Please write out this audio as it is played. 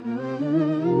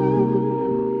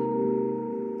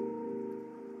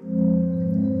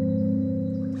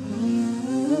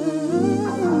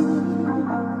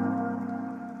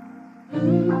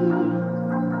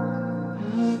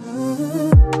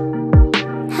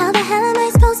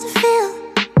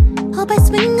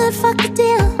good, fuck the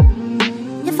deal.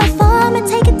 If I fall, I'ma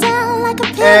take it down like a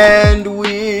pill. And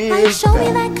we show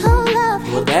me that cold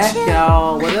love. We're back,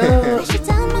 y'all. What up?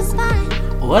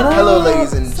 What up? Hello,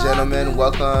 ladies and gentlemen.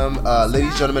 Welcome,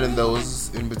 ladies, gentlemen, and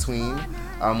those in between.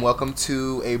 Welcome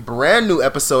to a brand new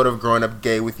episode of Growing Up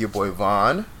Gay with your boy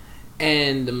Vaughn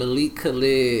and Malik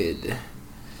Khalid.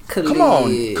 Come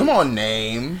on,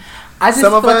 name. I just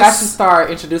feel like I should start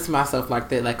introducing myself like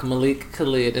that, like Malik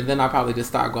Khalid, and then I'll probably just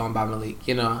start going by Malik.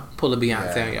 You know, pull a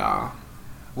Beyonce on y'all.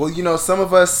 Well, you know, some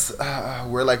of us,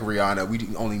 we're like Rihanna.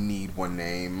 We only need one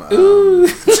name.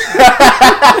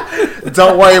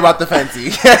 Don't worry about the fancy.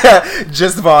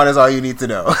 Just Vaughn is all you need to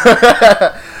know.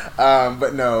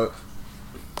 But no.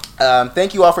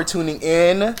 Thank you all for tuning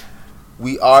in.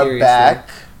 We are Seriously. Back.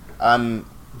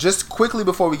 Just quickly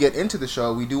before we get into the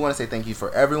show, we do want to say thank you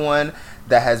for everyone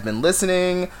that has been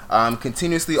listening.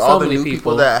 Continuously, all the new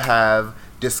people that have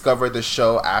discovered the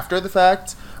show after the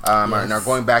fact. And are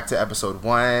going back to episode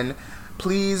 1.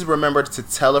 Please remember to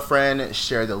tell a friend,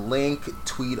 share the link,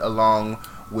 tweet along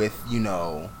with, you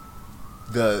know,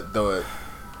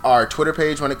 our Twitter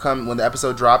page when the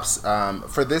episode drops.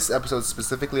 For this episode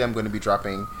specifically, I'm going to be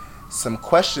dropping some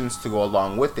questions to go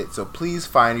along with it. So please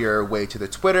find your way to the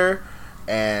Twitter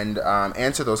and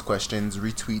answer those questions.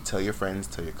 Retweet, tell your friends,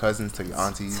 tell your cousins, tell your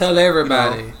aunties. Tell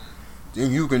everybody.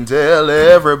 You can tell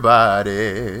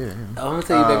everybody. I'm going to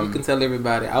tell you that you can tell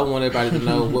everybody. I want everybody to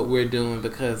know what we're doing,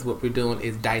 because what we're doing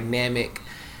is dynamic.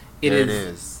 It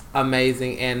is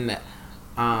amazing. And,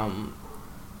 I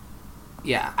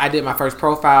did my first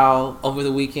profile over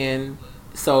the weekend.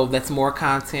 So that's more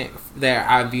content that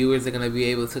our viewers are going to be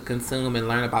able to consume and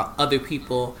learn about other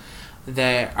people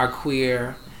that are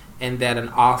queer and that are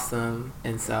awesome.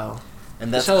 And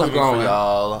that's coming for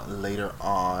y'all later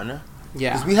on.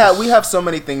 Yeah, because we have so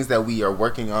many things that we are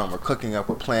working on. We're cooking up.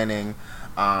 We're planning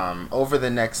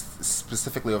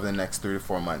specifically over the next 3 to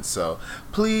 4 months. So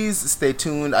please stay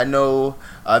tuned. I know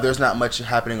there's not much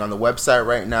happening on the website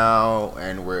right now,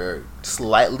 and we're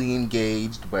slightly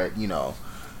engaged, but you know,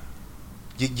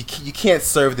 you can't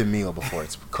serve the meal before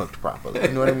it's cooked properly.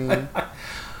 You know what I mean?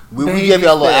 We gave you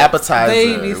a little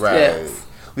appetizer, right? Steps.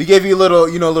 We gave you a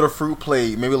little fruit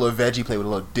plate, maybe a little veggie plate with a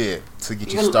little dip to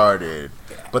get you started.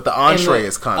 But the entree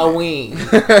is coming. A wing. a wing. You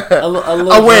need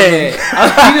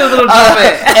a little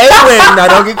drumette. A wing. Now,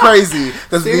 don't get crazy.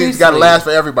 Because it's got to last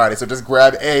for everybody. So just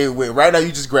grab a wing. Right now, you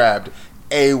just grabbed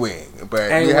a wing.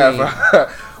 But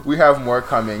we have more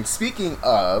coming. Speaking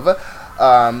of,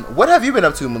 what have you been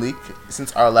up to, Malik,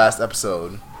 since our last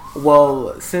episode?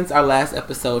 Well, since our last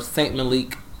episode, St.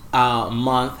 Malik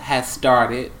month has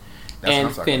started.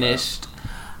 And finished.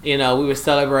 You know, we were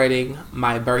celebrating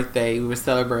my birthday. We were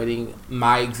celebrating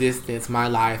my existence, my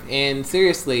life. And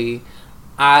seriously,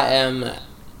 I am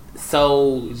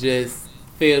so just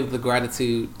filled with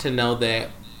gratitude to know that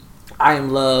I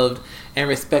am loved and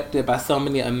respected by so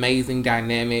many amazing,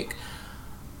 dynamic,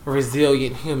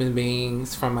 resilient human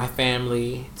beings, from my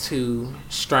family to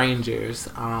strangers.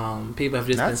 People have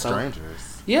just been strangers.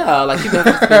 Yeah, like people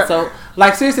have been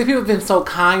seriously, people have been so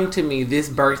kind to me this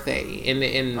birthday, and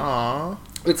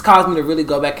it's caused me to really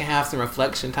go back and have some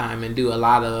reflection time and do a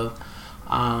lot of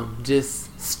just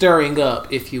stirring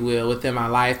up, if you will, within my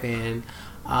life. And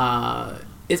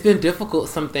it's been difficult,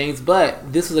 some things,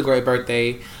 but this was a great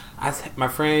birthday. My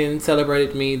friend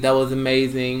celebrated me. That was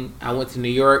amazing. I went to New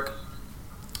York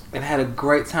and had a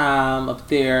great time up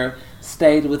there.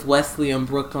 Stayed with Wesley in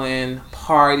Brooklyn,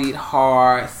 partied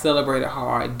hard, celebrated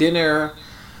hard. Dinner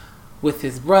with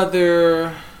his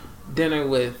brother, dinner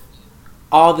with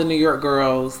all the New York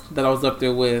girls that I was up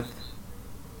there with.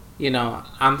 You know,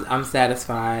 I'm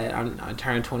satisfied. I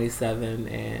turned 27,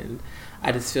 and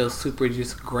I just feel super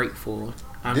just grateful.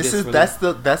 That's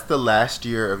the last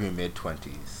year of your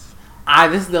mid-20s.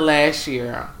 This is the last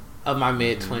year of my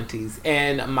mid-20s,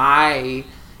 and my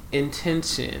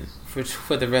intention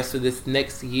for the rest of this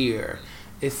next year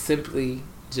is simply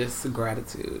just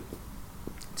gratitude.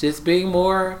 Just being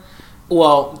more,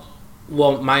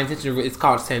 my intention is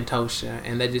called Santosha,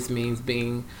 and that just means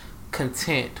being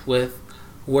content with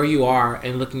where you are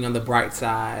and looking on the bright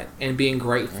side and being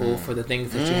grateful for the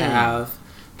things that you have.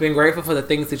 Being grateful for the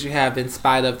things that you have in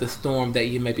spite of the storm that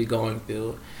you may be going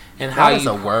through. And that is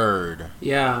a word.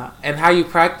 Yeah. And how you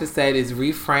practice that is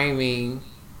reframing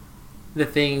the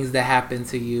things that happen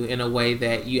to you in a way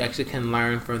that you actually can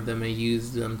learn from them and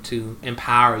use them to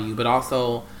empower you, but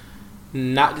also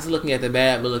not just looking at the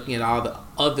bad, but looking at all the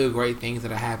other great things that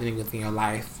are happening within your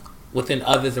life, within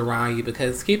others around you,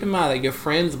 because keep in mind that your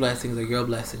friends' blessings are your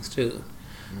blessings too.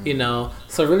 You know,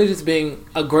 so really just being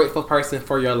a grateful person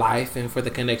for your life and for the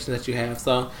connection that you have.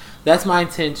 So that's my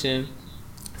intention.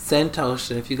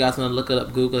 Santosha. If you guys want to look it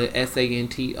up, Google it.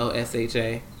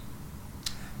 Santosha.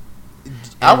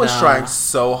 I was trying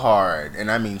so hard,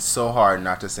 and I mean so hard,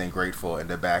 not to sing "Grateful" in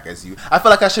the back as you. I feel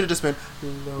like I should have just been,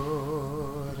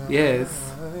 Lord,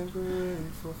 yes, I'm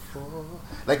grateful for,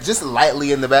 like just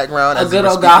lightly in the background. A good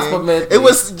old gospel medley. It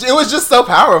was just so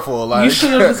powerful. Like you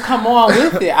should have just come on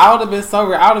with it. I would have been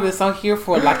so here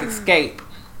for it, like Escape.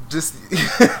 Just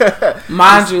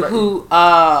mind you, who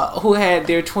had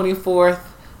their 24th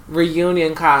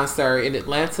reunion concert in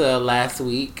Atlanta last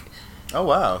week. Oh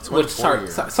wow!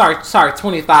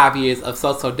 25 years of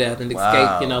So Death and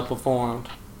Escape, performed.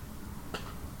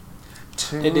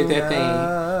 They did their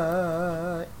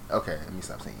thing. Okay, let me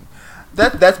stop singing.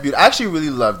 That's beautiful. I actually really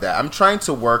love that. I'm trying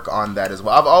to work on that as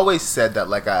well. I've always said that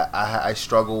like I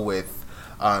struggle with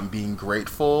being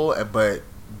grateful but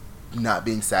not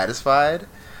being satisfied.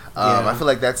 I feel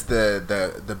like that's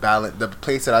the balance, the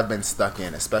place that I've been stuck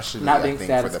in, especially I think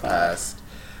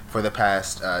for the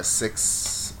past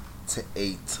 6 to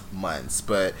 8 months.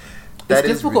 But that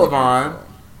it's difficult, Vaughn.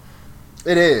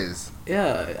 It is.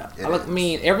 Yeah, I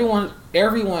mean, everyone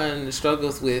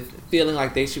struggles with feeling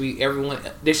like they should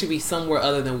be somewhere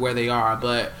other than where they are.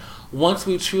 But once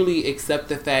we truly accept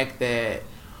the fact that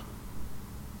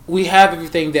we have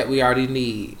everything that we already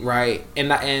need, right?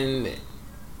 And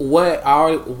what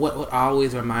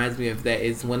always reminds me of that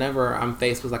is whenever I'm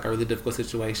faced with like a really difficult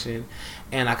situation,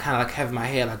 and I kind of like have in my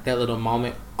head like that little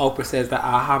moment. Oprah says the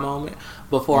aha moment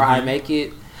before I make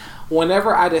it.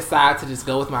 Whenever I decide to just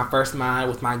go with my first mind,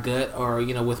 with my gut, or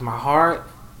with my heart,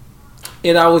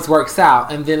 it always works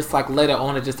out. And then it's like later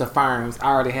on, it just affirms I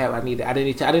already have what I needed. I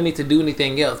didn't need to do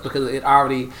anything else because it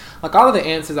already, like, all of the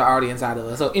answers are already inside of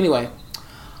us. So anyway,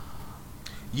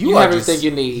 you have everything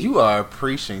you need. You are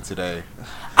preaching today.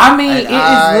 I mean, it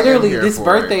is literally, this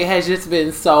birthday has just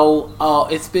been so,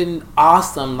 it's been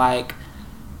awesome. Like,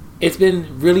 it's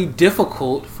been really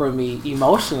difficult for me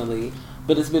emotionally,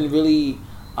 but it's been really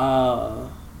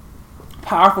powerful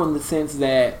in the sense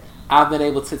that I've been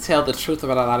able to tell the truth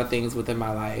about a lot of things within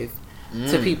my life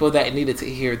to people that needed to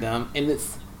hear them. And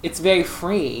it's very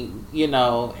freeing,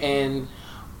 and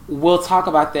we'll talk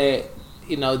about that.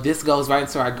 This goes right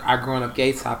into our growing up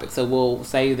gay topic, so we'll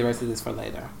save the rest of this for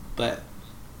later. But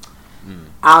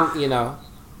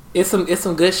it's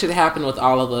some good shit happening with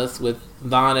all of us, with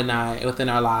Vaughn and I, within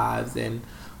our lives and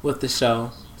with the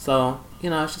show. So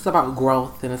it's just about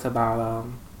growth, and it's about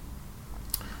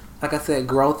like I said,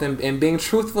 growth and being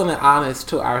truthful and honest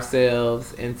to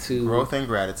ourselves, and to growth and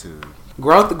gratitude.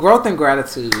 Growth and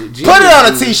gratitude. Jesus. Put it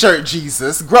on a t-shirt,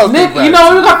 Jesus. Growth and gratitude. You know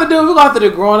what we're gonna have to do? We're gonna have to do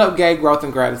growing up gay growth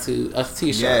and gratitude. A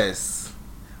t-shirt. Yes.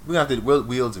 We're gonna have to.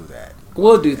 We'll do that.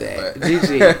 We'll do that.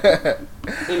 GG.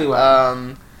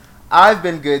 Anyway, I've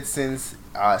been good since.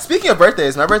 Speaking of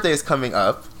birthdays, my birthday is coming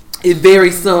up. It's very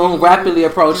soon, rapidly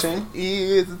approaching.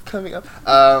 It's coming up.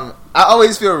 I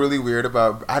always feel really weird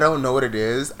about. I don't know what it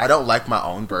is. I don't like my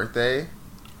own birthday.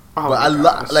 Oh, but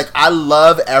I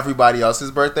love everybody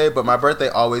else's birthday, but my birthday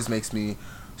always makes me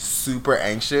super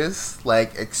anxious,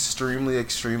 like extremely,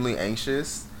 extremely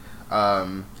anxious.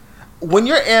 When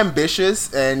you're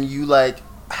ambitious and you like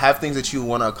have things that you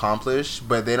want to accomplish,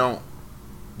 but they're not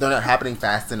happening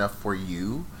fast enough for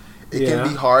you, it can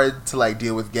be hard to like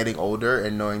deal with getting older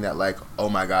and knowing that like, oh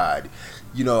my God,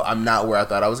 I'm not where I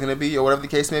thought I was going to be, or whatever the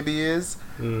case maybe is.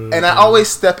 Mm-hmm. And I always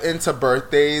step into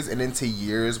birthdays and into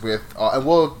years with, and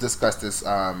we'll discuss this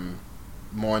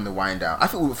more in the wind down. I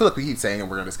feel like we keep saying and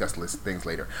we're going to discuss things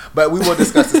later, but we will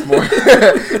discuss this more. And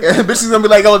bitch is going to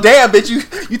be like, oh damn, bitch,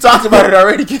 you talked about it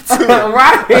already, get to it.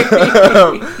 Right.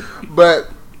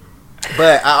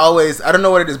 But I don't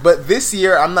know what it is, but this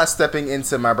year I'm not stepping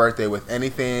into my birthday with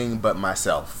anything but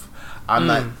myself.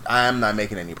 I am not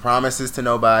making any promises to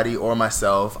nobody or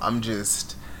myself. I'm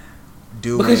just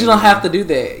doing. Because you don't have to do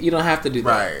that. You don't have to do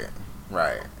that.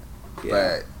 Right. Yeah.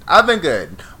 But I've been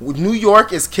good. New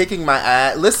York is kicking my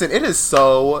ass. Listen, it is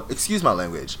so, excuse my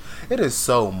language, it is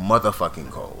so motherfucking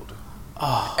cold.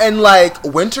 Oh. And like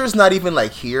winter's not even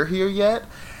like here yet.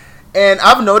 And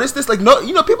I've noticed this, like,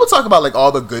 people talk about like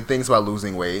all the good things about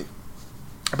losing weight.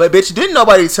 But bitch, didn't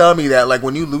nobody tell me that like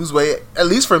when you lose weight, at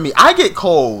least for me, I get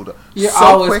cold. You're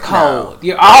always cold. Now.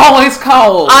 You're always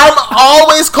cold. I'm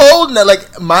always cold. Now,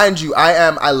 like, mind you,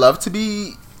 I love to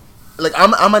be like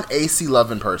I'm an AC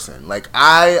loving person. Like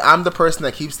I'm the person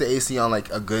that keeps the AC on like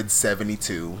a good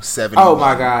 72, 71. Oh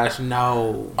my gosh,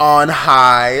 no. On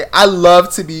high. I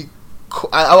love to be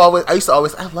I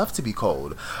love to be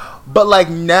cold. But like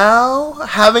now,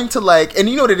 having to like, and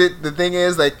you know what the thing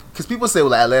is, like, because people say,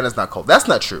 well, Atlanta's not cold. That's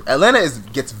not true. Atlanta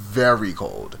gets very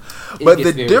cold. But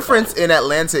the difference in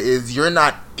Atlanta is you're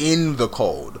not in the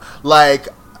cold. Like,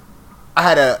 I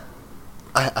had a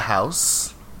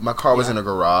house. My car was in a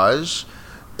garage,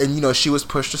 and you know she was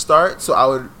push to start. So I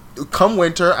would come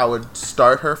winter, I would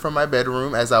start her from my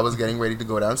bedroom as I was getting ready to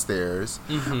go downstairs.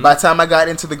 Mm-hmm. By the time I got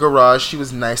into the garage, she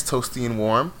was nice, toasty, and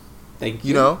warm. Thank you.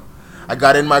 You know, I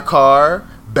got in my car,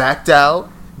 backed out,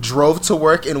 drove to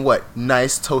work in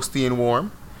nice, toasty, and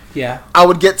warm. Yeah. I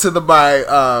would get to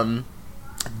my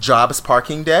job's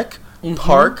parking deck,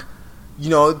 park, you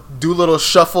know, do a little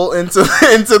shuffle into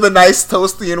the nice,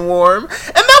 toasty, and warm, and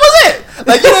that was it.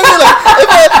 Like, you know what I mean?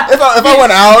 Like, if I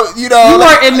went out, you know, you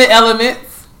were in the elements.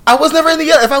 I was never in the.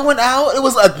 If I went out, it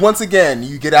was like, once again,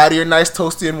 you get out of your nice,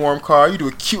 toasty, and warm car, you do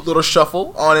a cute little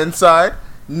shuffle on inside,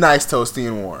 nice, toasty,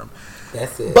 and warm.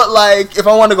 That's it. But like, if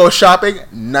I want to go shopping,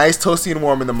 nice, toasty, and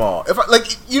warm in the mall. If I,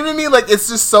 like, you know what I mean? Like, it's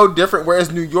just so different.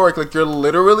 Whereas New York, like, you're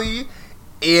literally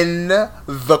in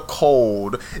the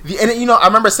cold. And you know, I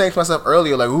remember saying to myself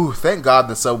earlier, like, ooh, thank God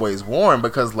the subway is warm,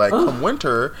 because like come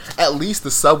winter, at least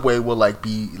the subway will like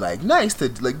be like nice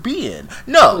to like be in.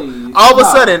 No, please, all of a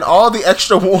sudden, all the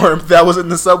extra warmth that was in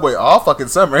the subway all fucking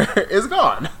summer is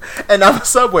gone, and now the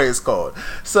subway is cold.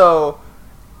 So,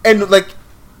 and like,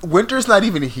 winter's not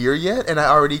even here yet, and I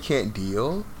already can't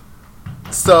deal.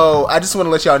 So I just want to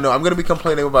let y'all know I'm going to be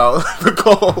complaining about the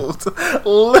cold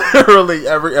literally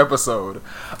every episode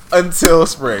until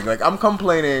spring. Like, I'm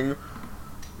complaining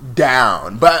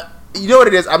down. But you know what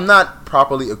it is? I'm not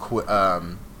properly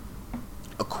acquitted.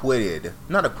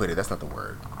 Not acquitted. That's not the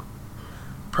word.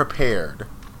 Prepared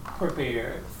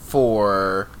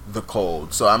for the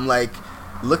cold. So I'm like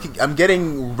I'm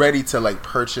getting ready to like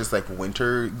purchase like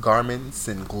winter garments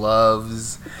and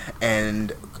gloves.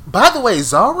 And by the way,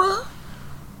 Zara,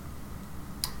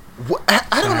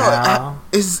 I don't know.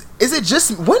 Is it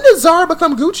just, when did Zara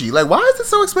become Gucci? Like, why is it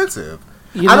so expensive?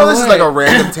 I know this is like a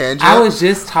random tangent. I was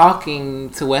just talking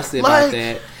to Wesley about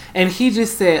that, and he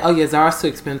just said, "Oh yeah, Zara's too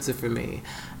expensive for me."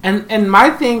 And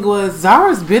my thing was,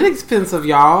 Zara's been expensive,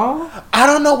 y'all. I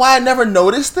don't know why I never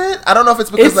noticed it. I don't know if it's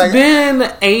because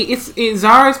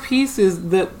Zara's pieces.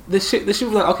 The shit was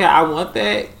like, okay, I want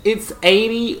that. It's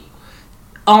 $80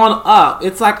 on up.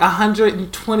 It's like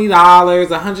 $120,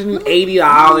 $180,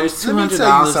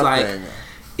 $200. Like,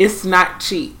 it's not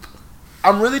cheap.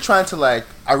 I'm really trying to like.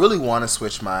 I really want to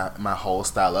switch my whole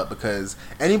style up, because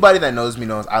anybody that knows me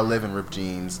knows I live in ripped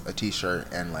jeans, a t-shirt,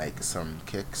 and like some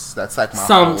kicks. That's like my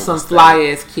some fly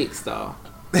ass kicks though.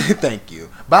 Thank you.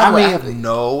 By the way, I have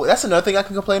that's another thing I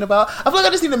can complain about. I feel like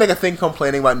I just need to make a thing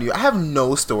complaining about New York. I have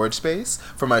no storage space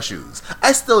for my shoes.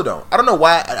 I still don't. I don't know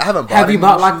why. I haven't bought. Have you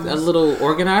bought like a little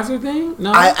organizer thing?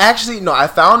 No. I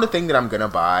found a thing that I'm gonna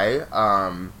buy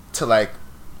to like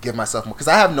give myself more, because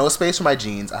I have no space for my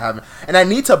jeans. And I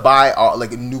need to buy all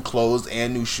like new clothes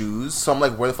and new shoes. So I'm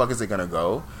like, where the fuck is it gonna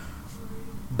go?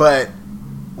 But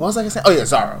what was I gonna say? Oh yeah,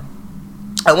 Zara.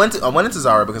 I went into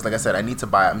Zara because, like I said, I need to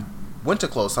buy winter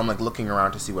clothes. So I'm like looking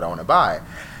around to see what I want to buy,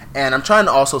 and I'm trying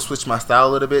to also switch my style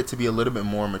a little bit to be a little bit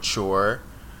more mature.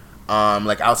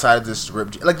 Like outside of this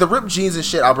the ripped jeans and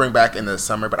shit, I'll bring back in the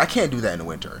summer, but I can't do that in the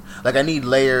winter. Like, I need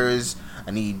layers.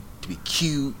 I need to be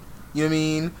cute. You know what I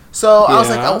mean? So I was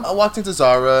like, I walked into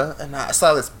Zara and I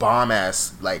saw this bomb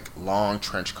ass like long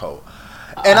trench coat,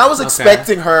 and I was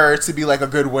expecting her to be like a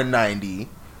good $190.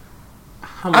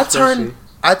 How much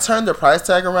I turned the price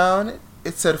tag around.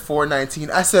 It said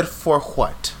 $419. I said, for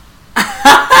what?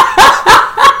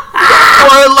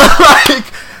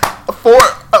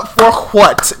 For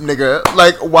what, nigga?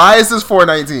 Like, why is this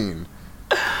 $419?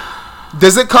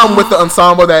 Does it come with the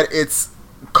ensemble that it's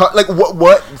like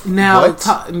what? Now,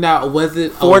 was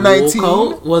it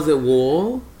 $419? Was it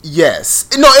wool? Yes.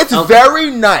 No, it's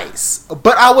very nice.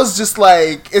 But I was just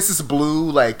like, it's this blue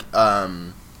like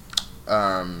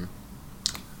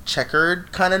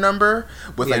checkered kind of number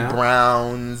with like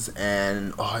browns,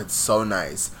 and it's so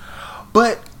nice.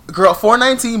 But girl,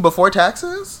 $419 before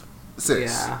taxes,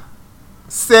 sis.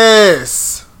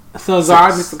 So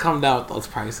Zara needs to come down with those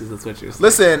prices. That's what you're saying.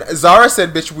 Listen, Zara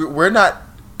said, "Bitch, we're not."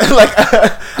 Like,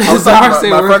 I was talking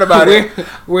to my friend about it.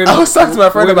 I was talking to my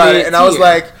friend about it, and I was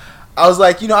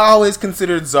like, you know, I always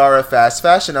considered Zara fast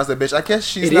fashion. I was like, bitch, I guess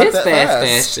she's not that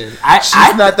fast. Fashion.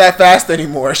 She's not that fast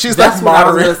anymore. She's like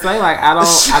moderate. I was gonna say, like,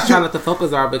 I try not to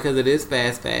focus Zara because it is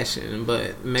fast fashion,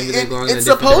 but maybe they're going in a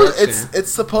different direction.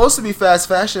 It's supposed to be fast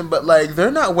fashion, but like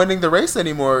they're not winning the race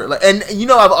anymore. Like, and you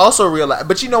know, I've also realized.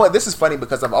 But you know what? This is funny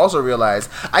because I've also realized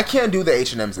I can't do the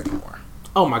H&Ms anymore.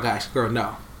 Oh my gosh, girl,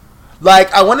 no.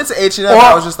 Like, I went into H&M and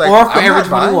I was just like, or Forever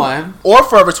 21. Or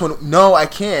Forever 21. No, I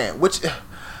can't.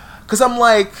 Because I'm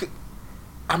like,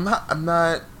 I'm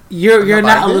not. You're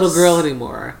not a little girl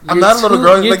anymore. I'm not a little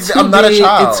girl. Like, I'm not a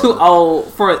child. You're too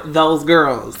old for those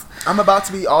girls. I'm about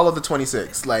to be all of the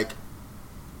 26. Like,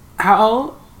 how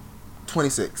old?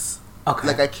 26. Okay.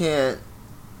 Like, I can't.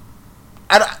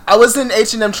 I was in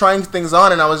H&M trying things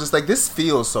on, and I was just like, this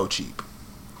feels so cheap.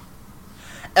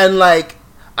 And like,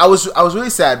 I was really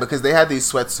sad because they had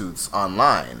these sweatsuits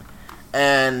online,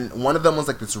 and one of them was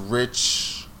like this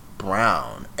rich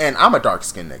brown, and I'm a dark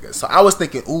skinned nigga, so I was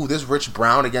thinking, ooh, this rich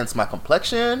brown against my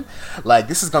complexion, like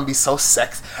this is gonna be so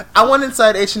sexy. I went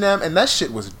inside H&M, and that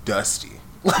shit was dusty.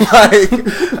 Like,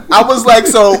 I was like,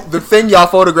 so the thing y'all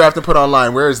photographed and put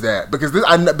online, where is that? Because this,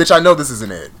 I know this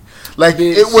isn't it. Like,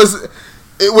 bitch.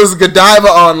 It was Godiva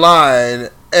online,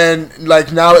 and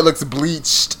like now it looks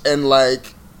bleached, and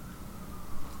like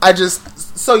I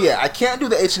can't do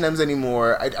the H&Ms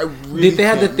anymore. I really Did they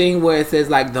have the thing where it says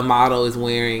like the model is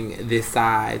wearing this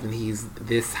size and he's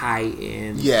this height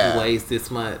and he weighs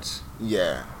this much?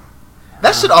 Yeah.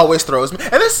 That shit always throws me.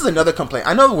 And this is another complaint.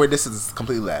 I know where this is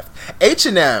completely left.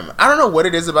 H&M, I don't know what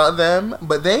it is about them,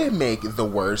 but they make the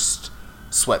worst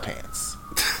sweatpants.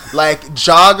 Like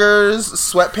joggers,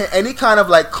 sweatpants, any kind of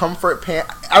like comfort pant.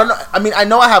 I don't know. I mean, I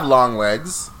know I have long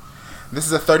legs. This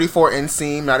is a 34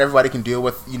 inseam. Not everybody can deal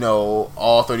with,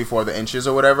 all 34 of the inches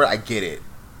or whatever. I get it.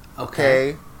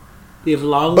 Okay. You have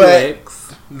long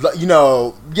legs.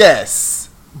 Yes.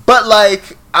 But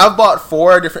like, I've bought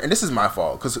 4 different, and this is my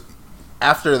fault because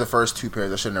after the first 2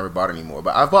 pairs, I should have never bought any more.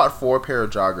 But I've bought 4 pair of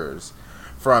joggers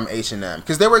from H&M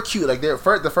because they were cute. Like, the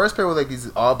first pair was like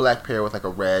these all black pair with like a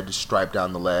red stripe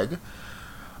down the leg.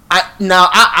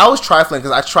 I was trifling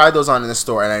because I tried those on in the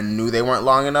store and I knew they weren't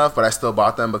long enough, but I still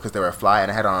bought them because they were fly,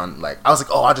 and I had on like, I was like,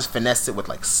 oh, I'll just finesse it with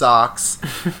like socks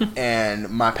and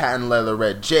my patent leather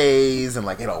red J's, and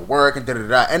like it'll work and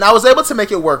da-da-da. And I was able to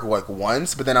make it work like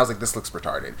once, but then I was like, this looks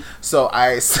retarded, so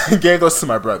I gave those to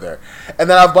my brother, and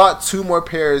then I bought 2 more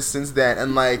pairs since then.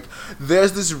 And like,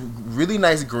 there's this really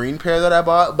nice green pair that I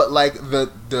bought, but like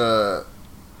the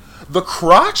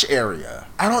crotch area,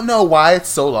 I don't know why it's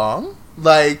so long.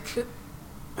 Like,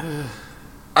 I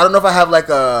don't know if I have like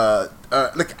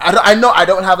I know I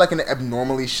don't have like an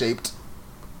abnormally shaped,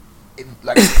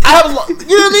 like, I have, you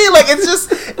know what I mean? Like,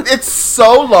 it's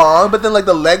so long, but then like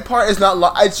the leg part is not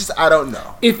long. I don't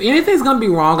know. If anything's gonna be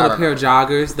wrong with a pair of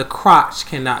joggers, the crotch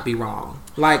cannot be wrong.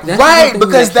 Like, that's right,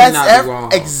 because that's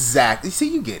wrong. Exactly.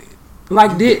 See, you get it.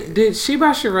 Like, did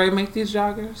Sheba Sheree make these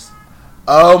joggers?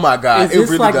 Oh my god! It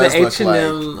really like does the look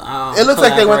H&M, like. It looks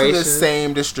like they went to the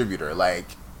same distributor. Like,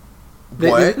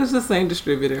 what? It's the same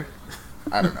distributor.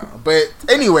 I don't know, but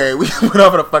anyway, we went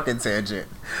off on a fucking tangent.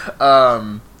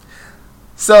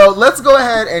 So let's go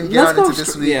ahead and get on into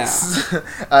this week's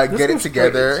Get It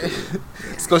Together.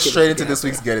 Let's go straight into this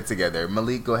week's Get It Together.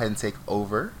 Malik, go ahead and take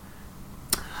over.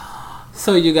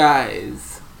 So, you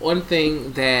guys, one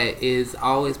thing that is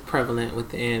always prevalent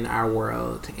within our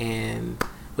world and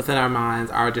within our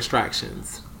minds are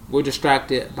distractions. We're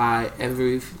distracted by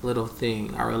every little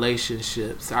thing, our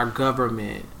relationships, our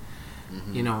government,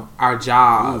 our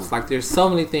jobs. Ooh. Like, there's so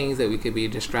many things that we could be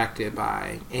distracted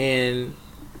by. And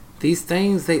these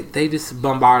things, they just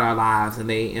bombard our lives, and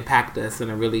they impact us in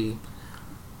a really,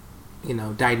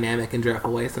 dynamic and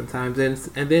dreadful way sometimes.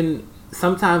 And then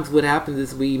sometimes what happens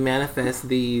is we manifest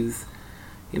these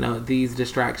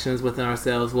distractions within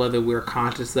ourselves, whether we're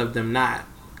conscious of them or not.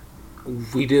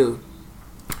 We do.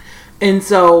 And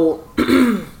so,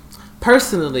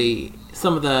 personally,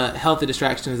 some of the healthy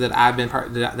distractions that I've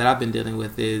been dealing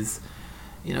with is,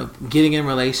 getting in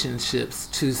relationships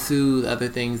to soothe other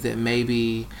things that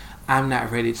maybe I'm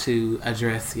not ready to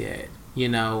address yet.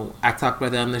 I talked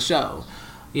about that on the show.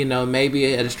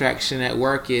 Maybe a distraction at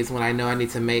work is when I know I need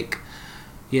to make,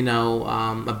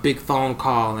 a big phone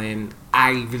call and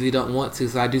I really don't want to,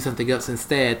 so I do something else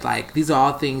instead. Like, these are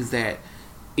all things that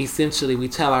essentially we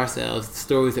tell ourselves,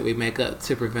 stories that we make up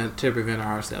to prevent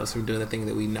ourselves from doing the thing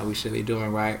that we know we should be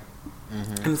doing, right?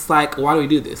 Mm-hmm. And it's like, why do we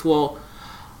do this? Well,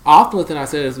 often within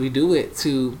ourselves, we do it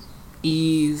to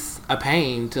ease a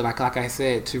pain, to like I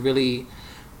said, to really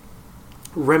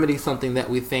remedy something that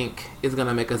we think is going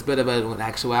to make us better, but in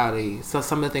actuality, so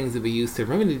some of the things that we use to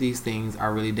remedy these things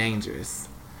are really dangerous,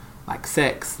 like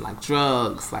sex, like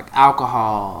drugs, like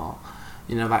alcohol,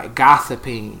 like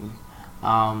gossiping,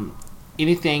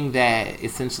 anything that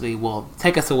essentially will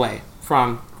take us away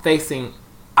from facing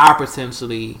our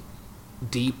potentially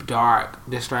deep, dark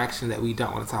distraction that we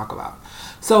don't want to talk about.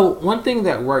 So one thing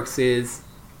that works is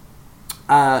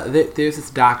there's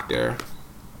this doctor,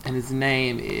 and his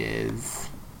name is...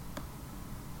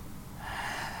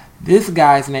 This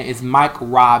guy's name is Mike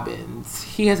Robbins.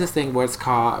 he has this thing where it's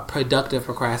called productive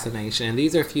procrastination. And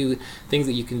these are a few things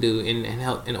that you can do in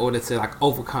help in order to like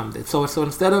overcome this. So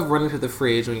instead of running to the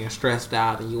fridge when you're stressed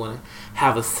out and you want to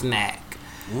have a snack,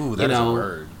 ooh, that is a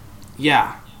word.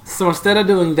 Yeah. So instead of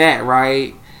doing that,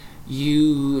 right,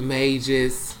 you may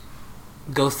just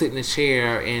go sit in a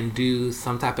chair and do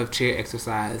some type of chair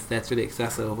exercise that's really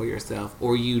accessible for yourself,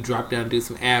 or you drop down and do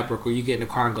some ab work, or you get in the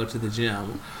car and go to the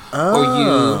gym, or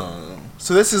you.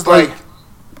 So this is like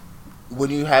when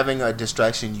you're having a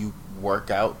distraction, you work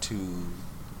out to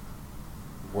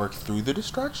work through the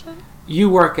distraction. You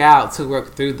work out to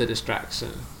work through the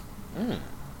distraction.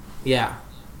 Yeah,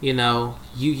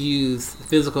 you use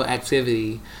physical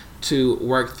activity to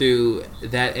work through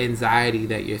that anxiety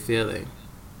that you're feeling.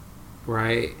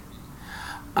 Right.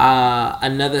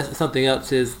 Something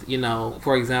else is,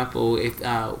 for example, if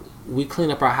we clean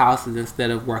up our houses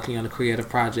instead of working on a creative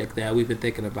project that we've been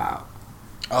thinking about.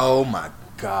 Oh my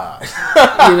God.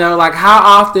 Like how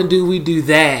often do we do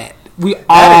that? We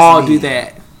all do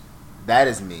that. That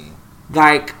is me.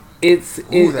 Like that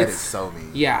is so me.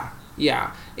 Yeah.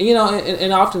 Yeah. And,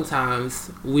 and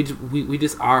oftentimes we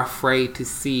just are afraid to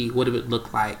see what it would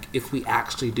look like if we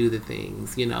actually do the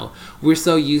things. We're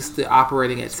so used to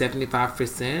operating at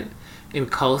 75%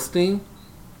 and coasting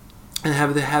and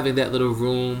having that little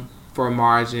room for a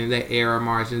margin, that error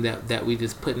margin that we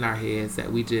just put in our heads,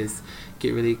 that we just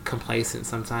get really complacent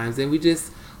sometimes and we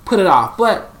just put it off.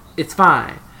 But it's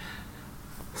fine.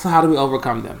 So how do we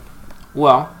overcome them?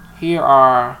 Well, here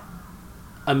are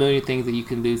a million things that you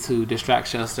can do to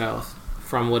distract yourself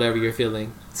from whatever you're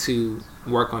feeling, to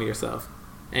work on yourself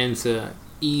and to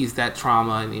ease that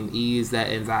trauma and ease that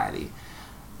anxiety.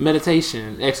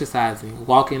 Meditation, exercising,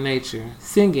 walk in nature,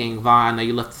 singing. Vaughn, I know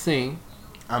you love to sing.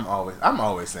 I'm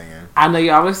always singing. I know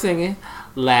you're always singing.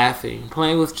 Laughing,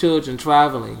 playing with children,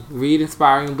 traveling, read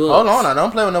inspiring books. Hold on, I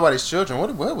don't play with nobody's children.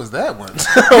 What was that one?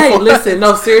 Hey, listen,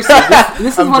 no, seriously.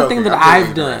 This is one thing that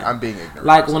I've done. I'm being ignorant.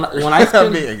 Like when I spent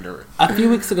I'm being ignorant. A few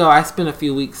weeks ago, I spent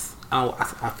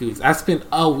I spent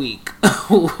a week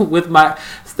with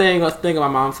staying at my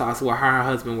mom's house where her and her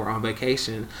husband were on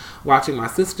vacation, watching my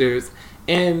sisters,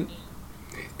 and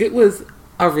it was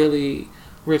a really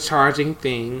recharging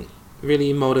thing.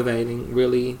 Really motivating,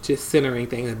 really just centering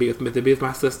thing to be with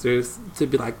my sisters,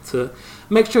 to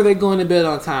make sure they're going to bed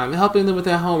on time, helping them with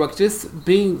their homework, just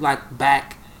being like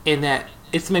back in that.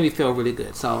 It's made me feel really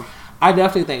good. So I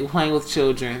definitely think playing with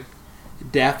children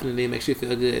definitely makes you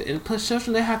feel good. And plus,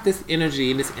 children, they have this energy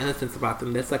and this innocence about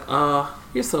them that's like, oh,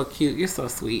 you're so cute, you're so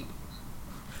sweet.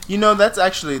 That's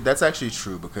actually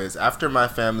true, because after my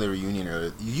family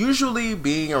reunion, usually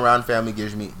being around family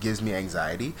gives me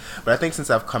anxiety, but I think since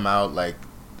I've come out, like,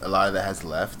 a lot of that has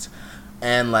left.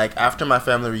 And like after my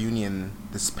family reunion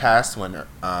this past one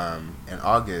in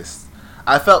August,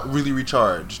 I felt really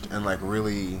recharged and like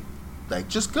really like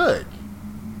just good.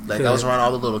 Like I was around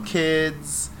all the little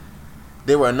kids.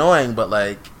 They were annoying, but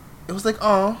like it was like,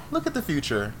 oh, look at the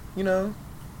future,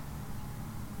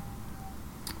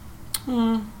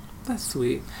 That's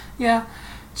sweet. Yeah.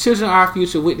 Children are our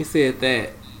future. Whitney said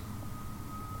that.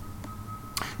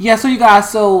 Yeah, so you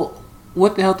guys,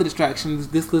 with the healthy distractions,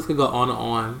 this list could go on and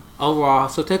on. Overall,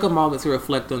 so take a moment to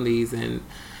reflect on these and,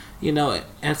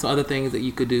 and some other things that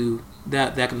you could do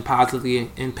that can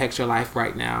positively impact your life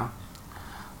right now.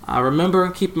 Remember,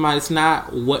 keep in mind, it's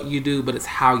not what you do, but it's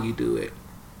how you do it.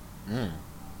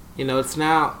 It's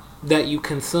not that you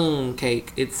consume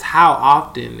cake, it's how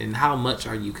often and how much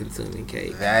are you consuming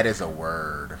cake. That is a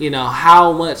word.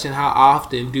 How much and how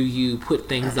often do you put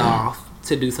things off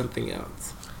to do something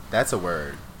else? That's a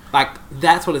word. Like,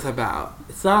 that's what it's about.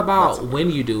 It's not about when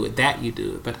you do it, that you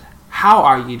do it, but how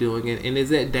are you doing it, and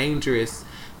is it dangerous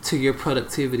to your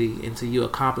productivity and to you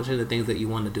accomplishing the things that you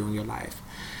want to do in your life?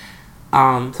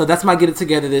 So that's my Get It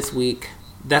Together this week.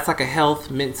 That's like a health,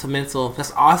 mental.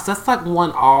 That's like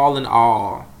one all in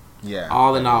all. Yeah.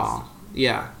 All in all.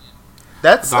 Yeah.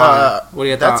 That's what are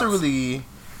your thoughts?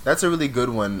 That's a really good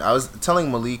one. I was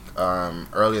telling Malik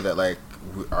earlier that like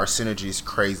our synergy is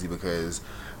crazy, because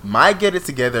my Get It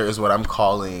Together is what I'm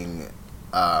calling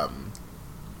like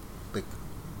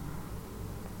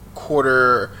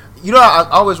quarter. I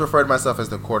always refer to myself as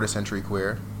the quarter century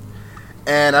queer.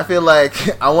 And I feel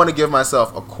like I want to give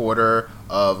myself a quarter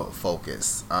of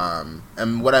focus.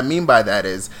 And what I mean by that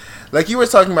is, like you were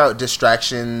talking about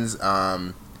distractions,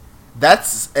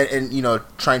 that's, and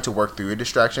trying to work through your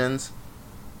distractions.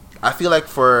 I feel like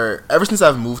ever since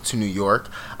I've moved to New York,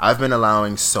 I've been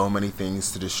allowing so many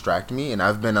things to distract me, and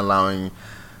I've been allowing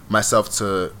myself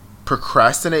to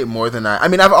procrastinate more than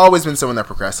I've always been someone that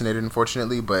procrastinated,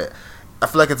 unfortunately, but I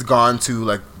feel like it's gone to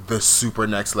like the super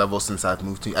next level since I've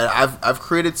moved to. I've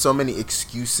created so many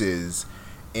excuses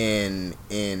for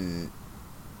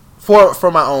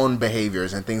my own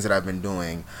behaviors and things that I've been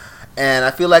doing, and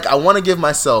I feel like I want to give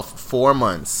myself 4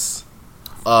 months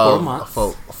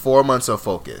of 4 months of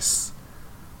focus.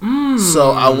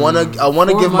 So I want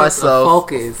to give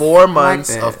myself 4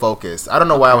 months of focus. I don't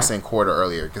know why I was saying quarter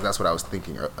earlier, because that's what I was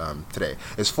thinking today.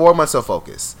 It's 4 months of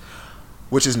focus,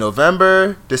 which is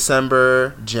November,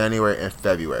 December, January, and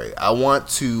February. I want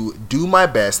to do my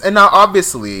best. And now,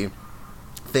 obviously,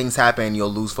 things happen,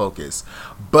 you'll lose focus.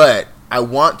 But I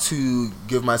want to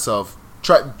give myself...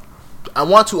 I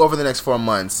want to, over the next 4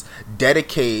 months,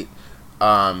 dedicate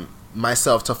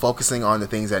myself to focusing on the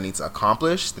things I need to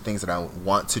accomplish, the things that I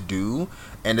want to do,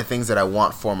 and the things that I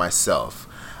want for myself.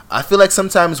 I feel like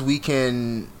sometimes we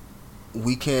can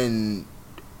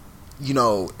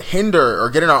hinder or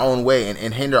get in our own way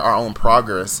and hinder our own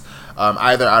progress,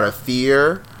 either out of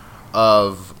fear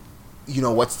of,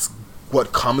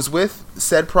 what comes with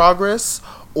said progress,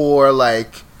 or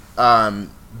like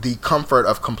the comfort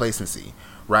of complacency,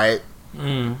 right?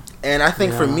 And I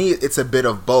think for me, it's a bit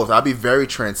of both. I'll be very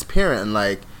transparent and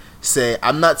like say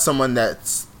I'm not someone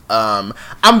that's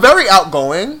I'm very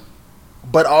outgoing,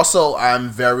 but also I'm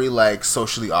very like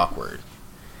socially awkward.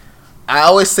 I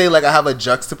always say like I have a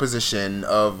juxtaposition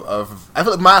of I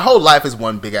feel like my whole life is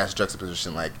one big ass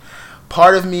juxtaposition. Like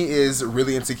part of me is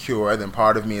really insecure, then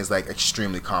part of me is like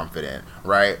extremely confident,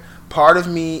 right? Part of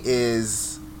me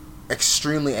is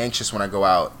extremely anxious when I go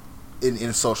out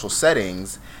in social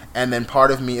settings, and then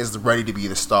part of me is ready to be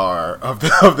the star of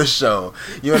the show.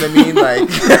 You know what I mean? Like,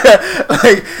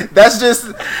 like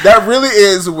that really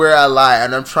is where I lie,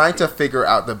 and I'm trying to figure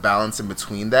out the balance in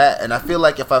between that. And I feel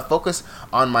like if I focus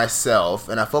on myself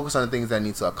and I focus on the things that I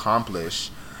need to accomplish,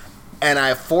 and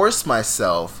I force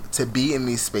myself to be in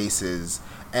these spaces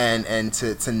and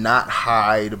to not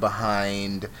hide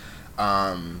behind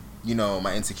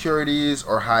my insecurities,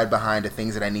 or hide behind the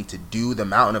things that I need to do, the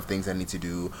mountain of things I need to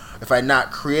do. If I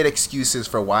not create excuses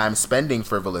for why I'm spending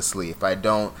frivolously, if I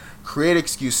don't create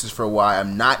excuses for why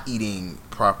I'm not eating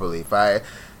properly,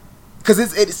 because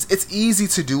it's easy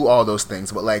to do all those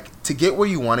things, but like to get where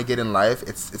you want to get in life,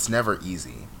 it's never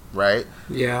easy, right?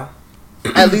 Yeah.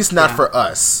 At least not for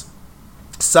us.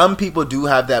 Some people do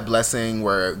have that blessing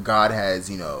where God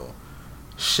has,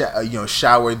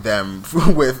 showered them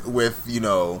with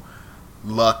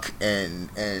luck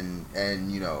and I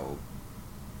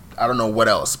don't know what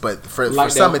else, but for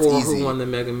some it's easy. Who won the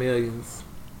Mega Millions?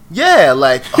 Yeah,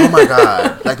 like oh my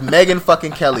god, like Megan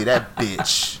fucking Kelly, that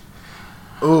bitch.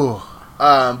 Ooh,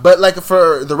 but like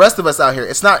for the rest of us out here,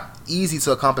 it's not easy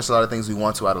to accomplish a lot of things we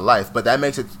want to out of life. But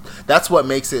that's what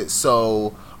makes it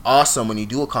so awesome when you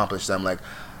do accomplish them. Like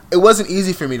it wasn't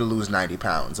easy for me to lose 90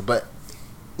 pounds, but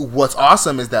what's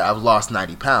awesome is that I've lost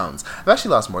 90 pounds. I've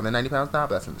actually lost more than 90 pounds now,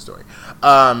 but that's another story.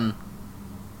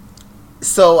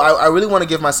 So I really want to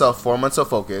give myself 4 months of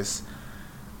focus.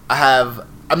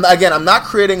 I'm not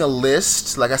creating a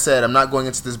list. Like I said, I'm not going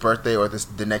into this birthday or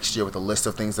the next year with a list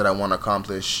of things that I want to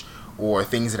accomplish or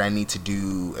things that I need to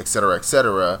do, etc.,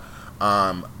 etc.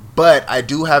 But I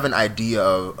do have an idea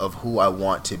of who I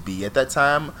want to be at that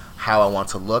time, how I want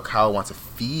to look, how I want to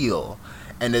feel,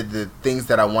 and the things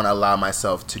that I want to allow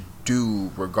myself to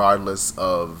do regardless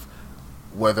of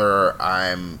whether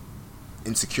I'm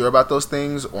insecure about those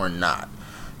things or not.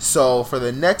 So for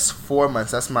the next 4 months,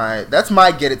 that's my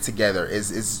get it together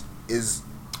is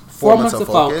 4 months of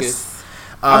focus.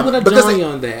 I'm gonna join you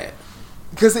on that.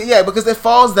 Because it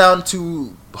falls down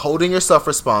to holding yourself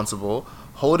responsible,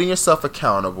 holding yourself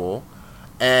accountable,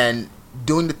 and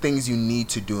doing the things you need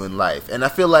to do in life. And I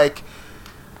feel like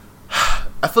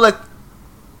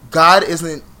God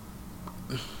isn't,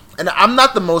 and I'm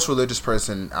not the most religious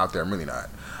person out there. I'm really not.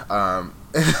 I'm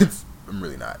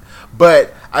really not.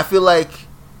 But I feel like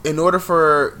in order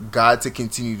for God to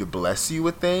continue to bless you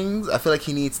with things, I feel like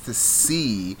He needs to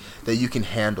see that you can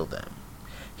handle them.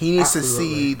 He needs to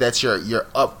see that you're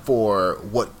up for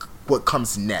what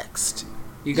comes next.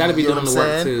 You got to be doing the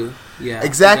work too. Yeah,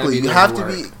 exactly. You have to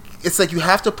be. It's like you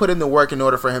have to put in the work in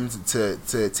order for Him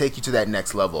to take you to that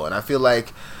next level. And I feel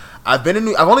like I've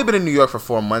only been in New York for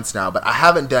 4 months now, but I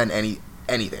haven't done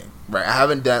anything. Right, I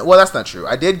haven't done. Well, that's not true.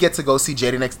 I did get to go see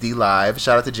Jaden XD live.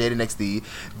 Shout out to Jaden XD.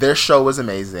 Their show was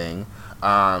amazing.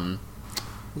 If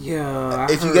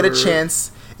you get a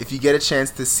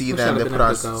chance to see them, they put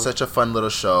on such a fun little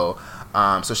show.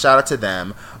 So shout out to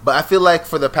them. But I feel like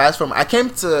for the past 4 months, I came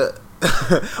to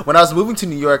when I was moving to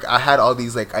New York, I had all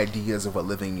these like ideas of what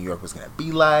living in New York was gonna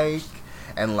be like,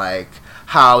 and like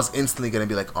how I was instantly gonna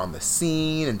be like on the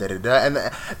scene and and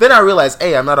then I realized,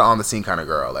 hey, I'm not an on the scene kind of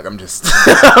girl. Like I'm just,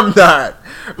 I'm not.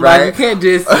 Right? Like you can't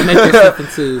just make yourself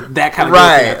into that kind of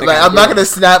right. Like I'm not gonna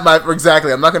snap my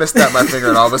I'm not gonna snap my finger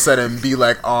and all of a sudden be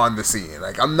like on the scene.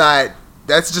 Like I'm not.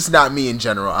 That's just not me in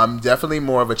general. I'm definitely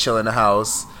more of a chill in the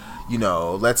house. You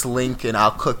know, let's link and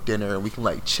I'll cook dinner and we can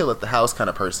like chill at the house kind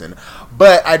of person.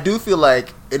 But I do feel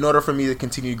like in order for me to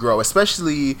continue to grow,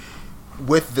 especially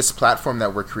with this platform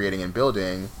that we're creating and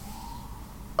building,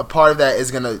 a part of that is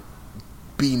going to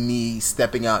be me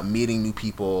stepping out, meeting new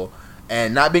people,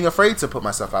 and not being afraid to put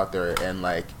myself out there and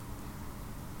like,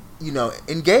 you know,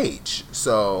 engage.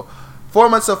 So 4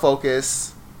 months of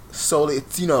focus solely,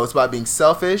 it's, you know, it's about being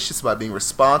selfish, it's about being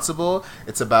responsible,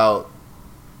 it's about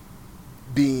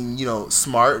being, you know,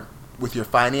 smart with your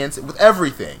finance, with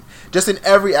everything, just in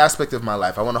every aspect of my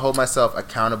life. I want to hold myself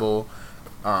accountable,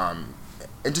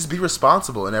 and just be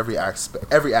responsible in every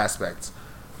aspect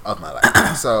of my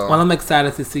life. So, well, I'm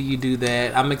excited to see you do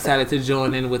that. I'm excited to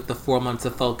join in with the 4 months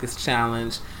of focus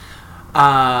challenge.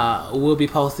 We'll be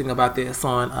posting about this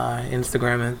on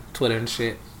Instagram and Twitter and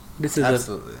shit. This is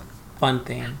absolutely a fun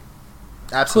thing.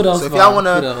 Absolutely. Kudos,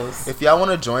 so if y'all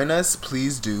wanna join us,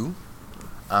 please do.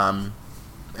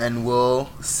 And we'll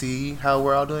see how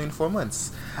we're all doing in 4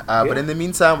 months. But in the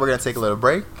meantime, we're going to take a little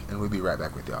break, and we'll be right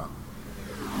back with y'all.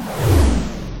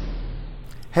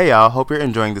 Hey, y'all. Hope you're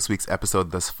enjoying this week's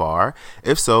episode thus far.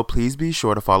 If so, please be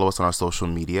sure to follow us on our social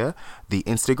media. The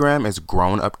Instagram is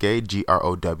GrownUpGay,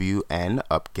 GROWN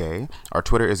UpGay. Our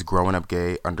Twitter is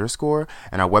GrownUpGay_.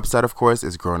 And our website, of course,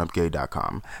 is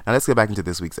grownupgay.com. Now, let's get back into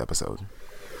this week's episode.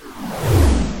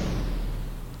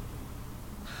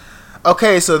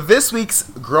 Okay, so this week's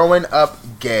Growing Up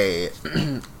Gay.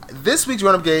 This week's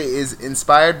Growing Up Gay is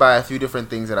inspired by a few different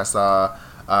things that I saw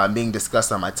being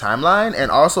discussed on my timeline, and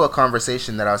also a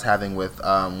conversation that I was having with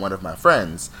one of my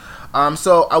friends.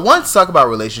 So I want to talk about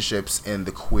relationships in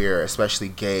the queer, especially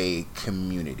gay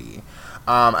community.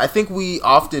 I think we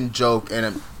often joke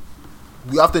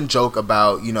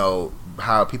about, you know,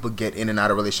 how people get in and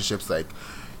out of relationships, like,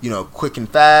 you know, quick and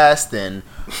fast, and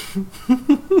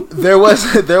there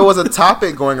was a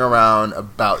topic going around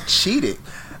about cheating,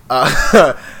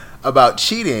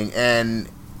 and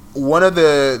one of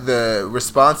the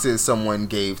responses someone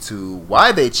gave to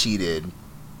why they cheated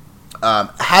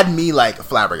had me like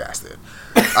flabbergasted.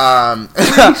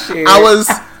 I was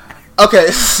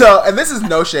okay, so, and this is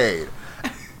no shade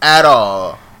at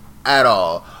all,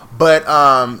 but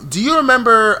do you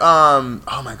remember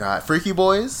oh my god, Freaky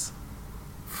Boys?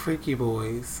 Freaky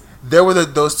Boys. There were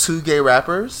those two gay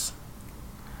rappers.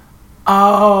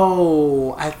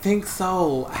 Oh, I think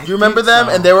so. You remember them?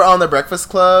 So. And they were on the Breakfast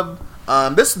Club.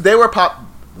 They were pop.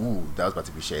 Ooh, that was about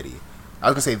to be shady.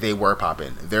 I was gonna say they were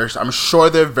popping. I'm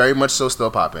sure they're very much so still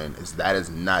popping. That is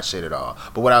not shade at all.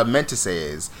 But what I meant to say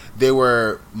is they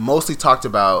were mostly talked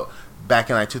about back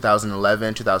in like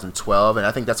 2011, 2012, and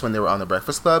I think that's when they were on the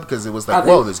Breakfast Club, because it was like,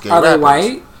 whoa, there's gay rappers. Are they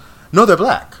white? No, they're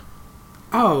black.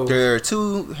 Oh. They're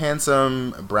two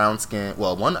handsome, brown skin.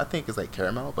 Well, one I think is like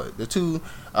caramel, but they're two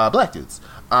black dudes.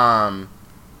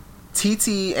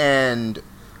 TT and...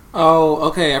 Oh,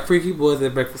 okay. A Freaky Boys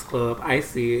at Breakfast Club. I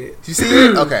see it. Do you see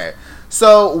it? Okay.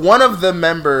 So, one of the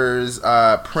members,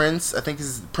 Prince, I think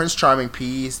is Prince Charming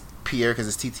Pierre, because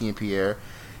it's TT and Pierre,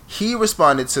 he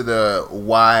responded to the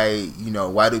why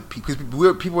do people...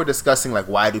 Because people were discussing, like,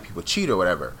 why do people cheat or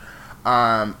whatever.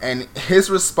 And his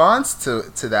response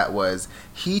to that was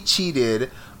he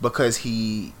cheated because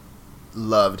he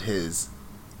loved his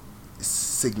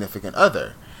significant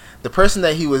other. The person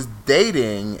that he was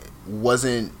dating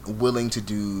wasn't willing to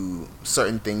do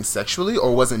certain things sexually,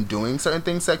 or wasn't doing certain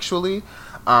things sexually.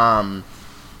 So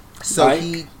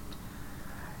like?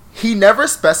 He never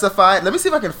specified. Let me see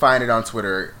if I can find it on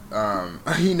Twitter.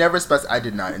 He never specified. I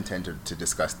did not intend to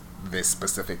discuss this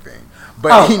specific thing,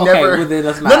 but he never. Well, then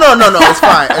that's not. No, it's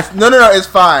fine. It's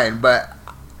fine. But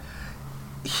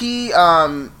he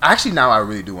actually, now I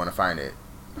really do want to find it.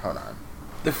 Hold on.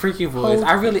 The Freaky Boys.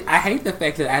 I hate the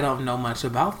fact that I don't know much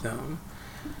about them.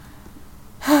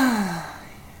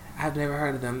 I've never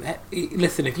heard of them.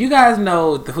 Listen, if you guys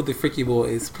know who the Freaky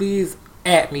Boys, please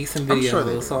add me some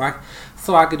videos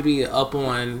so I could be up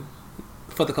on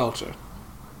for the culture.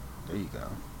 There you go.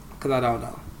 Because I don't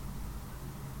know.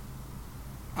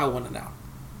 I want to know.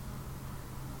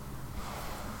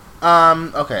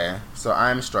 Okay, so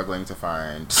I'm struggling to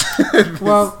find.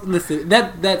 Well, listen,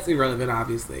 that's irrelevant,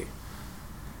 obviously.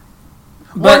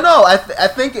 But no, I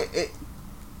think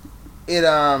it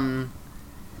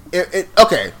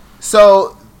okay.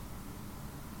 So,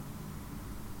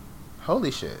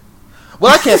 holy shit.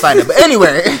 Well, I can't find it, but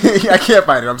anyway, I can't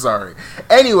find it. I'm sorry.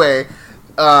 Anyway,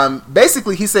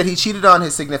 basically, he said he cheated on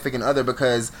his significant other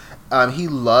because he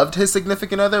loved his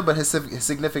significant other, but his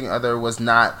significant other was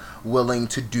not willing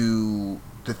to do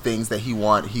the things that he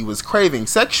was craving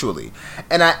sexually.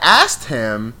 And I asked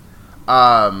him,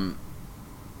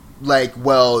 like,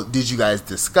 well, did you guys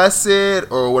discuss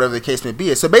it or whatever the case may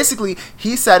be? So basically,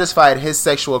 he satisfied his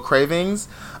sexual cravings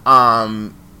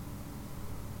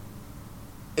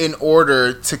in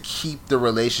order to keep the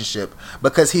relationship,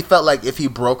 because he felt like if he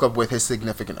broke up with his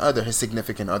significant other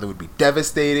would be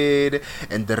devastated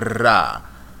and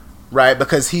right?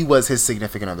 Because he was his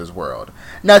significant other's world.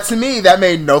 Now, to me, that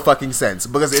made no fucking sense,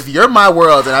 because if you're my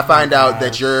world and I find out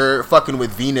that you're fucking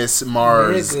with Venus,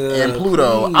 Mars, and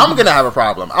Pluto, please. I'm gonna have a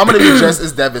problem. I'm gonna be just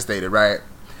as devastated, right?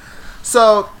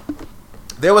 So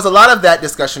there was a lot of that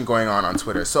discussion going on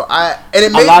Twitter. So a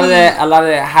lot of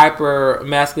that hyper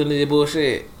masculinity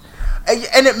bullshit.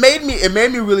 And it made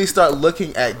me really start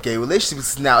looking at gay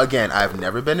relationships. Now, again, I've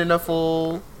never been in a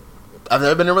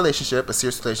relationship, a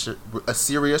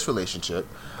serious relationship,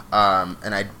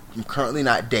 and I'm currently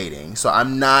not dating. So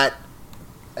I'm not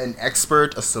an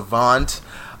expert, a savant.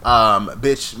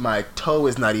 Bitch, my toe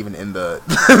is not even in the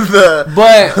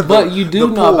but you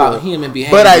do know about human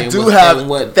behavior. But I do have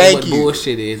what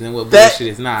bullshit is and what bullshit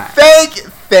is not.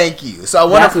 Thank you. So I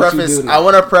want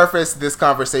to preface this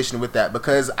conversation with that,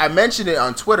 because I mentioned it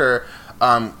on Twitter.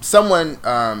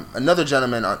 Another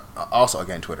gentleman also,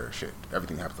 again, Twitter, shit,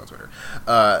 everything happens on Twitter.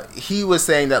 He was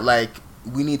saying that, like,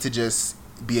 we need to just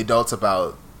be adults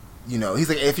about, he's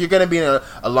like, if you're going to be in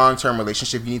a long-term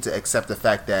relationship, you need to accept the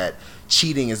fact that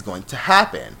cheating is going to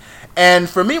happen. And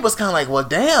for me, it was kind of like, well,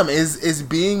 damn, is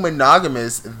being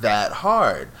monogamous that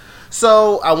hard?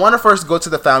 So I want to first go to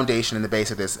the foundation and the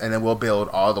base of this, and then we'll build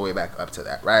all the way back up to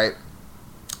that, right?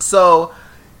 So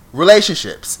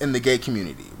relationships in the gay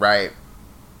community, right?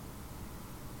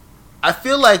 I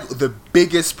feel like the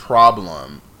biggest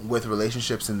problem with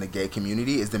relationships in the gay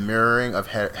community is the mirroring of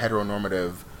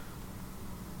heteronormative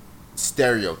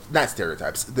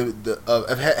stereotypes, of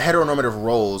heteronormative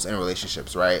roles in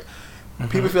relationships, right? Mm-hmm.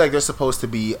 People feel like they're supposed to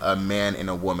be a man and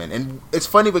a woman, and it's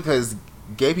funny because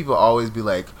gay people always be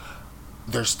like,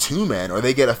 "There's two men," or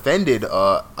they get offended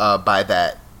by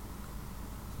that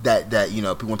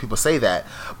when people say that.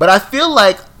 But I feel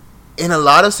like in a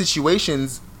lot of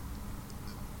situations,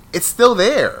 it's still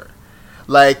there.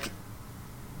 Like,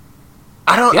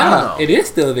 I don't know. It is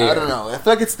still there. I don't know. I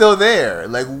feel like it's still there.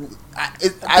 Like,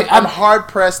 I'm hard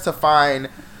pressed to find,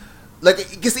 like,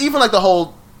 because even like the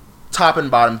whole top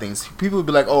and bottom things, people would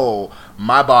be like, "Oh,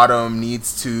 my bottom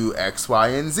needs to X, Y,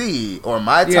 and Z," or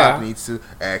 "My top needs to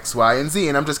X, Y, and Z,"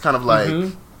 and I'm just kind of like,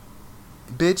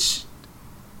 bitch,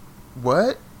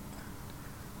 what?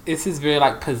 It's this very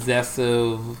like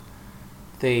possessive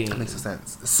thing. That makes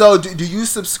sense. So, do you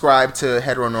subscribe to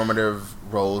heteronormative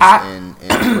roles in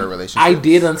queer relationships? I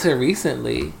did until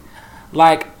recently.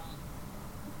 Like,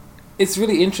 it's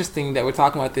really interesting that we're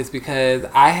talking about this, because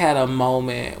I had a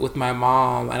moment with my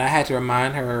mom and I had to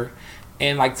remind her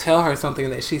and like tell her something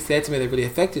that she said to me that really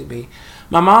affected me.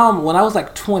 My mom, when I was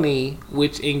like 20,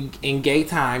 which in gay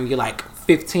time you're like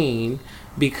 15,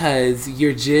 because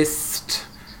you're just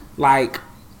like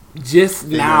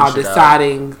now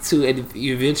deciding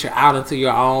you venture out into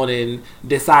your own and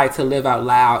decide to live out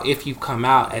loud if you've come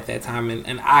out at that time,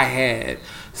 and I had.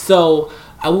 So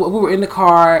we were in the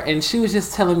car and she was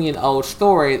just telling me an old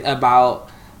story about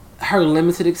her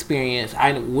limited experience,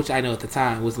 which I know at the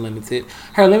time was limited,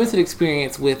 her limited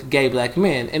experience with gay black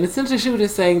men. And essentially she was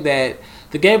just saying that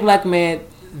the gay black man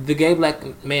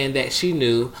that she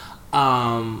knew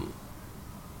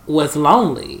was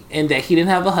lonely, and that he didn't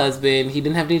have a husband, he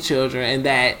didn't have any children, and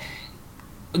that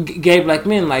gay black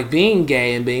men, like being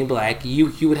gay and being black,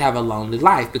 you would have a lonely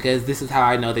life, because this is how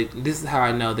I know they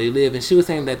live. And she was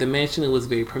saying that the man she knew was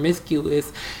very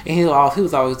promiscuous, and he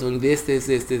was always doing this.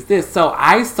 So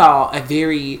I saw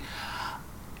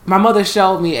my mother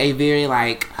showed me a very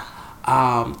like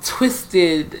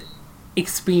twisted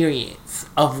experience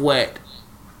of what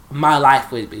my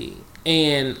life would be.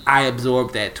 And I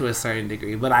absorbed that to a certain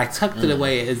degree, but I tucked it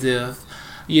away as if,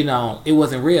 it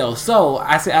wasn't real. So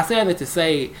I say that to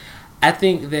say, I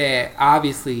think that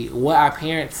obviously what our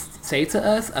parents say to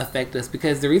us affect us,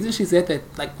 because the reason she said that,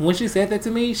 like when she said that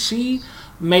to me, she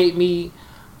made me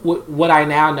what I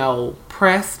now know,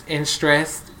 pressed and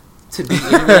stressed to be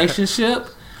in a relationship,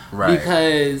 right?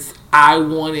 Because I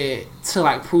wanted to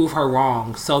like prove her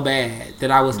wrong so bad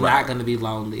that I was not going to be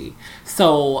lonely.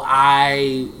 So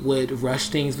I would rush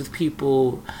things with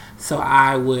people. So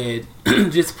I would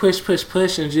just push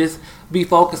and just be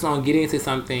focused on getting to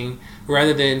something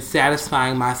rather than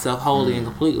satisfying myself wholly and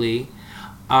completely.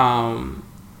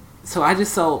 So I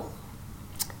just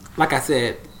like I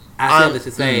said this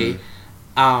to say,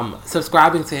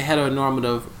 subscribing to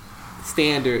heteronormative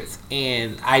standards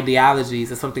and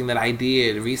ideologies is something that I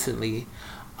did recently,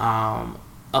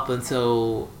 up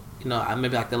until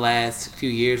maybe like the last few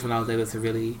years when I was able to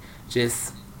really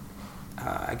just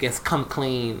I guess come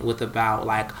clean with about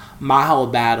like my whole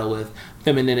battle with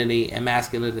femininity and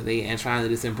masculinity and trying to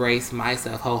just embrace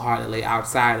myself wholeheartedly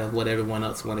outside of what everyone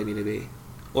else wanted me to be,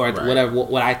 or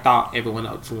what I thought everyone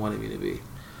else wanted me to be.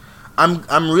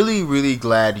 I'm really, really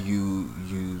glad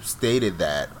you stated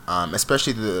that,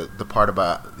 especially the part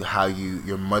about how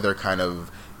your mother kind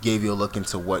of gave you a look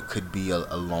into what could be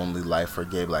a lonely life for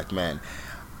gay black men.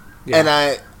 Yeah.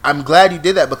 And I'm glad you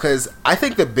did that, because I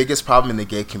think the biggest problem in the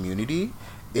gay community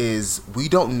is we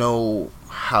don't know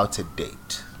how to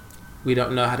date. We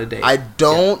don't know how to date. I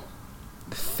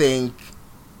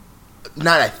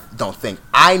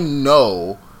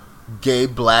know gay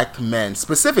black men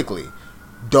specifically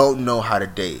don't know how to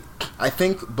date. I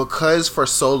think because for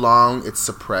so long it's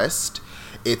suppressed,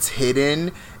 it's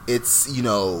hidden, it's,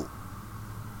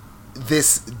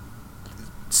 this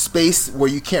space where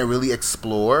you can't really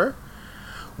explore.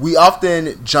 We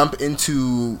often jump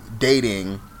into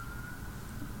dating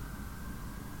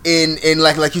in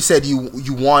like you said,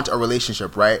 you want a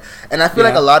relationship, right? And I feel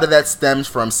like a lot of that stems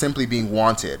from simply being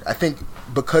wanted. I think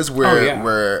because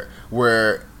we're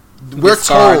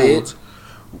told,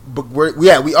 but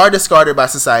we are discarded by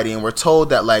society, and we're told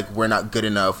that like we're not good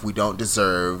enough, we don't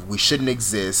deserve, we shouldn't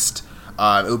exist.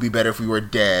 It would be better if we were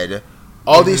dead.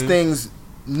 All these things,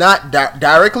 not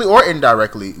directly or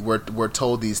indirectly, we're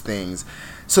told these things.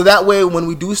 So that way, when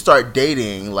we do start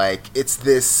dating, like it's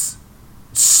this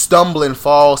stumble and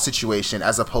fall situation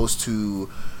as opposed to,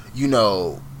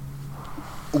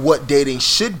 what dating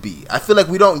should be. I feel like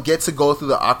we don't get to go through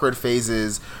the awkward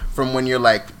phases from when you're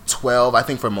like 12, I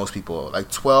think for most people,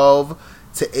 like 12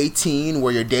 to 18,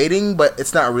 where you're dating, but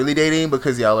it's not really dating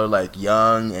because y'all are like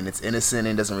young and it's innocent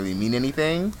and doesn't really mean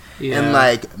anything. Yeah. And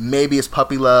like maybe it's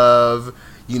puppy love,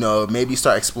 maybe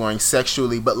start exploring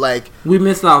sexually, but like we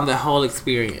miss out on that whole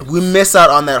experience.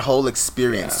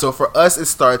 Yeah. So for us, it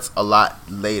starts a lot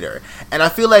later. And I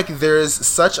feel like there's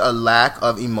such a lack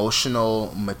of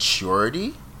emotional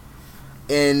maturity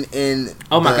in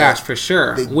for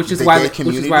sure. Which is why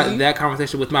that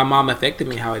conversation with my mom affected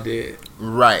me how it did.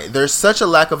 Right. There's such a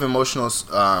lack of emotional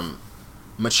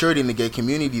maturity in the gay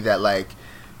community that like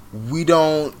we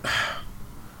don't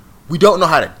know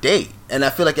how to date, and I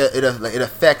feel like it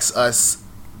affects us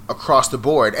across the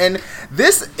board. And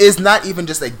this is not even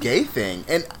just a gay thing.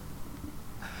 And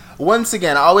once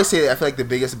again, I always say that I feel like the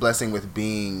biggest blessing with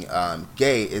being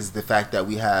gay is the fact that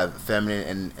we have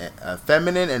feminine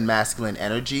and masculine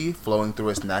energy flowing through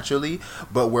us naturally,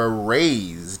 but we're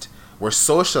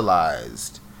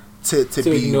socialized to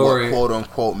be what quote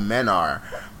unquote men are.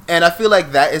 And I feel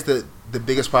like that is the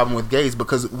biggest problem with gays,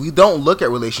 because we don't look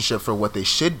at relationships for what they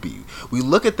should be. We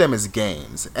look at them as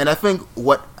games. And I think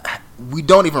what we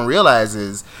don't even realize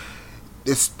is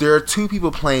there are two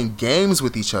people playing games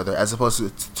with each other as opposed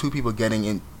to two people getting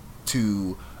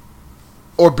into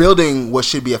or building what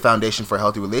should be a foundation for a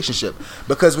healthy relationship.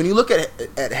 Because when you look at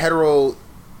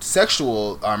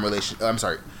heterosexual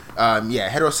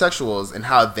heterosexuals and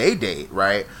how they date,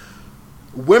 right?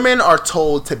 Women are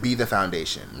told to be the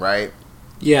foundation, right?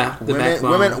 Yeah,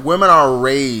 women are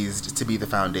raised to be the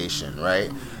foundation,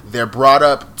 right? They're brought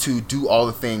up to do all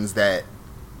the things that,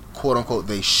 quote unquote,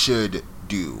 they should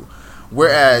do.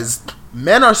 Whereas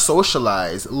men are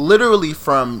socialized literally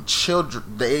from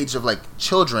the age of like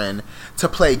children to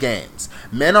play games.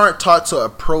 Men aren't taught to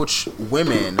approach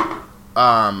women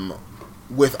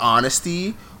with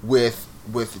honesty, with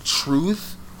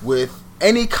truth, with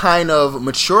any kind of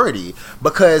maturity,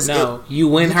 because you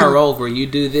win her over, you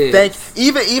do this.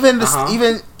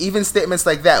 Even statements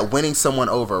like that, winning someone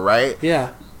over, right?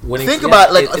 Yeah. Think about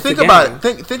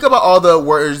all the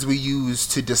words we use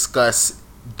to discuss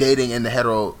dating in the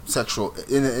heterosexual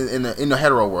in the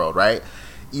hetero world, right?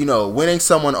 Winning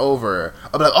someone over.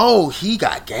 I'm like, oh, he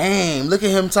got game. Look at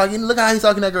him talking. Look how he's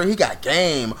talking to that girl. He got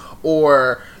game.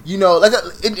 Or like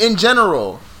in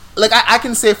general, like I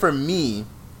can say for me,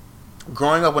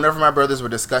 growing up, whenever my brothers were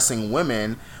discussing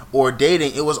women or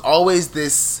dating, it was always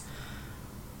this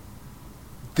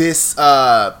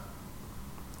disregard.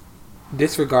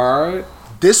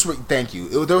 Thank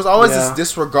you. There was always this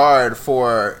disregard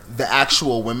for the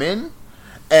actual women,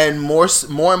 and more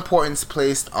importance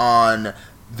placed on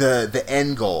the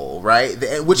end goal, right?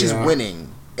 Which is winning.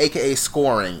 aka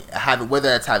scoring, whether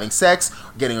that's having sex,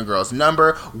 getting a girl's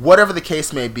number, whatever the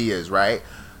case may be is, right?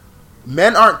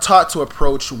 Men aren't taught to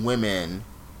approach women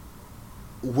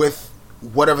with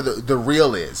whatever the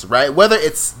real is, right? Whether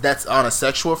that's on a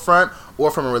sexual front or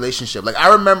from a relationship. Like,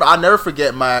 I remember, I'll never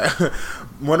forget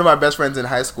one of my best friends in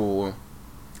high school.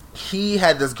 He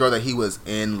had this girl that he was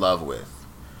in love with,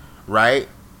 right?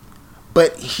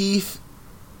 But he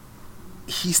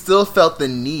still felt the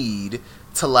need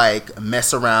to, like,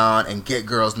 mess around and get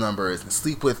girls' numbers and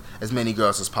sleep with as many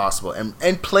girls as possible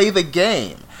and play the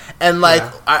game. And, like,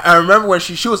 yeah. I remember when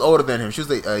she was older than him. She was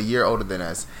like a year older than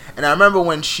us. And I remember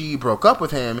when she broke up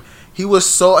with him, he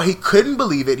couldn't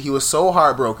believe it. He was so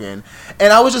heartbroken.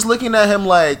 And I was just looking at him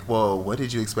like, well, what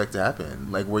did you expect to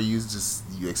happen? Like, you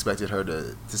expected her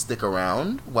to stick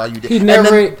around while you did? He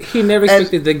never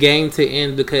expected the game to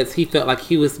end because he felt like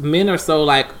men are so,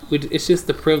 like, it's just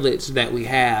the privilege that we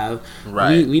have.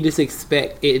 Right. We just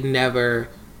expect it never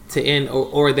to end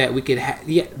or that we could have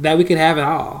it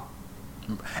all.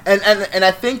 And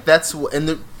I think that's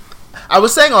I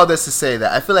was saying all this to say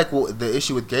that I feel like the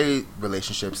issue with gay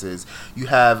relationships is you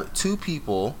have two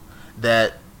people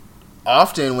that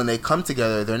often when they come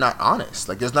together, they're not honest.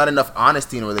 Like, there's not enough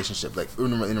honesty in a relationship, like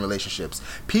in relationships.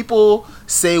 People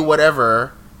say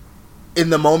whatever in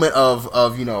the moment of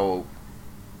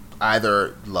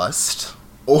either lust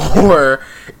or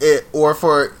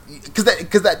because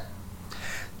that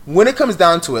when it comes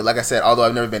down to it, like I said, although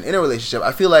I've never been in a relationship,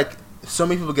 I feel like so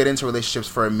many people get into relationships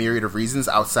for a myriad of reasons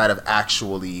outside of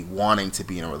actually wanting to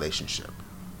be in a relationship,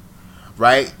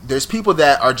 right? There's people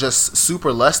that are just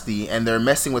super lusty and they're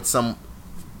messing with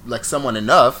someone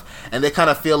enough and they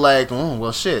kind of feel like, oh,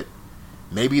 well, shit,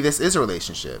 maybe this is a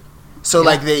relationship. So, yeah.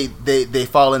 Like, they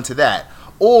fall into that.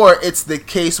 Or it's the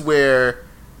case where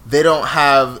they don't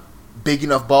have big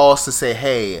enough balls to say,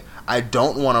 hey, I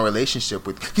don't want a relationship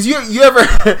with, because you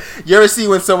ever see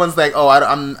when someone's like, oh,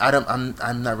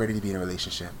 I'm not ready to be in a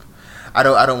relationship. I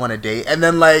don't want to date, and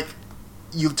then, like,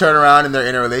 you turn around and they're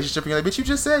in a relationship and you're like, but you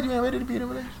just said you ain't ready to be in a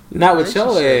relationship. Not with your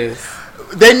ass.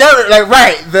 They never, like,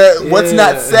 right. What's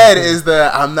not said is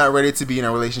I'm not ready to be in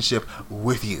a relationship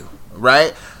with you,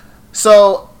 right?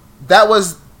 So that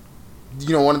was,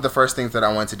 one of the first things that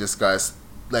I wanted to discuss,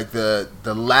 like the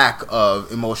lack of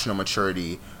emotional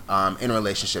maturity in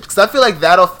relationships, because I feel like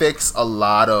that'll fix a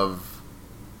lot of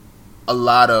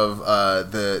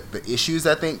the issues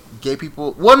I think gay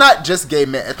people, well, not just gay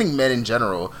men, I think men in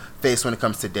general face when it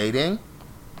comes to dating.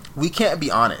 We can't be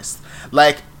honest.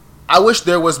 Like, I wish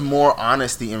there was more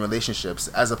honesty in relationships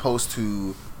as opposed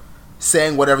to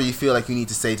saying whatever you feel like you need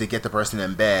to say to get the person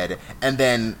in bed and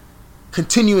then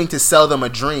continuing to sell them a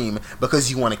dream because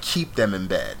you want to keep them in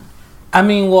bed. I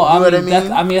mean, well,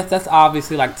 that's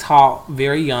obviously, like, taught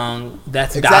very young.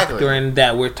 That's exactly. Doctrine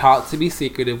that we're taught to be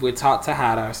secretive. We're taught to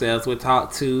hide ourselves. We're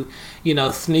taught to,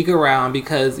 sneak around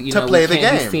because, to play we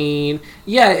can't be seen.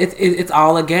 Yeah, it's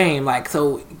all a game. Like,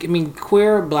 so, I mean,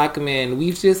 queer black men,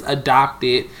 we've just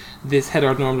adopted this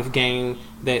heteronormative game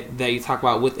that you talk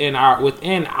about within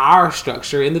our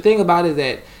structure. And the thing about it is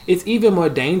that it's even more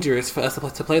dangerous for us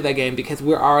to play that game because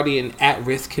we're already an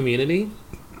at-risk community.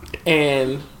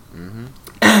 And... Mm-hmm.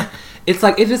 It's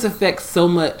like it just affects so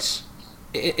much.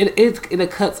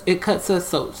 It cuts us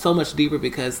so much deeper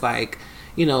because, like,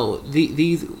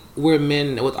 these we're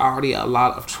men with already a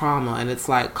lot of trauma, and it's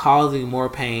like causing more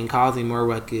pain, causing more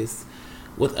ruckus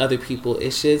with other people.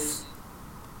 It's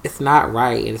not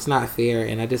right and it's not fair.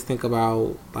 And I just think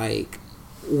about, like,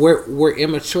 we're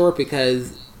immature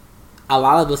because a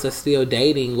lot of us are still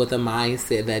dating with a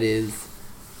mindset that is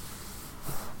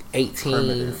 18.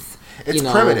 Primitive. It's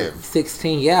primitive.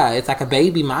 16, yeah. It's like a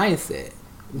baby mindset.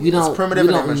 We don't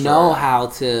know how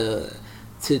to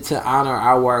honor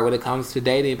our word when it comes to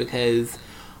dating because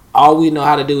all we know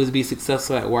how to do is be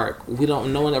successful at work.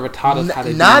 No one ever taught us how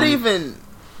to not even...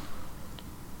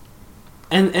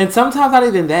 And sometimes not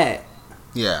even that.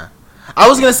 Yeah. What I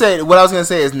was going to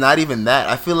say is not even that.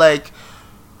 I feel like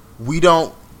we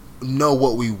don't know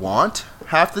what we want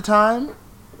half the time.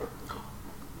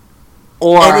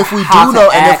 And if we do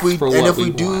know, and if we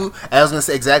do, and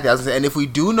if we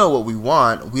do know what we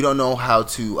want, we don't know how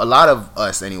to. A lot of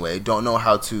us, anyway, don't know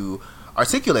how to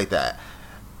articulate that.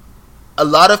 A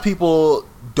lot of people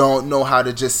don't know how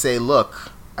to just say,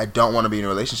 "Look, I don't want to be in a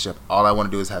relationship. All I want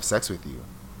to do is have sex with you.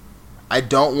 I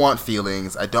don't want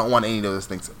feelings. I don't want any of those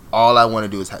things. All I want to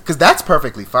do is have," because that's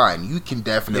perfectly fine. You can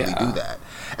definitely do that.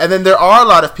 And then there are a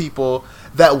lot of people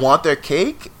that want their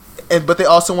cake, but they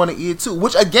also want to eat it too.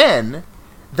 Which, again,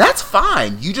 that's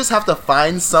fine. You just have to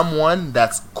find someone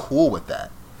that's cool with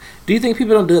that. Do you think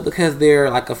people don't do it because they're,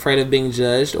 like, afraid of being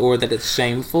judged or that it's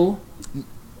shameful?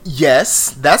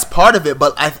 Yes, that's part of it,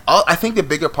 but I think the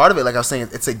bigger part of it, like I was saying,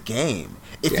 it's a game.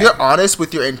 If you're honest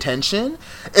with your intention,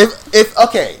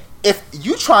 if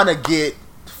you trying to get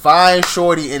fine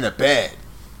shorty in the bed,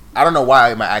 I don't know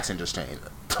why my accent just changed.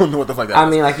 Don't know what the fuck that is. I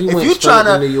mean, like, you went trying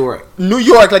to New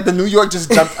York, like the New York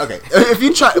just jumped. Okay, if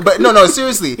you try, but no,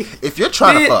 seriously, if you're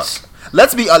trying to fuck,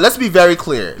 let's be very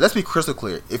clear. Let's be crystal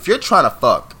clear. If you're trying to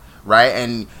fuck, right,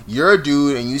 and you're a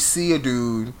dude and you see a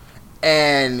dude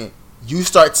and you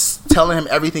start telling him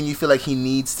everything you feel like he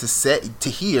needs to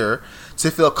hear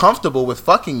to feel comfortable with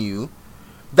fucking you,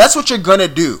 that's what you're gonna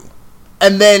do.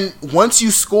 And then once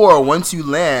you score, once you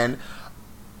land,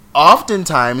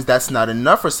 oftentimes that's not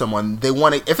enough for someone. They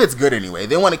want to, if it's good anyway,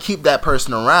 they want to keep that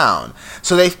person around.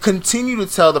 So they continue to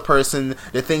tell the person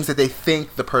the things that they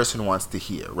think the person wants to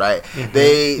hear, right? Mm-hmm.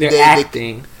 They're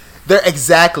acting. They're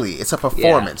exactly. It's a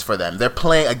performance for them. They're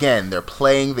playing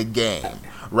the game.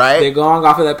 Right? They're going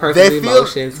off of that person's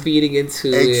emotions, feeding into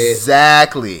it.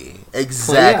 Exactly.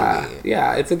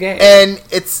 Yeah, it's a game. And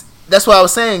that's what I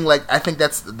was saying, like, I think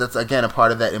that's again a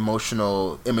part of that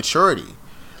emotional immaturity.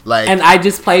 Like, and I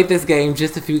just played this game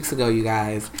just a few weeks ago, you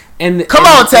guys. And come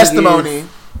on, testimony.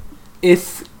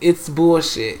 It's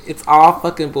bullshit. It's all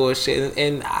fucking bullshit.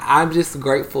 And I'm just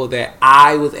grateful that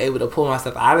I was able to pull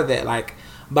myself out of that, like,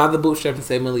 by the bootstraps and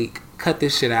say, Malik, cut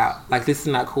this shit out. Like, this is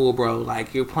not cool, bro.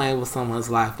 Like, you're playing with someone's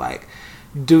life. Like,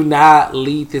 do not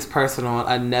lead this person on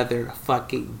another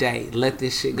fucking day. Let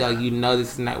this shit go. You know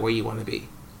this is not where you want to be.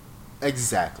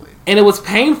 Exactly. And it was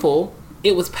painful.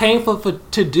 It was painful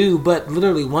to do, but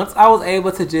literally, once I was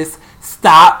able to just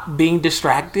stop being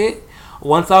distracted,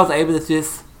 once I was able to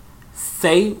just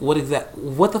say what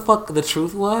the fuck the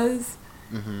truth was,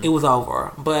 it was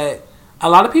over. But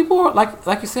a lot of people,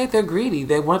 like you said, they're greedy.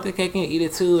 They want the cake and eat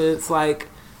it too. It's like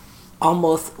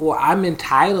almost, well, I'm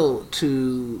entitled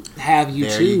to have you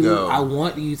there too. You go. I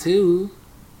want you too.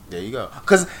 There you go.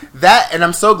 Because that, and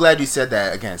I'm so glad you said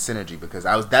that, again, synergy, because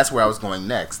that's where I was going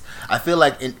next. I feel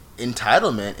like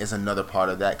entitlement is another part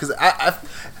of that. Because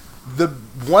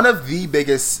one of the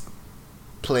biggest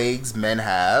plagues men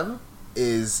have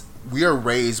is we are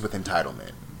raised with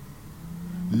entitlement.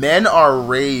 Men are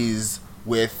raised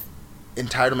with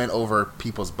entitlement over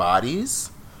people's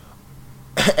bodies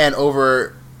and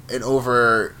over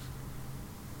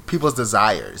people's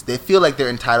desires. They feel like they're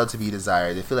entitled to be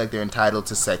desired. They feel like they're entitled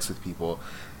to sex with people.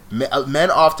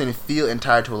 Men often feel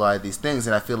entitled to a lot of these things,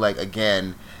 and I feel like,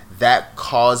 again, that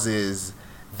causes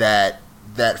that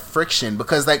friction.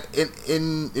 Because, like,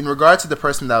 in regard to the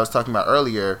person that I was talking about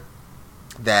earlier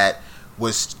that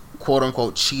was quote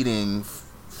unquote cheating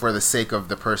for the sake of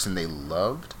the person they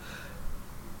loved,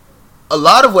 a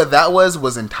lot of what that was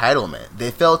entitlement.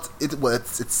 They felt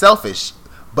it's selfish,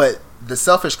 but the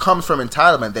selfish comes from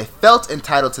entitlement. They felt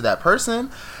entitled to that person,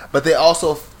 but they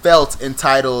also felt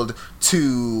entitled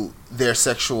to their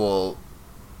sexual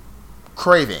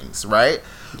cravings, right?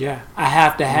 Yeah, I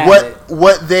have to have it.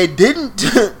 What they didn't,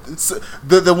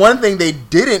 the one thing they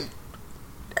didn't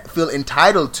feel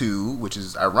entitled to, which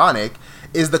is ironic,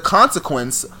 is the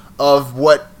consequence of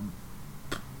what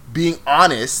being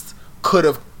honest could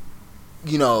have,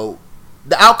 the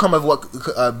outcome of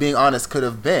what being honest could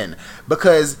have been.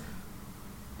 Because,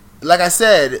 like I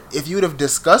said, if you would have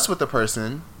discussed with the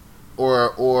person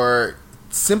or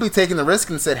simply taken the risk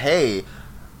and said, hey,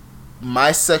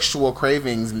 my sexual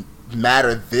cravings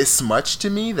matter this much to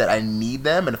me that I need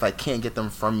them, and if I can't get them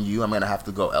from you, I'm going to have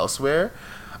to go elsewhere.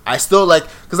 I still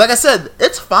because like I said,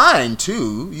 it's fine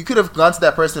too. You could have gone to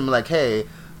that person and been like, hey,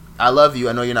 I love you.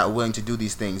 I know you're not willing to do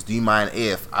these things. Do you mind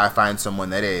if I find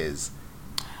someone that is?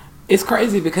 It's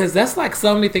crazy because that's like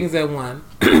so many things at one.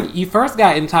 You first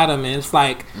got entitlement. It's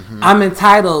like, I'm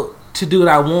entitled to do what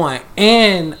I want,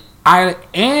 and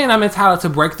I'm entitled to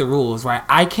break the rules, right?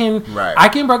 I can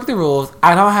break the rules.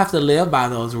 I don't have to live by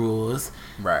those rules.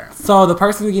 Right. So the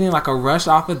person's getting like a rush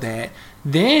off of that.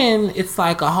 Then it's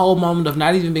like a whole moment of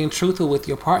not even being truthful with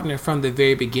your partner from the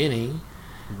very beginning.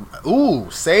 Ooh,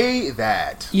 say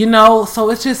that. So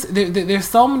it's just there's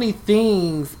so many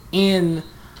things in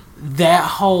that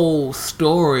whole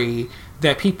story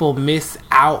that people miss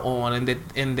out on, and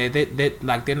that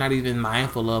like they're not even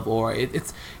mindful of, or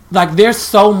it's like there's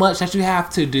so much that you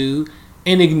have to do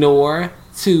and ignore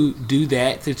to do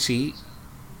that, to cheat.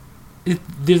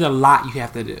 There's a lot you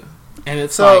have to do, and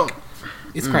it's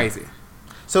crazy.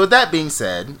 So with that being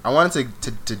said, I wanted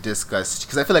to discuss,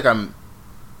 because I feel like I'm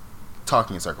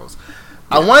talking in circles. Yeah.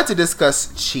 I wanted to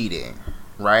discuss cheating,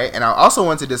 right? And I also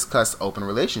wanted to discuss open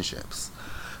relationships.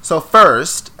 So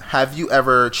first, have you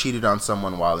ever cheated on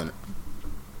someone while in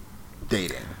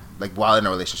dating? Like while in a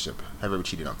relationship? Have you ever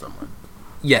cheated on someone?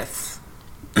 Yes.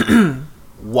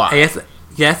 Why?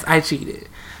 Yes, I cheated.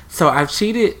 So I've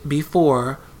cheated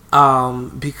before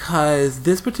because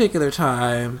this particular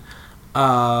time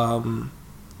I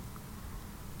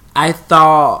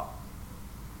thought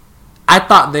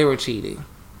they were cheating.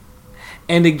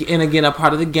 And again, a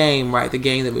part of the game, right? The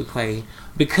game that we play.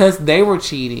 Because they were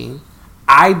cheating,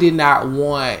 I did not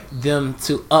want them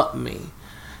to up me.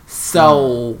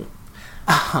 So,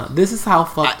 this is how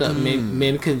fucked up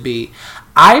men can be.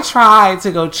 I tried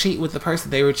to go cheat with the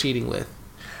person they were cheating with.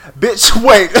 Bitch,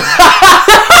 wait.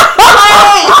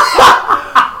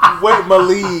 Wait,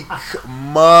 Malik.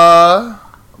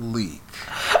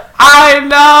 I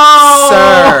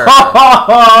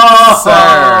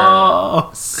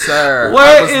know! Sir.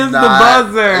 Where is the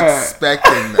buzzer?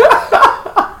 Expecting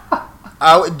that.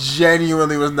 I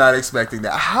genuinely was not expecting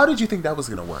that. How did you think that was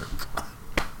going to work?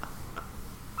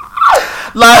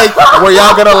 Like, were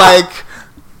y'all going to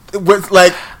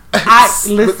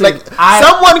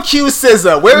someone cue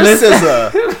SZA. Where's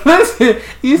SZA? Listen,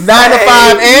 you 9 to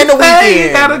 5 and the weekend.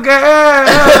 You got a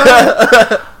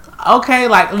girl. Okay,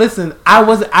 like listen, I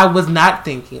was not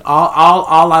thinking.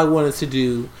 All I wanted to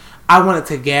do, I wanted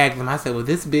to gag them. I said, well,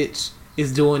 this bitch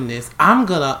is doing this. I'm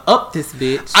gonna up this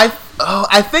bitch. I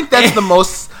think that's the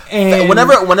most. And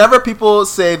whenever people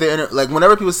say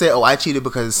whenever people say, oh, I cheated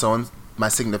because my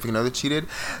significant other cheated.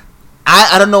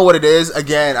 I don't know what it is.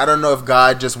 Again, I don't know if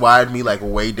God just wired me like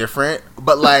way different,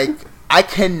 but like I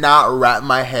cannot wrap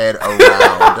my head around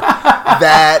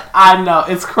that. I know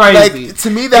it's crazy. Like, to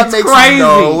me, that makes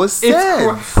no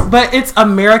sense. But it's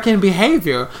American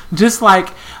behavior, just like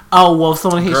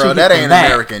someone hits you. Girl, that ain't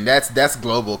American. That's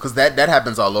global because that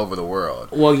happens all over the world.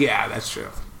 Well, yeah, that's true.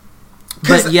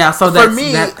 But yeah, so that's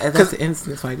the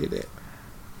instance why I did it.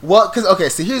 Well, because okay,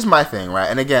 see, here's my thing, right?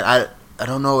 And again, I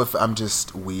don't know if I'm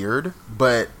just weird,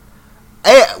 but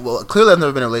clearly I've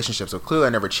never been in a relationship, so clearly I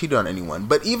never cheated on anyone.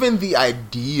 But even the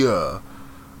idea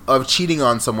of cheating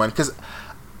on someone, because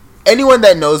anyone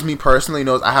that knows me personally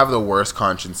knows I have the worst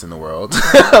conscience in the world.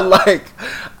 Like,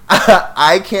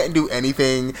 I can't do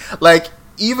anything. Like,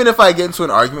 even if I get into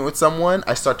an argument with someone,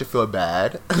 I start to feel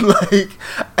bad.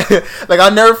 like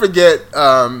I'll never forget.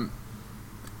 You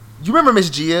remember Miss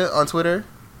Gia on Twitter?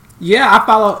 Yeah, I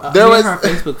follow her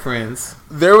Facebook friends.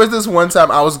 There was this one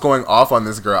time I was going off on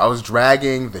this girl. I was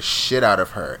dragging the shit out of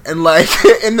her. And like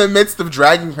in the midst of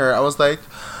dragging her, I was like,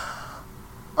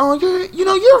 oh,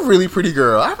 you're a really pretty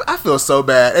girl. I feel so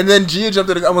bad. And then Gia jumped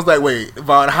in and was like, wait,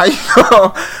 Vaughn, how you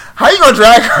gonna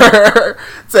drag her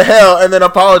to hell and then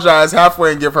apologize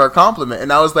halfway and give her a compliment?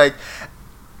 And I was like,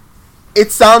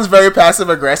 it sounds very passive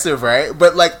aggressive, right?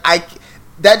 But like I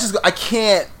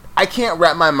can't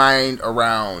wrap my mind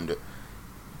around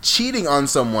cheating on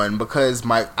someone because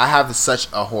I have such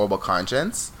a horrible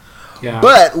conscience. Yeah.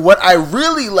 But what I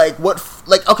really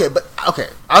okay,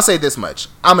 I'll say this much.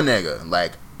 I'm a nigga.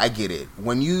 Like, I get it.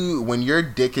 When your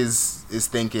dick is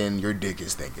thinking, your dick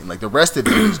is thinking. Like, the rest of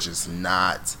it is just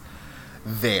not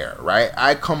there, right?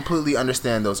 I completely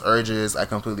understand those urges. I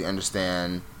completely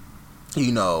understand,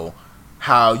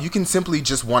 how you can simply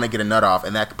just want to get a nut off,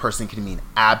 and that person can mean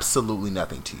absolutely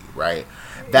nothing to you, right?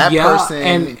 That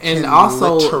person and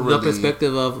also the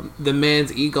perspective of the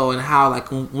man's ego and how, like,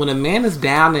 when a man is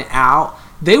down and out,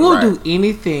 they will do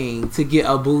anything to get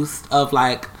a boost of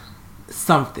like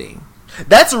something.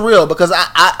 That's real, because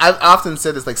I've often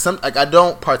said this, like I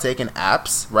don't partake in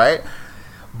apps, right?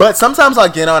 But sometimes I'll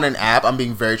get on an app, I'm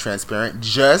being very transparent,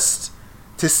 just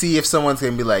to see if someone's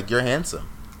gonna be like, you're handsome.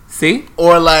 See?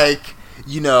 Or like,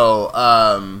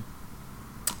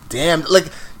 damn, like,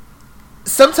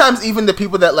 sometimes even the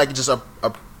people that like just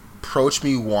approach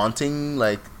me wanting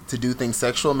like to do things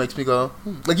sexual makes me go,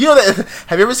 like, that,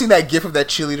 have you ever seen that gif of that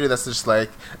cheerleader that's just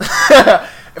like,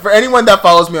 for anyone that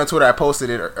follows me on Twitter, I posted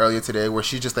it earlier today, where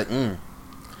she's just like,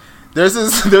 there's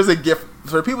a gif,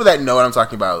 for people that know what I'm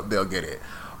talking about, they'll get it.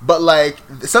 But like,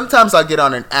 sometimes I'll get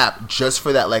on an app just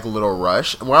for that like little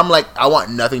rush where I'm like, I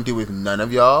want nothing to do with none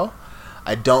of y'all.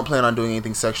 I don't plan on doing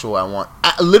anything sexual. I'm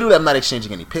not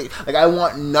exchanging any pics. Like, I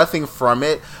want nothing from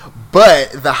it.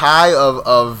 But the high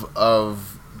of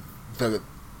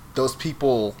those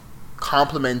people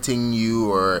complimenting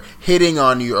you or hitting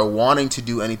on you or wanting to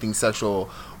do anything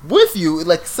sexual with you,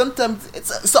 like, sometimes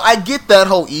so I get that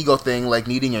whole ego thing, like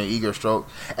needing an ego stroke.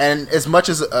 And as much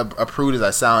as a prude as I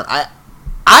sound, I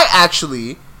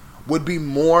actually would be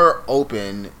more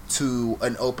open to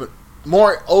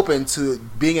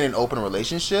being in an open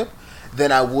relationship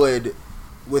than I would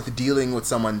with dealing with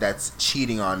someone that's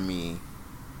cheating on me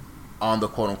on the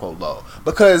quote unquote low.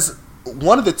 Because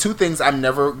one of the two things I'm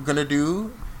never gonna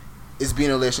do is be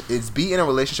in a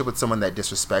relationship with someone that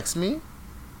disrespects me,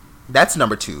 That's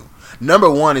number 2. Number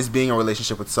 1 is being in a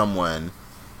relationship with someone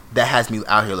that has me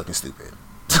out here looking stupid.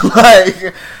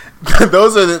 Like,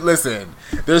 those are listen,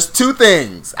 there's 2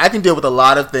 things. I can deal with a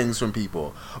lot of things from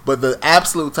people, but the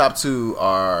absolute top 2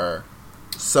 are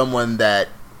someone that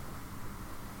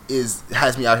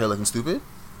has me out here looking stupid.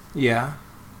 Yeah.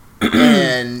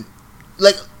 And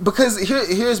like, because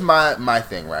here's my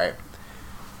thing, right?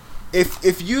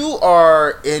 If you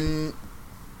are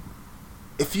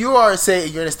say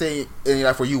you're in a state in your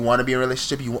life where you want to be in a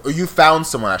relationship, you found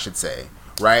someone, I should say,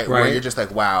 right? Where you're just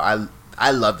like, wow,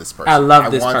 I love this person. I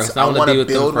love this person. I want to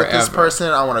build with this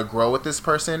person. I want to grow with this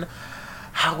person.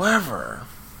 However,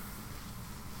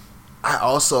 I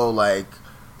also like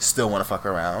still want to fuck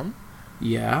around.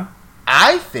 Yeah.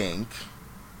 I think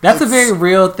that's a very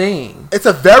real thing. It's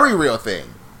a very real thing.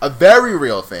 A very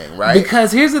real thing, right?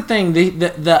 Because here's the thing: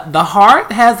 the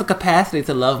heart has the capacity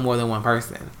to love more than one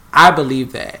person. I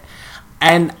believe that.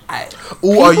 And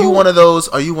are you one of those?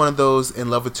 Are you one of those in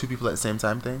love with 2 people at the same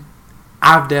time thing?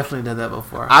 I've definitely done that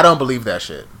before. I don't believe that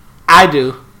shit. I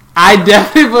do. I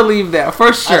definitely believe that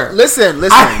for sure. Listen.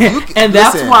 That's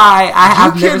why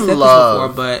I've never said this before,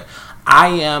 but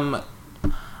I'm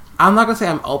not gonna say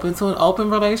I'm open to an open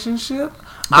relationship.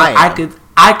 But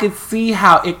I could see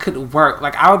how it could work.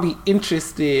 Like, I would be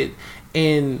interested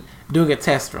in doing a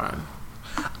test run.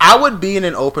 I would be in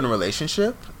an open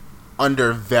relationship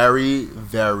under very,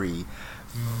 very,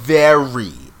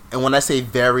 very, and when I say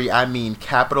very, I mean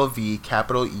capital V,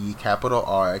 capital E, capital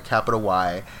R, capital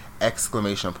Y,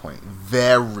 exclamation point.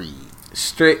 Very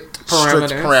strict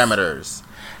parameters.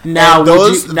 Now,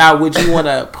 would you want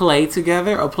to play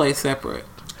together or play separate?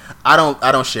 I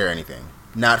don't share anything.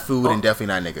 Not food and definitely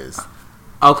not niggas.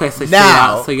 Okay, so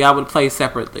y'all would play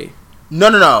separately.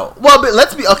 No. Well, but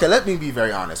let me be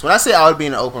very honest. When I say I would be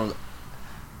in an open,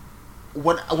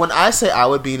 when I say I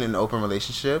would be in an open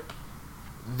relationship,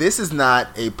 this is not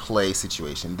a play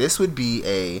situation. This would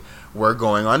be we're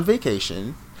going on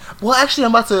vacation. Well, actually,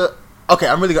 I'm about to.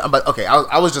 Okay,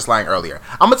 I was just lying earlier.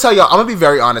 I'm gonna tell y'all. I'm gonna be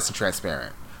very honest and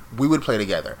transparent. We would play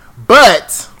together,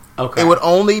 but it would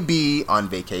only be on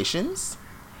vacations.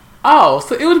 Oh,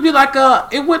 so it would be like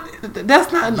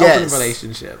that's not an open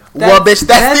relationship. That's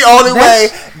the only way.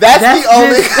 That's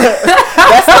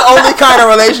the only kind of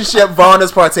relationship Vaughn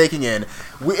is partaking in.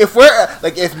 If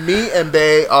me and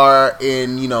Bae are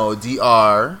in,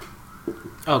 DR.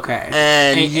 Okay.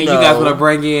 And you guys want to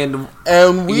bring in,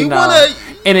 and we want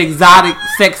an exotic,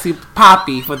 sexy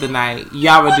poppy for the night.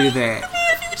 Y'all would do that.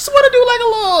 Just want to do like a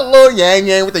little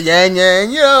yang with the yang, a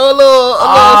little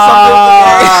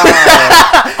something.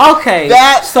 Okay,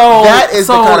 that is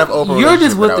the kind of open. You're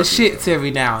just with the shits every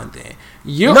now and then.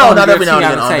 Not every now and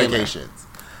then on vacations.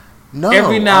 No,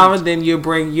 every now and then you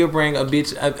bring a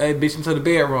bitch into the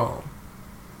bedroom.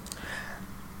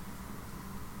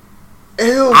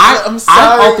 Ew, I'm sorry.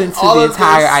 I'm open to the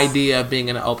entire idea of being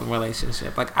in an open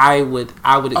relationship. Like I would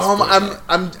explore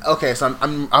okay. So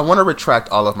I want to retract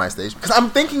all of my statements because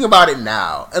I'm thinking about it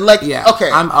now and okay.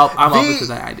 I'm open to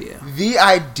that idea. The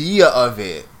idea of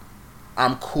it,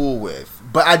 I'm cool with,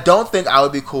 but I don't think I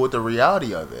would be cool with the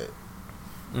reality of it.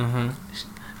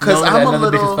 Because I'm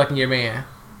another bitch is fucking your man.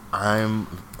 I'm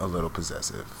a little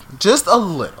possessive, just a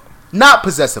little. Not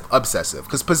possessive, obsessive.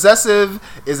 Because possessive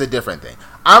is a different thing.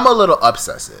 I'm a little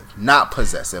obsessive, not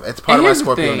possessive. It's part of my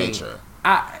Scorpio nature.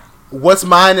 What's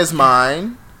mine is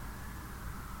mine.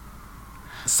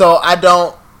 So I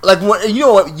don't you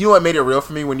know what made it real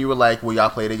for me when you were like, will y'all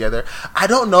play together? I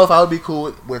don't know if I would be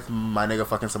cool with my nigga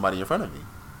fucking somebody in front of me.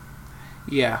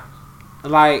 Yeah.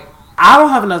 Like, I don't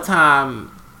have enough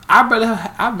time. I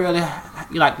barely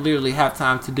literally have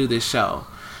time to do this show.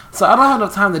 So I don't have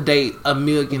enough time to date a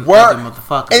million other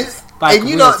motherfuckers.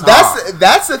 And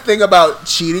that's the thing about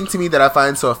cheating to me that I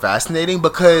find so fascinating,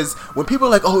 because when people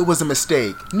are like, oh, it was a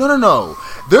mistake. No.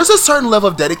 There's a certain level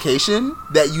of dedication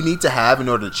that you need to have in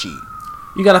order to cheat.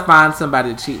 You gotta find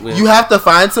somebody to cheat with. You have to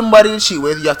find somebody to cheat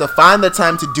with. You have to find the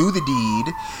time to do the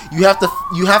deed. You have to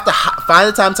find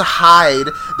the time to hide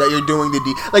that you're doing the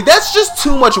deed. Like, that's just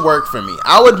too much work for me.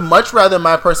 I would much rather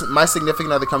my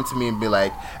significant other come to me and be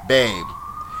like, babe,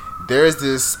 there's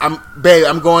this. I'm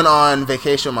going on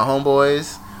vacation with my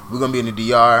homeboys. We're gonna be in the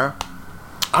DR.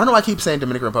 I don't know why I keep saying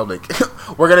Dominican Republic.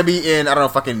 We're gonna be in, I don't know,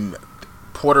 fucking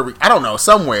Puerto Rico. I don't know,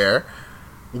 somewhere.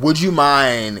 Would you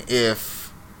mind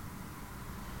if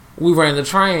we ran the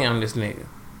train on this nigga?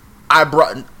 I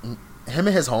brought him and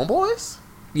his homeboys?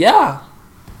 Yeah.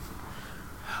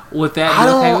 Would that be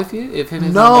okay with you? If him and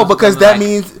his no, because that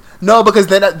means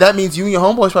that means you and your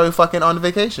homeboys probably fucking on the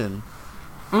vacation.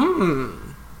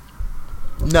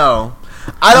 No,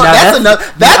 I don't.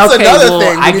 That's another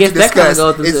thing. I guess that kind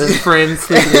of goes into friends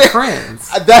sleeping with friends.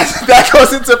 That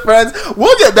goes into friends.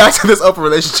 We'll get back to this open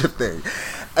relationship thing.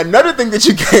 Another thing that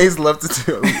you gays love to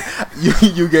do,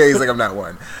 you gays, like I'm not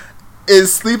one,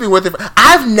 is sleeping with it.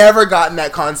 I've never gotten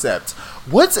that concept.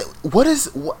 What is?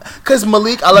 Because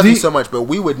Malik, I love you so much, but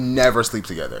we would never sleep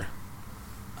together.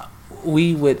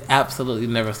 We would absolutely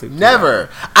never sleep together. Never.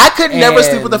 I could never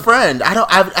sleep with a friend.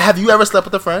 Have you ever slept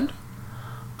with a friend?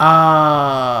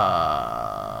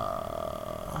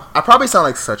 I probably sound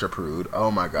like such a prude.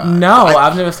 Oh my god. No,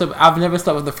 I've never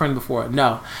slept with a friend before.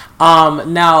 No.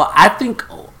 Now I think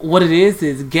what it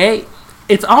is gay.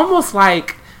 It's almost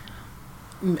like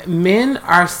men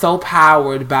are so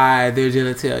powered by their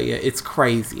genitalia. It's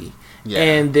crazy. Yeah.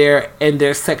 And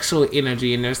their sexual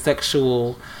energy and their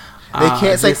sexual. They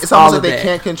can't say. It's almost like they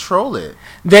can't control it.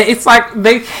 It's like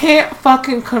they can't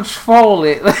fucking control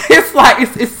it. It's like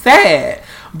it's sad.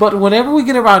 But whenever we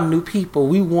get around new people,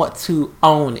 we want to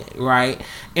own it, right?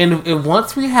 And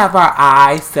once we have our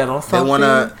eyes set on something,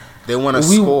 they want to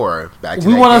score.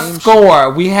 We want to score.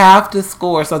 We have to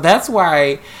score. So that's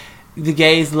why the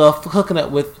gays love hooking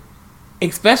up with,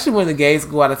 especially when the gays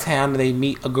go out of town and they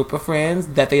meet a group of friends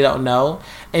that they don't know,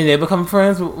 and they become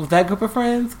friends with that group of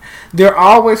friends. They're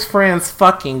always friends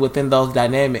fucking within those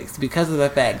dynamics because of the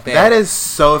fact that is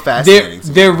so fascinating.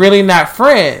 They're really not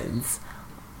friends.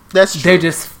 That's true.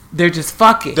 They're just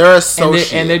fucking. They're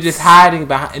associates. And they're just hiding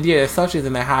behind. Yeah, they're associates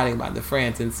and they're hiding behind the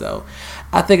friends. And so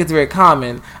I think it's very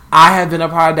common. I have been a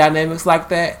part of dynamics like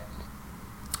that.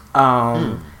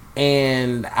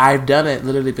 And I've done it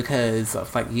literally because I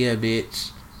was like, yeah,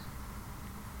 bitch.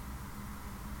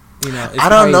 You know, I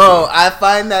don't know. I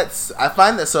find that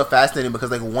so fascinating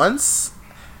because like once,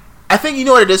 I think you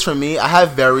know what it is for me. I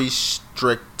have very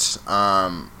strict,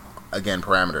 again,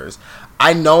 parameters.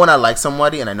 I know when I like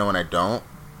somebody and I know when I don't.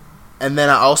 And then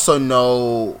I also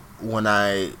know when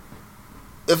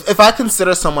if I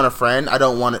consider someone a friend, I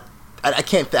don't want to, I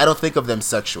don't think of them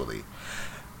sexually.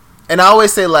 And I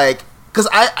always say like, cause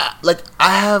I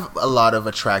have a lot of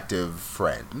attractive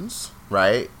friends,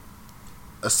 right?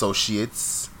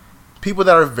 Associates, people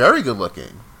that are very good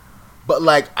looking. But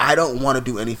like, I don't want to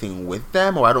do anything with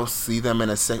them or I don't see them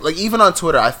in a sense. Like even on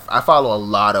Twitter, I follow a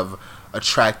lot of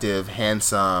attractive,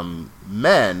 handsome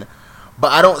men,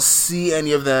 but I don't see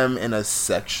any of them in a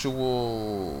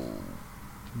sexual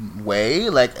way.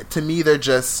 Like to me, they're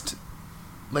just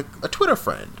like a Twitter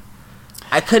friend.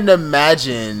 I couldn't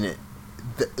imagine,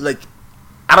 like,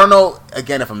 I don't know.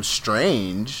 Again, if I'm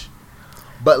strange,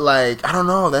 but like I don't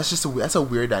know. That's a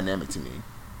weird dynamic to me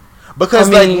because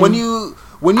like when you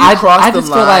cross the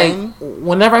line, feel like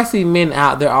whenever I see men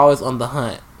out, they're always on the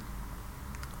hunt.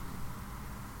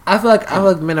 I feel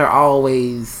like men are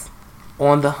always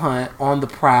on the hunt, on the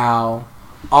prowl,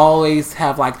 always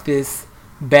have like this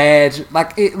badge,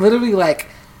 like it literally like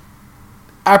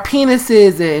our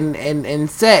penises and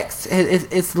sex.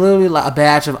 It's literally like a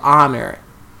badge of honor.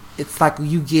 It's like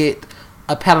you get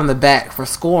a pat on the back for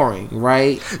scoring,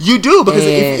 right? You do, because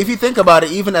if you think about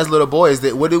it, even as little boys,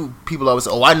 what do people always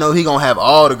say? Oh, I know he gonna have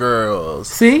all the girls.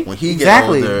 See, when he gets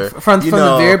older, from the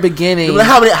very beginning. Like,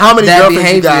 how many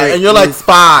girlfriends you got? And you're like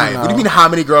 5. What do you mean? How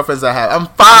many girlfriends I have? I'm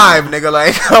 5, nigga.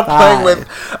 Like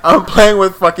I'm playing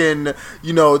with fucking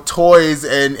toys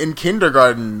and in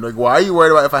kindergarten. Like, why are you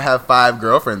worried about if I have 5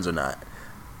 girlfriends or not?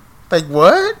 Like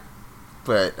what?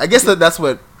 But I guess that's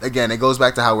what. Again, it goes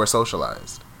back to how we're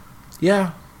socialized.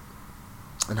 Yeah.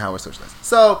 And how we're socialized.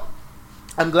 So,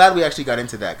 I'm glad we actually got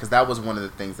into that because that was one of the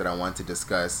things that I wanted to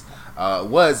discuss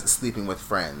was sleeping with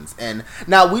friends. And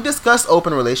now we discussed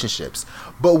open relationships,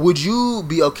 but would you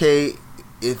be okay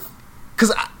if...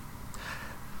 Because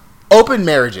open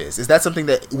marriages, is that something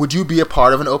that... Would you be a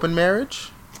part of an open marriage?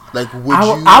 Like, would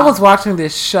you... I was watching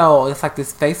this show. It's like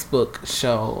this Facebook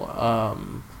show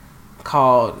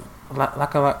called...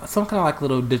 some kind of like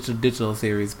little digital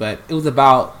series, but it was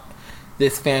about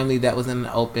this family that was in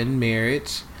an open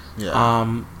marriage.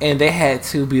 Yeah. And they had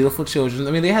 2 beautiful children.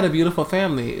 I mean, they had a beautiful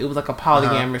family. It was like a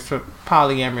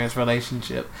polyamorous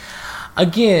relationship.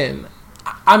 Again,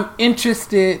 I'm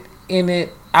interested in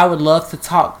it. I would love to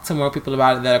talk to more people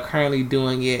about it that are currently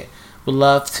doing it. Would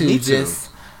love to just,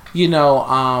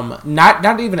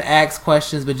 not even ask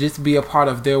questions, but just be a part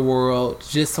of their world,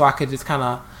 just so I could just kind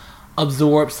of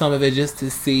absorb some of it just to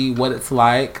see what it's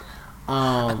like.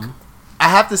 I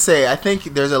have to say, I think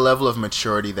there's a level of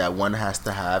maturity that one has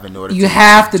to have in order. You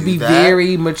have to be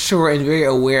very mature and very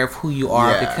aware of who you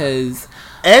are because,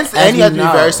 and you have to be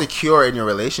very secure in your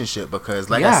relationship because,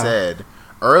 like I said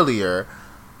earlier,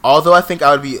 although I think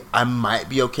I might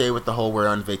be okay with the whole we're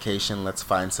on vacation, let's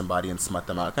find somebody and smut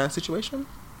them out kind of situation.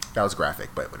 That was graphic,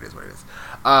 but it is what it is.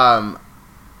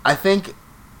 I think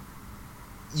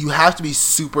you have to be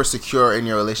super secure in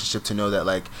your relationship to know that,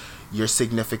 like, your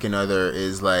significant other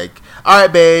is like, all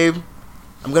right, babe,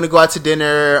 I'm gonna go out to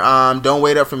dinner. Don't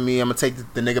wait up for me. I'm gonna take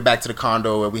the nigga back to the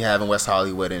condo where we have in West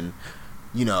Hollywood and,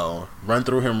 you know, run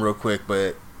through him real quick.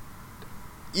 But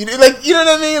you know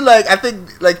what I mean? Like, I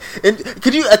think, like,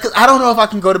 could you? I don't know if I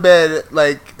can go to bed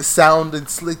like sound and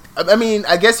sleep. I mean,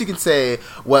 I guess you can say,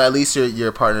 well, at least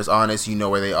your partner's honest. You know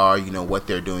where they are. You know what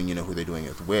they're doing. You know who they're doing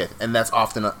it with, and that's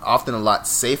often a lot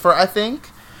safer, I think,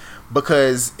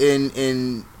 because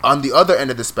in on the other end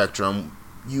of the spectrum,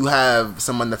 you have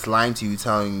someone that's lying to you,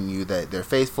 telling you that they're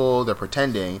faithful, they're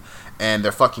pretending, and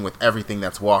they're fucking with everything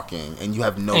that's walking, and you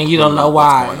have no and clue you don't know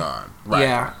what's why. going on. Right.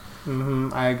 Yeah,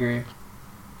 I agree.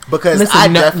 Because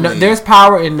listen, there's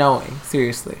power in knowing.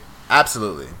 Seriously,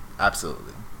 absolutely.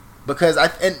 Because I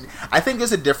think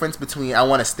there's a difference between. I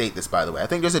want to state this, by the way. I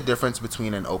think there's a difference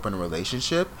between an open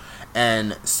relationship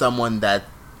and someone that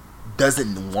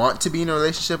doesn't want to be in a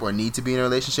relationship or need to be in a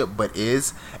relationship, but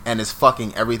is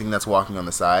fucking everything that's walking on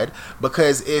the side.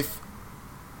 Because if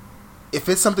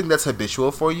it's something that's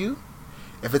habitual for you,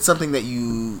 if it's something that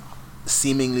you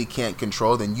seemingly can't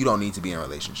control, then you don't need to be in a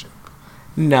relationship.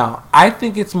 No, I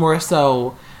think it's more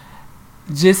so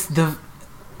just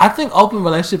I think open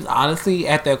relationships, honestly,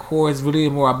 at their core is really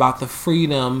more about the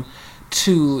freedom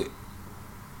to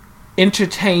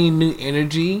entertain new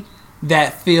energy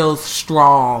that feels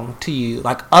strong to you,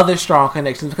 like other strong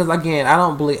connections. Because again, I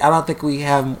don't think we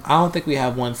have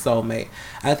one soulmate.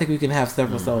 I think we can have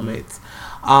several soulmates.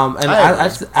 And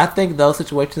I think those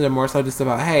situations are more so just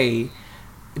about, hey,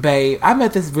 babe, I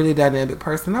met this really dynamic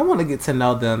person. I want to get to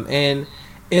know them, and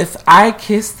if I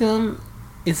kiss them,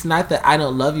 it's not that I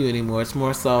don't love you anymore. It's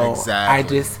more so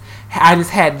exactly. I just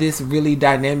had this really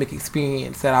dynamic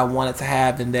experience that I wanted to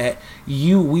have, and that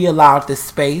we allowed the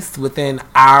space within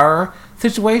our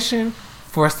situation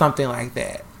for something like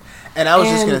that. And I was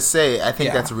just gonna say, I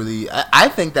think that's really, I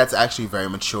think that's actually very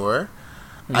mature.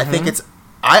 Mm-hmm.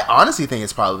 I honestly think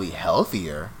it's probably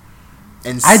healthier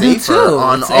and safer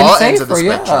on all ends of the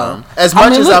spectrum. Yeah. As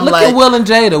much as I'm look like, at Will and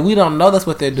Jada, we don't know that's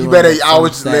what they're doing. You better. I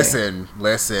was listen.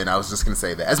 I was just gonna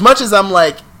say that. As much as I'm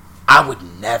like, I would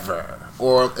never,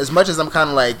 or as much as I'm kind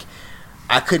of like,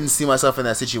 I couldn't see myself in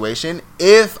that situation.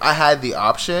 If I had the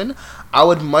option, I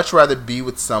would much rather be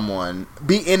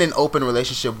in an open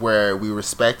relationship where we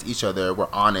respect each other, we're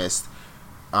honest,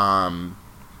 as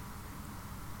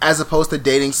opposed to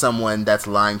dating someone that's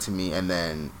lying to me and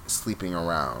then sleeping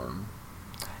around.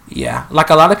 Yeah, like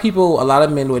a lot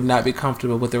of men would not be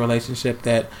comfortable with the relationship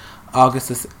that August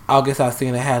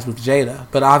Alsina has with Jada,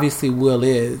 but obviously Will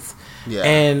is. Yeah.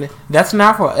 And that's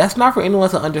not for anyone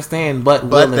to understand, but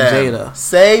Will and Jada.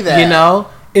 Say that. You know,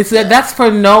 that's for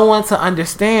no one to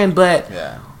understand, but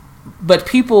but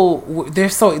people, they're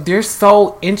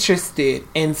so interested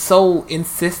and so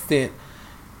incessant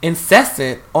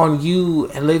on you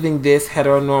living this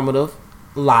heteronormative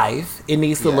life. It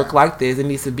needs to look like this. It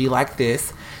needs to be like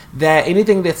this. That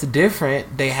anything that's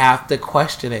different, they have to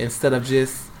question it instead of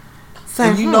just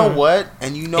saying, And you know what?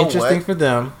 Interesting for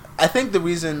them. I think the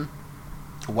reason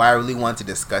why I really want to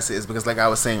discuss it is because, like I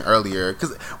was saying earlier,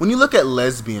 because when you look at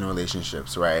lesbian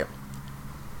relationships, right?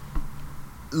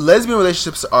 Lesbian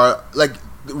relationships are, like,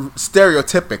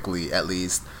 stereotypically, at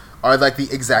least, are like the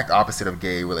exact opposite of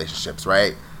gay relationships,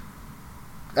 right?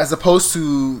 As opposed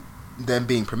to them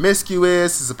being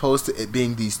promiscuous, as opposed to it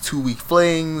being these 2-week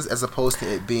flings, as opposed to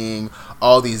it being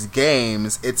all these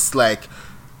games, it's like,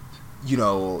 you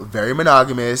know, very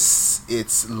monogamous,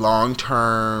 it's long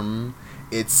term,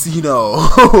 it's, you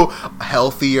know,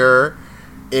 healthier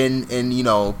in you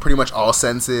know, pretty much all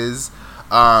senses.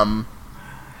 But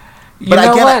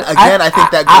again, I think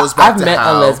that goes back to how I've met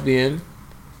a lesbian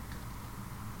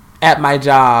at my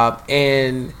job,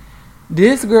 and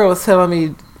this girl was telling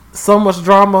me so much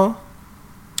drama.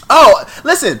 Oh,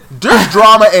 listen, there's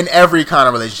drama in every kind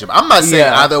of relationship. I'm not saying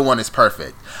either one is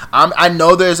perfect. I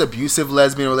know there's abusive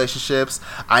lesbian relationships.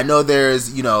 I know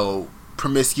there's, you know,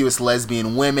 promiscuous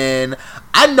lesbian women.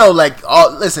 I know, like,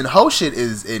 listen, whole shit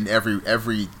is in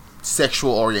every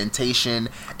sexual orientation,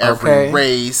 every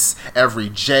race, every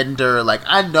gender. Like,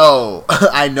 I know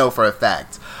for a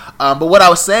fact. But what I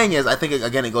was saying is, I think,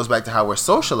 again, it goes back to how we're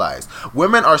socialized.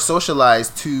 Women are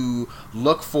socialized to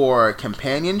look for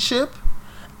companionship,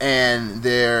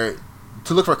 to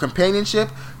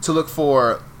look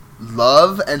for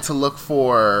love, and to look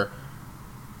for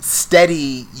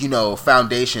steady, you know,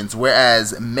 foundations.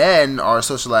 Whereas men are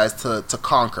socialized to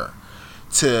conquer,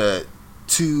 to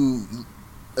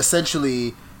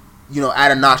essentially, you know,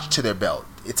 add a notch to their belt.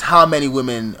 it's how many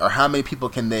women or how many people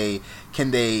can they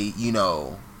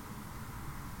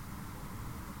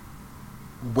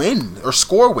win or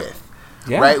score with.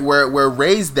 Yeah. Right, we're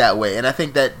raised that way, and I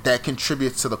think that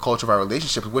contributes to the culture of our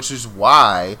relationships, which is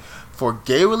why for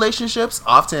gay relationships,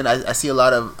 often I see a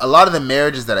lot of the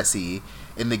marriages that I see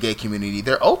in the gay community,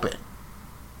 they're open.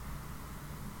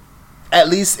 At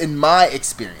least in my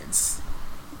experience,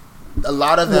 a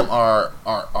lot of them are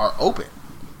open.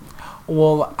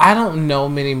 Well, I don't know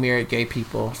many married gay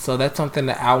people, so that's something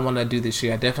that I want to do this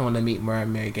year. I definitely want to meet more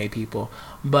married gay people.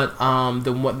 But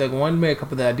the one married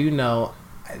couple that I do know,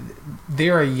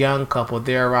 they're a young couple.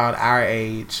 They're around our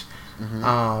age,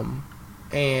 and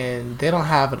they don't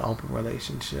have an open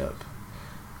relationship.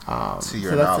 So that's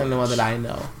the only one that I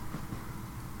know.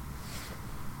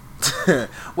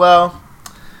 Well,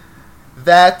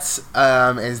 that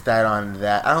is that on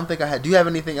that. I don't think I had. Do you have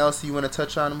anything else you want to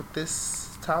touch on with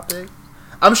this topic?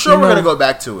 I'm sure we're gonna go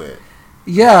back to it.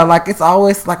 Yeah, like it's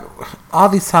always like all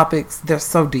these topics. They're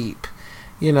so deep,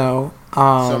 so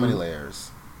many layers.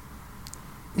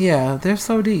 Yeah, they're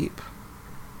so deep.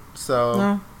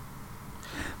 So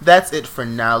that's it for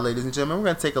now, ladies and gentlemen. We're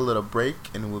gonna take a little break,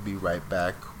 and we'll be right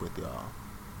back with y'all.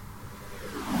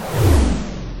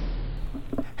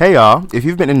 Hey y'all, if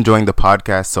you've been enjoying the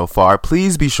podcast so far,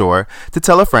 please be sure to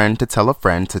tell a friend, to tell a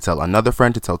friend, to tell another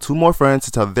friend, to tell 2 more friends,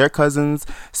 to tell their cousins,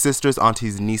 sisters,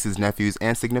 aunties, nieces, nephews,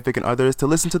 and significant others to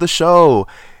listen to the show.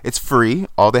 It's free.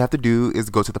 All they have to do is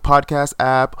go to the podcast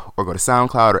app or go to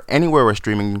SoundCloud or anywhere where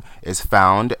streaming is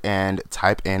found and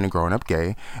type in Growing Up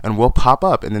Gay, and we'll pop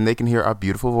up, and then they can hear our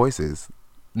beautiful voices.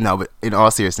 No, but in all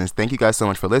seriousness, thank you guys so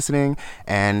much for listening,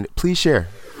 and please share.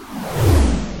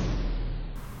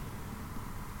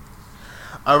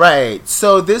 All right,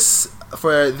 so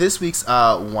for this week's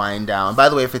wind down. By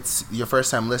the way, if it's your first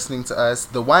time listening to us,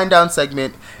 the wind down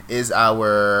segment is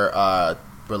our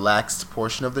relaxed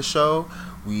portion of the show.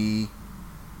 We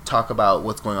talk about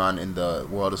what's going on in the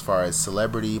world as far as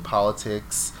celebrity,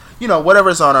 politics,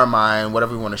 whatever's on our mind,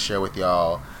 whatever we want to share with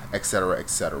y'all, etc.,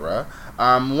 etc.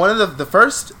 One of the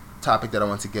first topic that I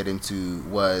want to get into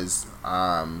was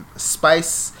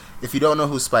Spice. If you don't know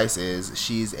who Spice is,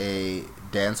 she's a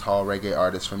dance hall reggae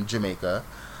artist from Jamaica.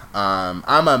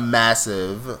 I'm a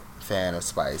massive fan of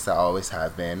Spice. I always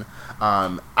have been.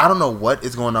 I don't know what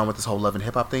is going on with this whole Love and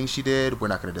Hip Hop thing she did. We're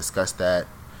not going to discuss that.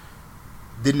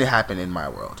 Didn't happen in my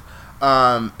world.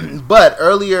 But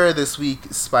earlier this week,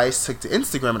 Spice took to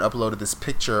Instagram and uploaded this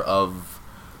picture of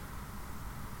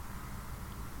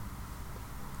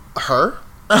her.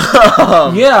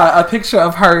 Yeah, a picture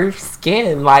of her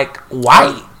skin, like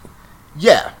white.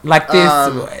 Yeah, like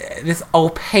this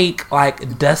opaque,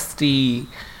 like dusty.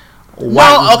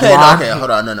 White okay, hold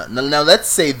on, no. Now let's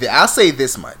say that I'll say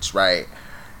this much, right?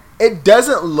 It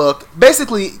doesn't look.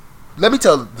 Basically, let me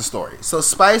tell the story. So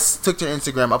Spice took to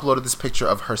Instagram, uploaded this picture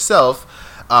of herself,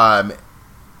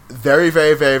 very,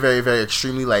 very, very, very, very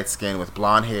extremely light skin with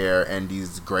blonde hair and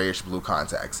these grayish blue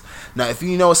contacts. Now, if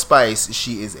you know Spice,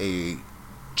 she is a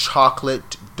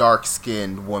chocolate dark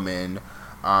skinned woman.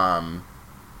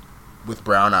 With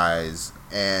brown eyes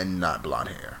and not blonde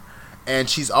hair. And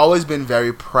she's always been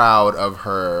very proud of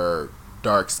her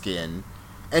dark skin.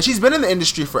 And she's been in the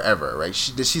industry forever, right?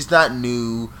 She's not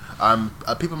new.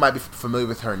 People might be familiar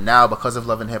with her now because of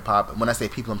Love and Hip Hop. When I say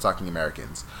people, I'm talking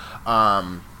Americans.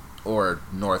 Or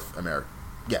North America.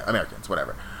 Yeah, Americans,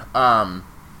 whatever.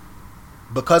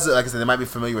 Because, like I said, they might be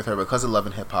familiar with her because of Love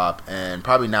and Hip Hop. And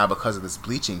probably now because of this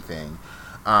bleaching thing.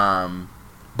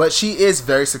 But she is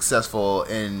very successful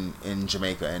in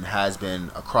Jamaica and has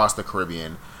been across the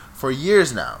Caribbean for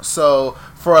years now. So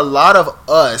for a lot of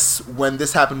us, when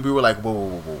this happened, we were like,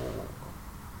 whoa.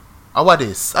 I want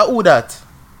this. I owe that.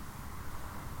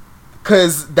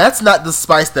 Because that's not the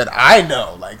Spice that I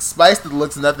know. Like, Spice that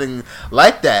looks nothing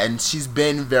like that. And she's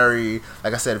been very,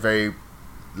 like I said, very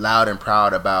loud and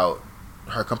proud about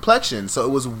her complexion. So it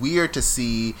was weird to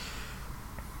see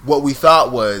what we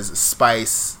thought was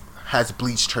Spice has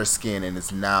bleached her skin and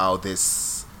is now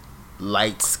this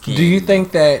light skin. Do you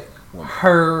think that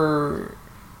her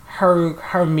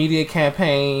media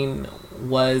campaign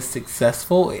was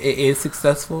successful? It is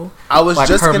successful. I was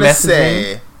just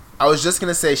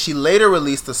gonna say she later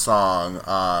released a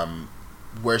song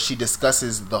where she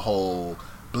discusses the whole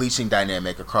bleaching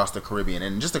dynamic across the Caribbean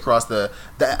and just across the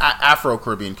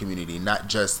Afro-Caribbean community, not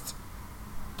just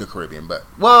the Caribbean, but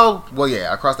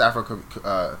yeah, across the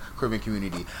Afro-Caribbean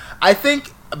community. I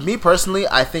think, me personally,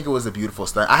 I think it was a beautiful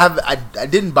stunt. I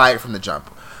didn't buy it from the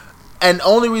jump, and the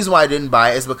only reason why I didn't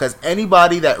buy it is because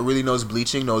anybody that really knows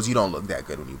bleaching knows you don't look that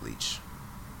good when you bleach.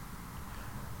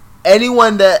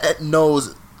 Anyone that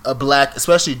knows a black,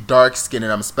 especially dark skin,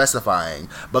 and I'm specifying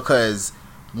because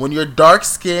when you're dark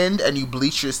skinned and you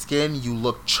bleach your skin, you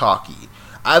look chalky.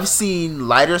 I've seen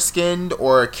lighter skinned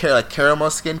or like caramel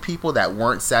skinned people that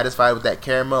weren't satisfied with that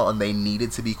caramel and they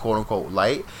needed to be quote unquote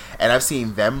light, and I've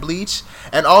seen them bleach,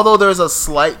 and although there's a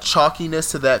slight chalkiness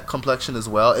to that complexion as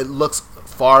well, it looks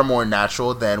far more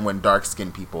natural than when dark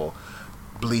skinned people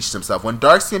bleach themselves. When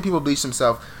dark skinned people bleach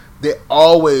themselves, they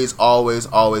always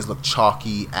look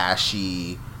chalky,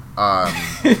 ashy.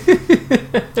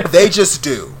 They just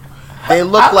do. They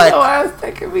look like. I was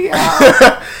taking me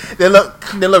out. They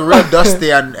look real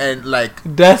dusty and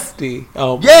like dusty.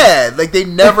 Oh yeah, like they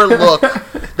never look.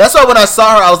 That's why when I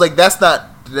saw her, I was like, that's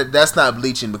not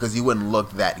bleaching, because you wouldn't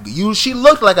look that good. She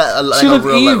looked like she looked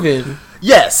real even.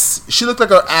 Yes, she looked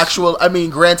like an actual. I mean,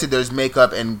 granted, there's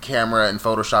makeup and camera and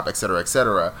Photoshop,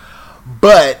 etc.,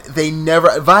 but they never.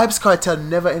 Vybz Kartel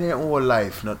never in their whole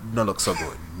life no look so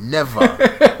good. Never.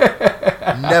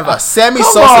 Never. Sammy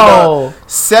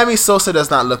Sosa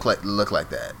does not look like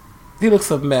that. He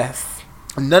looks a mess.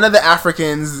 None of the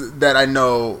Africans that I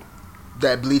know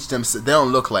that bleach them, they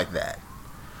don't look like that.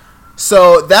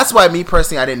 So that's why me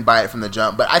personally, I didn't buy it from the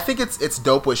jump. But I think it's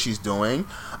dope what she's doing,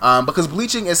 because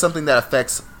bleaching is something that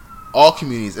affects all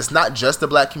communities. It's not just the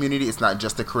black community. It's not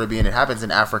just the Caribbean. It happens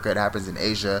in Africa. It happens in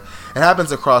Asia. It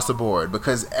happens across the board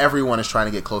because everyone is trying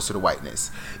to get closer to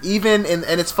whiteness. And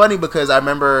it's funny because I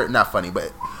remember, not funny,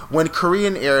 but when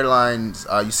Korean Airlines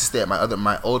used to stay at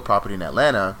my old property in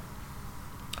Atlanta,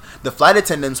 the flight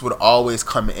attendants would always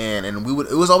come in, and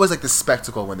it was always like this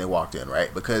spectacle when they walked in,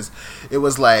 right? Because it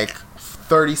was like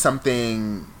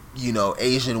 30-something,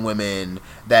 Asian women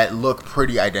that look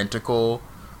pretty identical,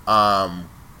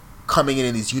 coming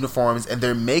in these uniforms, and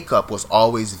their makeup was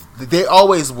they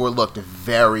always looked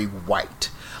very white,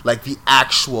 like the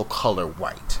actual color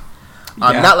white.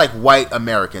 Not like white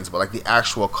Americans, but like the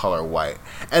actual color white.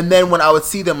 And then when I would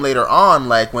see them later on,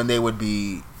 like when they would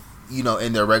be,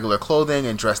 in their regular clothing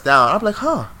and dressed down, I'm like,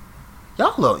 y'all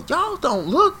don't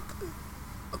look.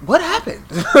 What happened?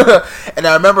 And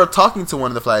I remember talking to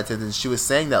one of the flight attendants. She was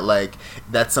saying that like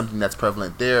that's something that's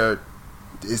prevalent there,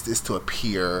 is to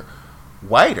appear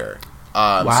whiter.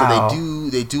 Wow. So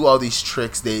they do all these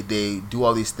tricks, they do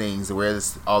all these things, they wear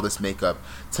all this makeup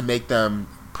to make them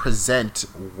present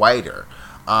whiter.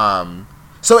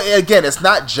 So again, it's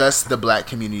not just the black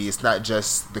community, it's not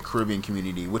just the Caribbean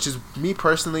community, which is me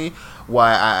personally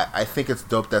why I think it's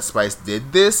dope that Spice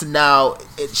did this. Now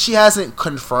she hasn't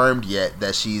confirmed yet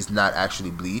that she's not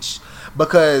actually bleached,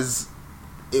 because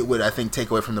it would, I think, take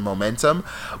away from the momentum.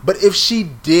 But if she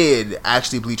did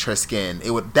actually bleach her skin,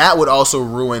 that would also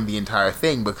ruin the entire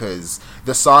thing, because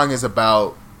the song is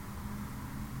about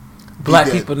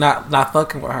black people not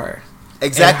fucking with her.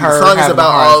 Exactly. The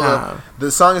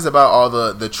song is about all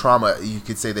the trauma, you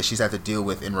could say, that she's had to deal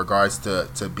with in regards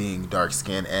to being dark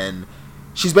skinned, and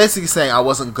she's basically saying, I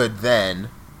wasn't good then,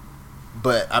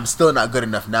 but I'm still not good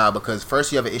enough now, because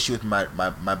first you have an issue with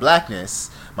my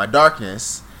blackness, my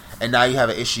darkness, and now you have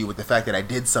an issue with the fact that I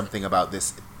did something about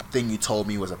this thing you told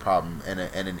me was a problem and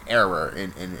an error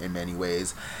in many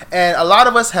ways. And a lot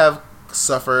of us have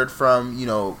suffered from,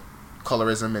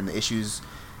 colorism and the issues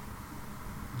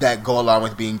that go along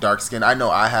with being dark skinned. I know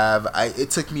I have.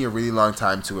 It took me a really long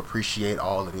time to appreciate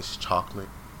all of this chocolate,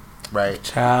 right?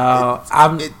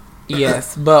 Child,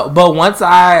 yes, but once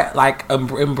I like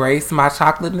embrace my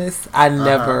chocolateness, I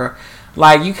never.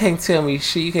 Like, you can't tell me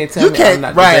shit. You can't tell me I'm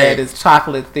not the baddest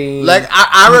chocolate thing. Like,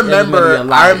 I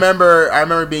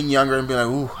remember being younger and being like,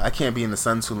 ooh, I can't be in the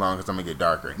sun too long because I'm gonna get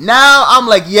darker. Now I'm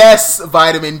like, yes,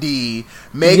 vitamin D.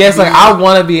 Like I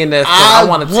want to be in that sun. I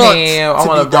want to tan. I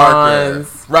want to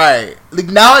bronze. Right. Like,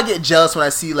 now I get jealous when I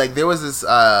see, like, there was this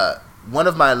one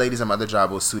of my ladies at my other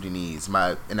job was Sudanese.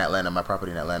 In Atlanta, my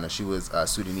property in Atlanta, she was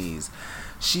Sudanese.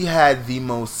 She had the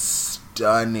most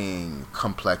stunning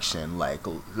complexion, like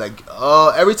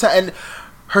every time, and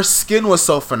her skin was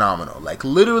so phenomenal. Like,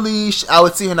 literally, I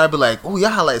would see her and I'd be like, "Oh, your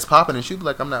highlight's popping," and she'd be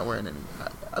like, "I'm not wearing any."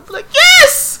 I'd be like,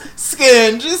 "Yes,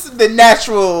 skin, just the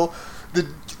natural,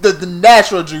 the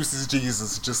natural juices,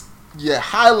 Jesus, just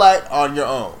highlight on your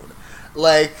own."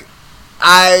 Like,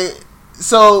 I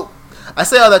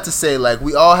say all that to say, like,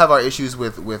 we all have our issues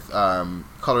with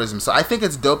colorism. So I think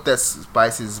it's dope that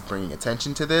Spice is bringing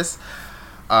attention to this.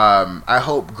 I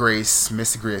hope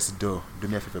Miss Grace, do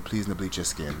me a favor, please don't bleach your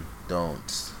skin.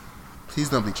 Please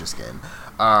don't bleach your skin.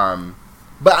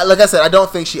 But like I said, I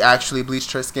don't think she actually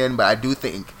bleached her skin, but I do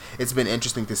think it's been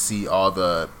interesting to see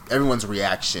everyone's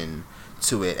reaction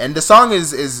to it. And the song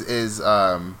is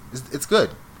it's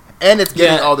good. And it's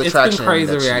getting all the traction. It's been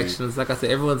crazy reactions. Like I said,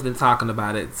 everyone's been talking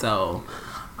about it. So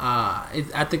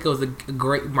I think it was a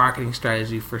great marketing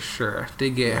strategy for sure to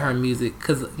get her music,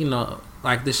 because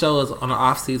like the show is on the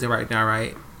off season right now,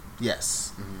 right?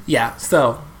 Yes. Mm-hmm. Yeah.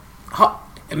 So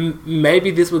maybe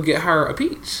this will get her a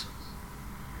peach.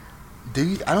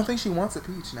 I don't think she wants a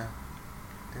peach now.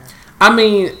 Yeah. I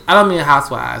don't mean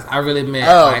Housewives. I really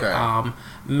meant okay.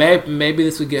 Maybe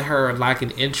this would get her like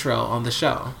an intro on the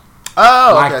show.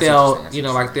 Oh, like okay.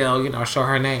 they'll show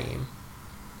her name.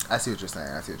 I see what you're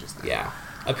saying. Yeah.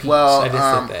 A peach. Well, I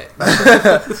just said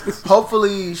that.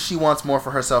 Hopefully she wants more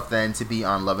for herself than to be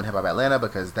on Love and Hip Hop Atlanta,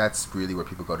 because that's really where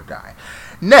people go to die.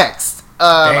 Next,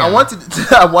 I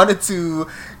wanted to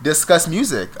discuss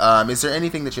music. Is there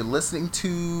anything that you're listening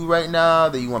to right now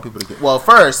that you want people to get? Well,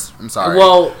 first, I'm sorry.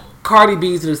 Well, Cardi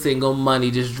B's new single "Money"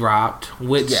 just dropped,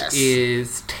 which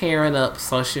is tearing up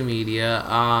social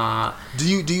media. Do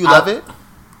you love it?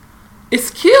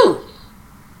 It's cute.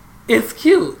 It's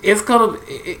cute. It's gonna.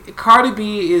 Cardi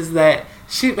B is that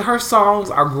her songs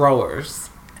are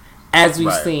growers, as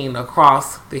we've seen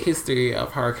across the history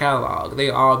of her catalog.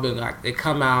 They all been like, they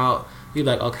come out, you're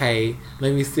like, okay,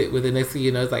 let me sit with it. Next thing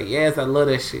you know, it's like, yes, I love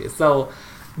that shit. So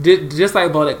just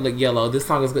like Bodak Look Yellow, this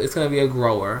song it's gonna be a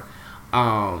grower.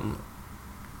 I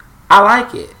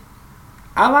like it.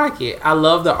 I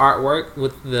love the artwork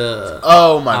with the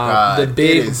god, the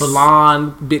big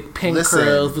blonde, big pink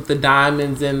curls with the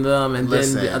diamonds in them, and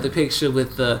then the other picture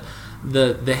with the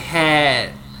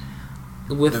hat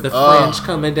with the fringe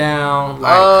coming down.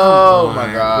 Like, oh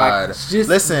my god! Like, just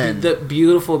the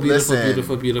beautiful.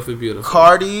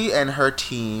 Cardi and her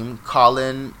team,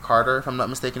 Colin Carter, if I'm not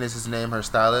mistaken, is his name. Her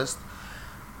stylist.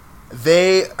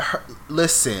 They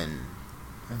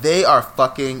are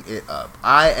fucking it up.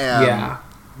 I am. Yeah.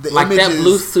 Like images, that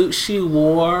blue suit she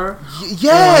wore.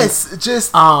 Yes,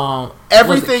 just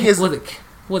everything was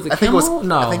it I think Kimmel? it was.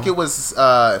 No, I think it was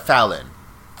Fallon.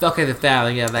 Okay, the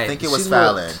Fallon. Yeah, I think it was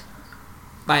Fallon.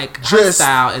 Like her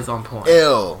style is on point.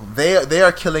 Ill. They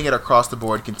are killing it across the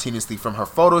board continuously, from her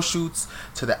photo shoots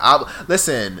to the album.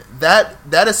 Listen, that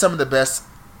is some of the best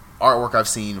artwork I've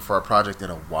seen for a project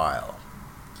in a while.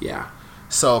 Yeah.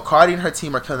 So Cardi and her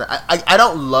team are killing it. I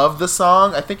don't love the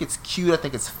song. I think it's cute. I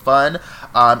think it's fun.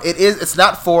 It's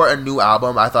not for a new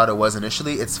album. I thought it was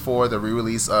initially. It's for the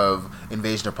re-release of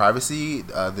Invasion of Privacy.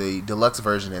 The deluxe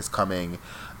version is coming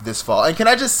this fall. And can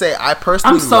I just say, I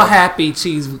personally I'm so happy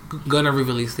she's gonna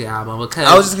re-release the album, because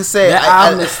I was just gonna say the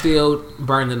album is still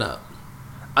burning up.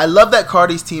 I love that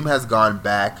Cardi's team has gone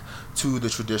back to the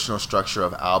traditional structure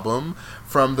of album.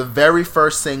 From the very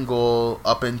first single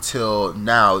up until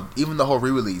now, even the whole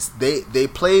re-release, they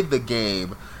played the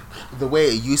game the way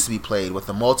it used to be played, with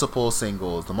the multiple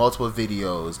singles, the multiple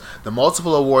videos, the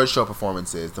multiple award show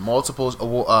performances, the multiple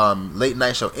late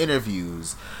night show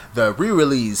interviews, the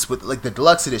re-release with like the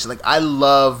deluxe edition. Like, I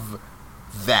love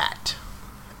that.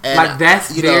 And, like,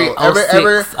 that's very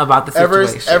about the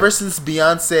situation. Ever since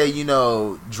Beyonce,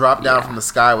 dropped down from the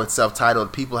sky with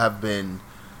self-titled, people have been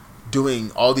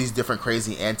doing all these different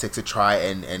crazy antics to try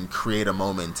and create a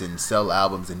moment and sell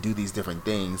albums and do these different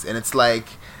things. And it's like,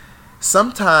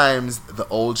 sometimes the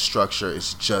old structure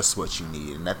is just what you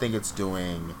need. And I think it's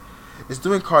doing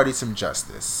Cardi some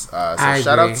justice. So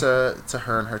shout out to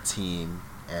her and her team.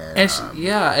 And shout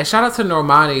out to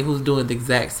Normani, who's doing the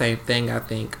exact same thing. I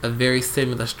think a very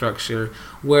similar structure,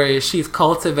 where she's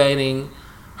cultivating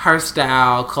her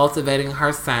style, cultivating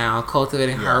her sound,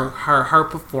 cultivating her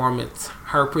performance,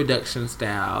 her production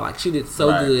style. Like, she did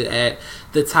so good at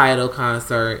the Tidal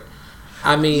concert.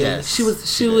 I mean, she was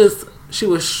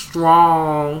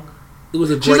strong. It was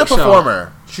a great show. She's a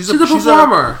performer. She's a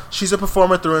performer. She's a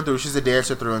performer through and through. She's a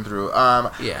dancer through and through.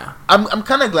 I'm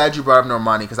kind of glad you brought up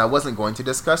Normani, because I wasn't going to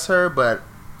discuss her, but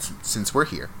since we're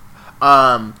here,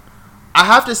 I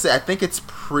have to say, I think it's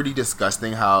pretty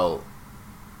disgusting how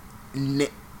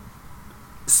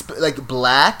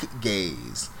black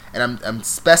gays, and I'm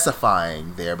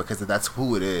specifying there because that's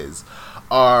who it is,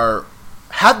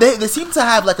 they seem to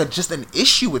have just an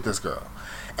issue with this girl.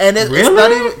 And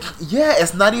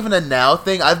it's not even a now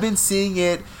thing. I've been seeing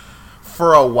it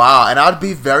for a while, and I'll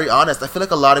be very honest. I feel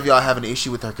like a lot of y'all have an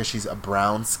issue with her because she's a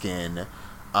brown skin.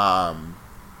 I'm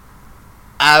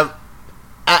gonna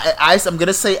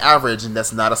say average, and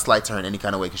that's not a slight to her in any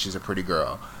kind of way, because she's a pretty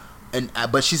girl.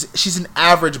 But she's an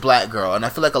average black girl, and I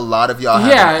feel like a lot of y'all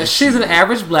have an issue. She's an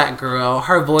average black girl.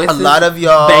 Her voice is a lot of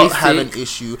y'all basic. Have an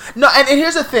issue. No, and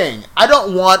here's the thing.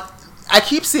 I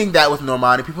keep seeing that with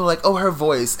Normani. People are like, oh, her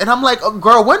voice. And I'm like, oh,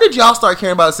 girl, when did y'all start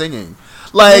caring about singing?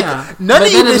 Like, none of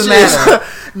you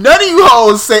bitches, none of you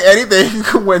hoes say anything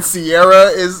when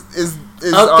Ciara is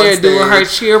up there doing her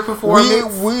cheer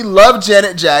performance. We love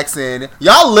Janet Jackson.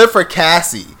 Y'all live for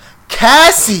Cassie.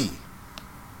 Cassie.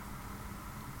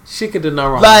 She could do no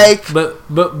wrong. Like, but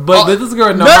this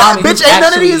girl, Normani, bitch, ain't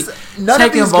none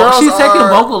of these girls. She's taking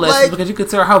vocal lessons like, because you could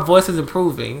tell her voice is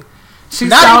improving.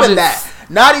 Not even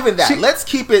that. Let's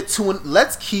keep it.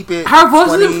 Her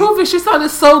voice is improving. She sounded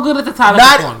so good at the time of the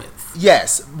performance.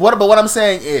 Yes. But what I'm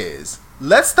saying is,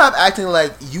 let's stop acting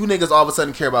like you niggas all of a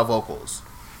sudden care about vocals,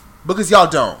 because y'all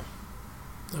don't.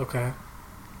 Okay.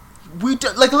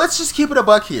 Let's just keep it a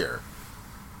buck here.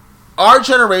 Our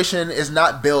generation is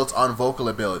not built on vocal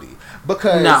ability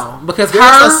because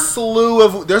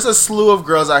there's a slew of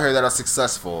girls out here that are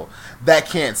successful that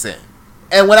can't sing.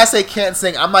 And when I say can't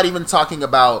sing, I'm not even talking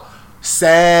about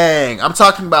sang. I'm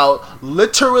talking about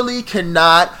literally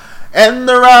cannot. And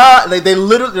they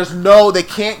literally they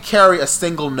can't carry a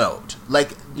single note. Like,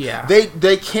 yeah,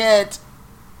 they can't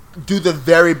do the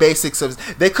very basics of.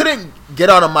 They couldn't get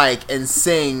on a mic and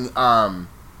sing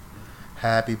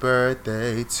 "Happy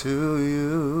Birthday to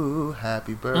You,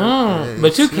 Happy Birthday."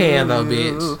 But you to can though,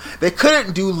 you. bitch. They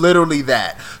couldn't do literally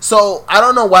that. So I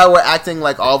don't know why we're acting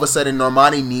like all of a sudden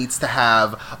Normani needs to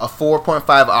have a 4.5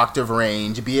 octave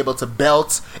range, be able to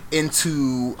belt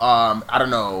into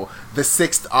the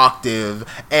 6th octave,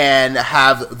 and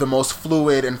have the most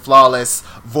fluid and flawless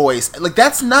voice. Like,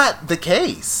 that's not the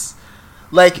case.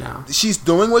 Like, no. She's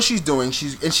doing what she's doing.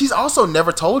 She's also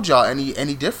never told y'all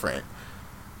any different.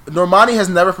 Normani has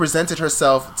never presented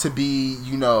herself to be,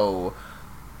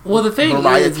 well, the thing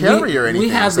Mariah is, Carey or anything.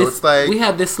 We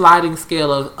have this sliding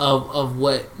scale of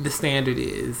what the standard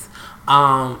is.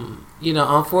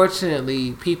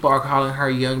 Unfortunately, people are calling her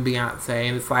young Beyonce,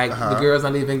 and it's like the girl's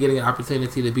not even getting an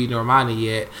opportunity to be Normani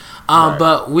yet. Right.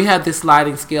 But we have this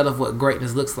sliding scale of what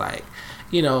greatness looks like.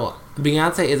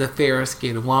 Beyonce is a fairer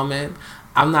skinned woman.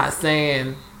 I'm not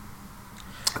saying.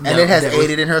 And it has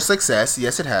aided in her success.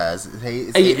 Yes, it has.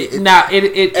 It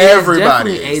everybody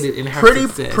definitely aided in her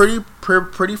success. Pretty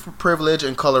privilege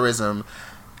and colorism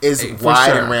is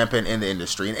wide and rampant in the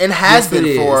industry, and has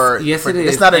been for. Yes, it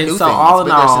is. It's not a new thing. It's been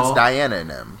there since Diana and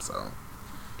them. So.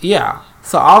 Yeah.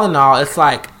 So all in all, it's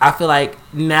like I feel like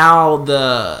now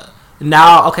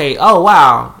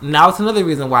it's another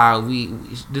reason why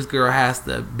this girl has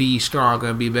to be stronger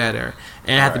and be better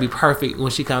and have to be perfect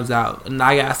when she comes out. Now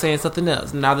I gotta saying something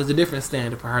else. Now there's a different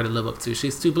standard for her to live up to.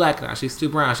 She's too black now. She's too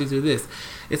brown. She's too this.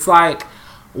 It's like,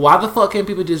 why the fuck can't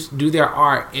people just do their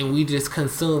art and we just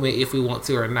consume it if we want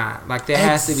to or not? Like, there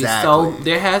has to be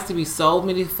so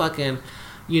many fucking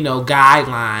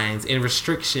guidelines and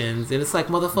restrictions, and it's like,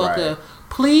 motherfucker. Right.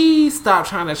 Please stop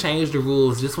trying to change the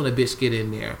rules just when a bitch get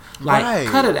in there. Like,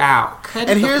 cut it out. Cut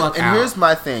it the fuck out. And here's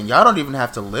my thing. Y'all don't even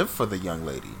have to live for the young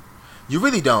lady. You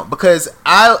really don't. Because 8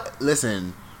 out of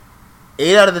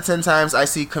the 10 times I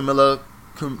see Camila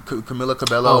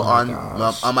Cabello on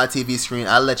my TV screen,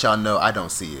 I let y'all know I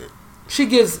don't see it. She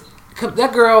gives...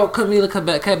 That girl, Camila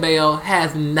Cabello,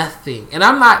 has nothing. And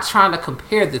I'm not trying to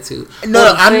compare the two.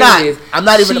 No, I'm not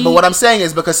even... But what I'm saying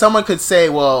is, because someone could say,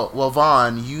 well,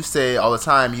 Vaughn, you say all the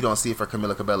time you don't see it for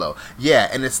Camila Cabello. Yeah,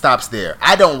 and it stops there.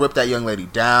 I don't rip that young lady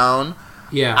down.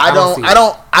 Yeah, I don't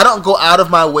go out of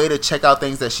my way to check out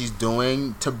things that she's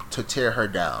doing to tear her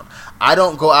down. I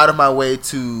don't go out of my way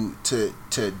to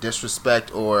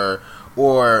disrespect or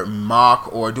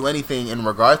mock or do anything in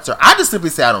regards to her. I just simply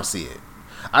say I don't see it.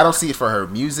 I don't see it for her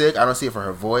music. I don't see it for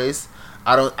her voice.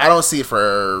 I don't see it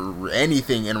for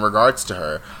anything in regards to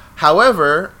her.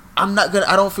 However,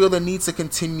 I don't feel the need to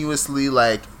continuously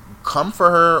come for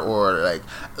her or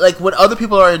like when other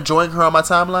people are enjoying her on my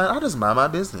timeline, I just mind my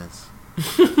business.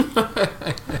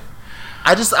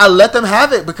 I let them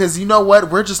have it because you know what?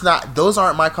 We're just not. Those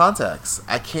aren't my contacts.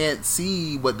 I can't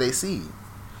see what they see.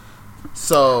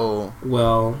 So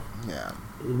yeah.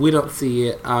 We don't see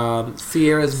it.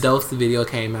 Sierra's Dose video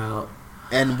came out.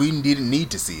 And we didn't need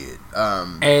to see it.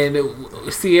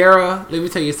 And Sierra, let me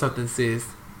tell you something, sis.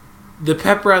 The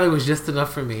pep rally was just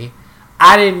enough for me.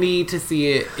 I didn't need to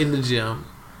see it in the gym.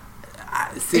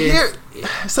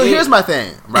 Here's my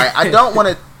thing, right? I don't want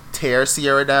to tear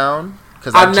Sierra down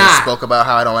because I just spoke about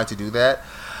how I don't like to do that.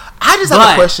 I just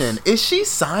have a question. Is she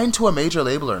signed to a major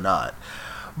label or not?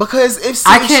 Because if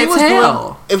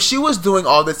she was doing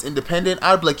all this independent,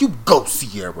 I'd be like, you go,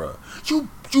 Sierra. You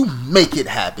make it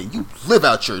happen. You live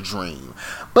out your dream.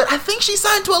 But I think she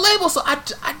signed to a label, so I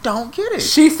don't get it.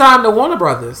 She signed to Warner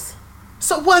Brothers.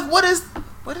 So what is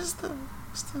the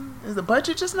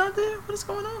budget just not there? What is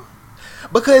going on?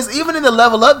 Because even in the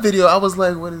Level Up video, I was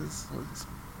like, what are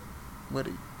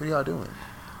y'all doing?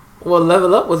 Well,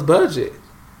 Level Up was budget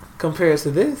compared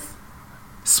to this.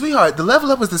 Sweetheart, the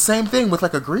Level Up was the same thing with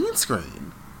a green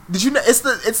screen. Did you know?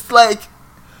 It's like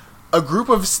a group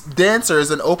of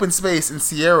dancers in open space in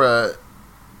Sierra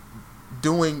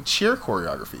doing cheer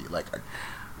choreography. Like,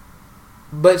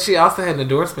 but she also had an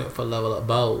endorsement for Level Up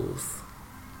Bows.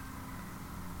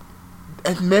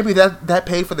 And maybe that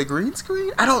paid for the green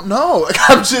screen? I don't know. Like,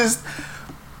 I'm just...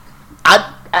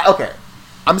 okay.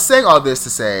 I'm saying all this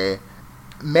to say,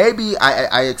 maybe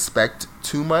I expect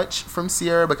too much from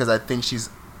Sierra because I think she's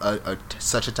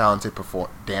such a talented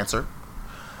dancer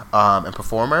and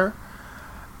performer.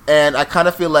 And I kind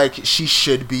of feel like she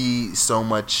should be so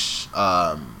much...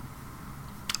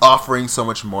 offering so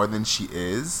much more than she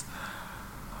is.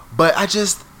 But I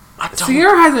don't...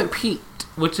 Sierra hasn't peaked,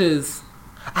 which is...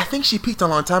 I think she peaked a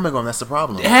long time ago, and that's the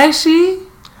problem. Has she?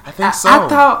 I think so. I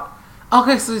thought...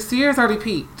 Okay, so Sierra's already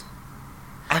peaked.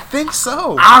 I think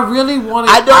so. I really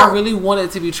wanted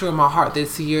it to be true in my heart that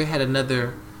Sierra had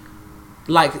another...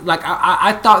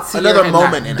 I thought Sierra another had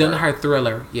moment not done her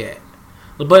Thriller yet.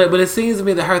 But it seems to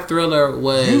me that her Thriller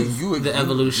was the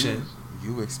evolution.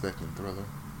 You expecting Thriller?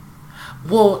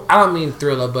 Well, I don't mean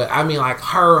Thriller, but I mean like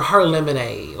her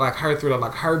Lemonade, like her Thriller,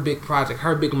 like her big project,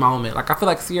 her big moment. Like I feel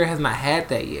like Sierra has not had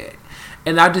that yet,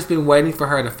 and I've just been waiting for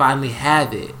her to finally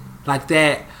have it, like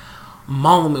that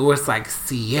moment where it's like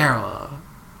Sierra.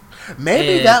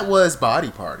 Maybe that was Body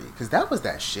Party because that was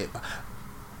that shit.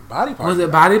 Body Party. Was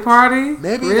it Body Party?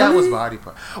 Maybe really? That was Body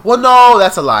Party. Well, no,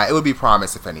 that's a lie. It would be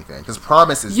Promise if anything, because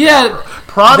Promise is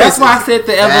Promise. That's why I said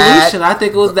the evolution. I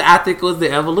think it was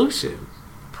the evolution.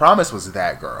 Promise was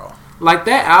that girl. Like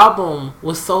that album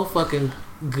was so fucking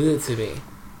good to me.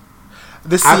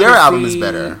 The Sierra album is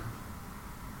better.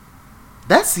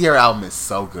 That Sierra album is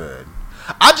so good.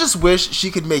 I just wish she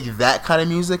could make that kind of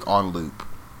music on loop.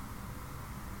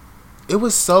 It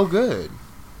was so good.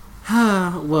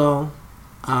 Well,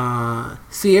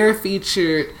 Sierra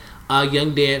featured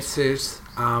young dancers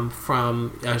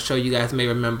from a show you guys may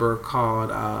remember called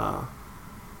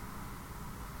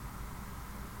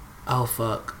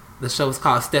the show was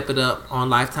called Step It Up on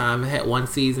Lifetime. It had one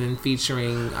season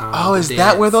featuring is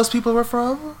that where those people were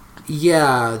from?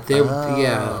 Yeah,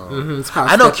 it's called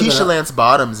I know Keisha Lance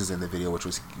Bottoms is in the video, which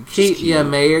was cute. Yeah,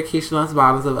 Mayor Keisha Lance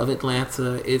Bottoms of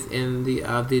Atlanta is in the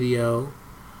video.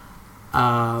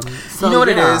 So, you know what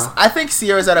it is? I think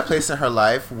Sierra's at a place in her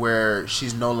life where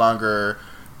she's no longer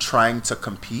trying to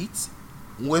compete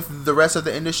with the rest of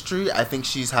the industry. I think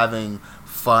she's having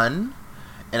fun,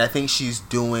 and I think she's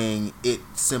doing it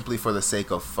simply for the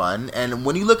sake of fun. And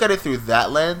when you look at it through that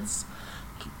lens,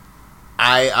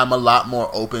 I'm a lot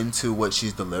more open to what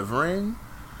she's delivering.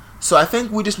 So I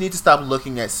think we just need to stop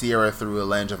looking at Sierra through a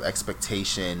lens of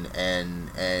expectation and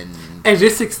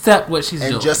just accept what she's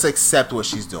doing. And just accept what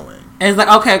she's doing. And it's like,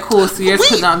 okay, cool, Sierra's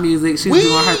putting out music. She's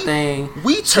doing her thing.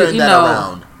 We turned that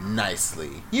around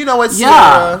nicely. You know what,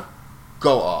 Sierra?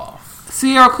 Go off.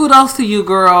 Sierra, kudos to you,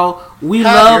 girl. We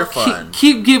love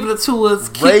keep giving it to us.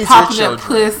 Keep popping that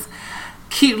puss.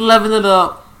 Keep loving it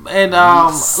up. And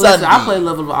listen, I play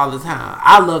Level Up all the time.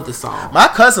 I love the song. My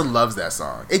cousin loves that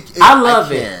song. I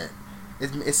love it.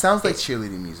 It sounds like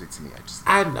cheerleading music to me.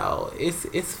 I know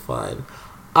it's fun.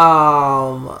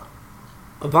 Vaughn,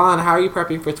 how are you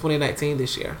prepping for 2019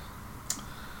 this year?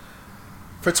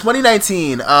 For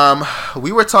 2019,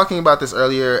 we were talking about this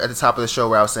earlier at the top of the show,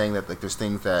 where I was saying that like there's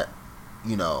things that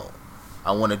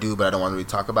I want to do, but I don't want to really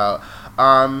talk about.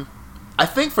 I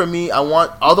think for me,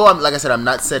 although I'm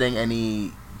not setting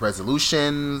any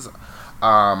resolutions.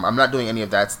 I'm not doing any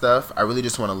of that stuff. I really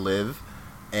just want to live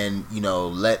and,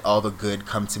 let all the good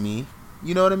come to me.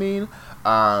 You know what I mean?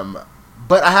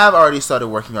 But I have already started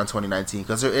working on 2019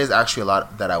 because there is actually a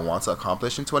lot that I want to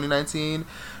accomplish in 2019.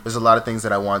 There's a lot of things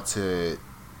that I want to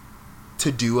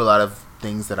do, a lot of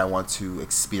things that I want to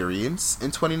experience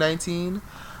in 2019.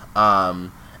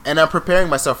 And I'm preparing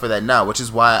myself for that now, which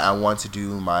is why I want to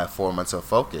do my 4 months of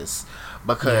focus,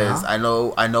 because I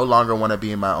no longer want to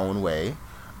be in my own way,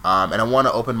 and I want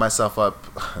to open myself up.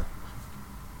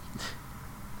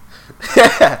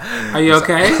 Are you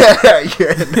okay?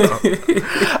 Yeah, no.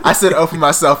 I said open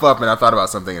myself up, and I thought about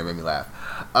something and it made me laugh,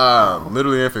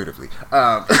 literally and figuratively.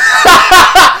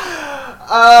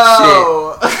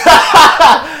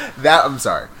 That I'm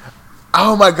sorry.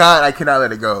 Oh my god, I cannot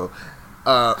let it go.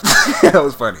 That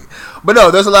was funny, but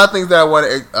no, there's a lot of things that I want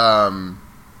to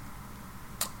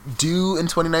do in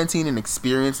 2019 and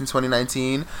experience in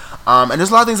 2019, and there's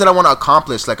a lot of things that I want to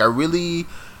accomplish. Like I really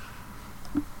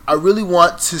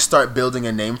want to start building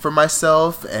a name for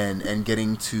myself and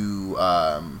getting to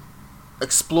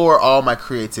explore all my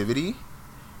creativity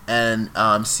and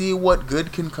see what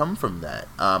good can come from that.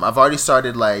 I've already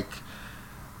started, like,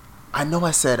 I know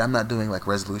I said I'm not doing like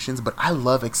resolutions, but I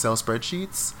love Excel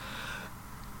spreadsheets.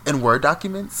 in Word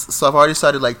documents. So I've already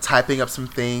started like typing up some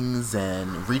things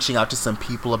and reaching out to some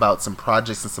people about some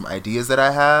projects and some ideas that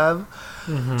I have.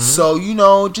 Mm-hmm. So, you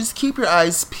know, just keep your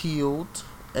eyes peeled.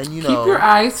 And, you know, keep your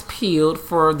eyes peeled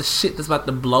for the shit that's about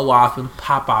to blow off and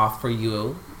pop off for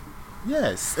you.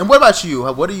 Yes. And what about you?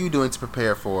 What are you doing to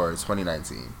prepare for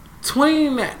 2019?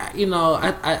 You know,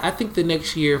 I think the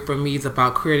next year for me is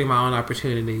about creating my own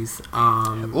opportunities.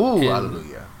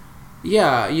 Hallelujah.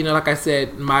 Yeah, you know, like I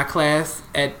said, my class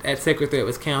at Secretary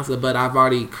was canceled, but I've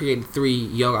already created 3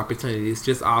 yoga opportunities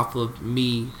just off of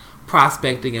me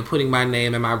prospecting and putting my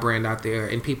name and my brand out there,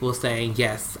 and people saying,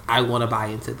 yes, I want to buy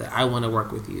into that. I want to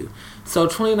work with you. So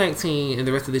 2019 and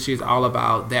the rest of this year is all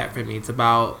about that for me. It's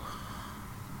about,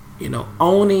 you know,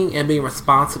 owning and being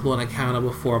responsible and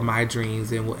accountable for my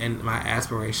dreams and my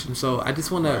aspirations. So I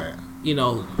just want to, you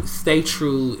know, stay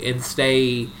true and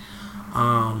stay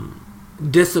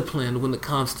disciplined when it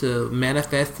comes to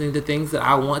manifesting the things that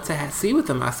I want to see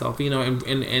within myself, you know,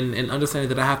 and understanding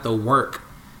that I have to work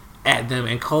at them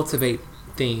and cultivate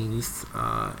things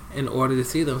in order to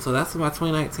see them. So that's what my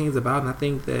 2019 is about, and I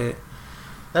think that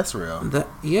that's real.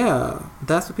 That's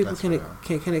what people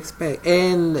can expect.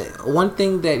 And one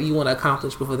thing that you want to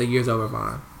accomplish before the year's over,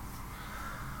 Vaughn.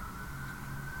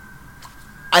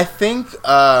 I think,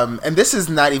 and this is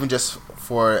not even just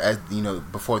for, you know,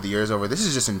 before the year's over. This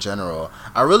is just in general.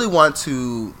 I really want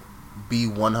to be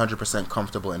 100%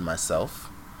 comfortable in myself.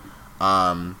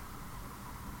 And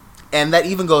that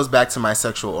even goes back to my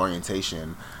sexual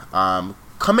orientation.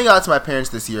 Coming out to my parents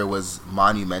this year was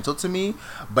monumental to me.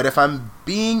 But if I'm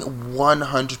being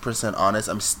 100% honest,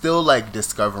 I'm still like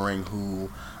discovering who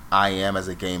I am as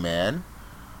a gay man.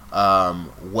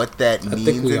 What that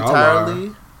means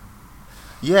entirely.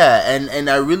 Yeah, and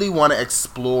I really want to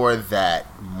explore that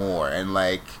more. And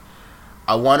like,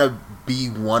 I want to be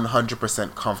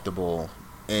 100% comfortable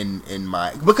in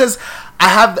my, because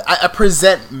I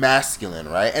present masculine,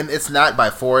 right? And it's not by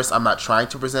force. I'm not trying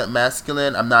to present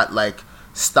masculine. I'm not like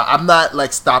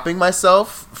stopping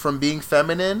myself from being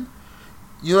feminine.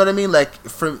 You know what I mean? Like,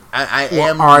 I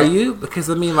am. Are you? Because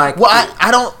I mean, like, well,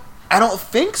 I don't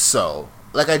think so.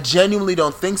 Like, I genuinely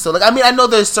don't think so. Like, I mean, I know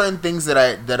there's certain things that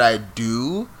I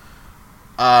do,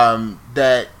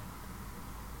 that,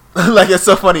 like, it's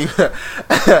so funny.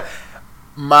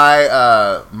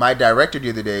 My director the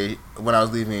other day, when I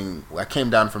was leaving, I came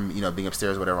down from, you know, being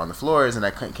upstairs, whatever, on the floors, and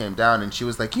I came down, and she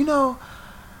was like, you know,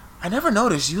 I never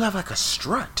noticed you have like a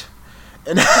strut.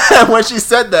 And when she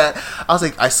said that, I was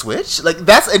like, I switched? Like,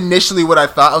 that's initially what I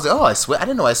thought. I was like, oh, I switched? I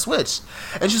didn't know I switched.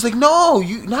 And she's like, no,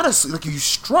 you not a, like, you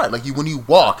strut. Like, when you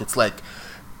walk, it's like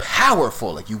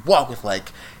powerful. Like, you walk with,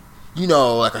 like, you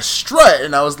know, like a strut.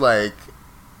 And I was like,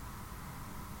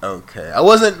 okay. I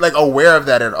wasn't like aware of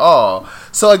that at all.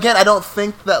 So again, I don't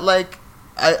think that like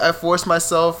I forced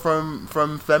myself from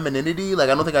femininity. Like,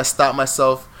 I don't think I stopped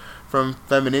myself from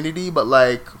femininity, but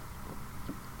like,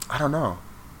 I don't know.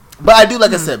 But I do,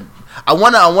 like I said, I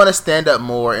wanna stand up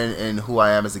more in who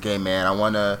I am as a gay man. I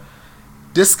wanna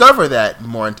discover that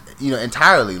more, you know,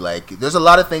 entirely. Like, there's a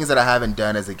lot of things that I haven't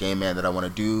done as a gay man that I want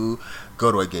to do.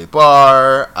 Go to a gay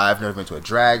bar. I've never been to a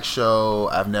drag show.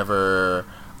 I've never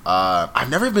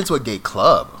been to a gay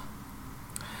club,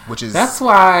 which is, that's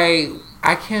why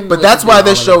I can. But that's why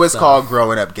this show is called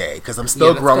Growing Up Gay, because I'm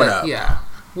still growing up. Yeah,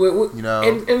 you know,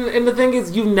 and the thing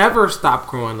is, you never stop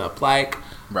growing up. Like,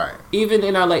 right, even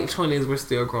in our late 20s, we're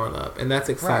still growing up, and that's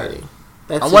exciting.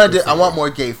 Right. I want more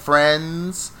gay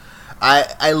friends.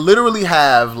 I literally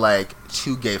have like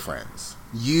 2 gay friends.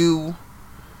 You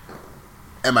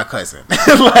and my cousin.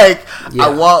 Like, yeah. I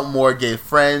want more gay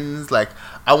friends. Like,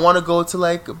 I want to go to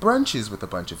like brunches with a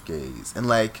bunch of gays, and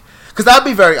like, because I'll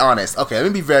be very honest. Okay, let me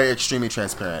be very extremely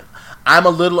transparent. I'm a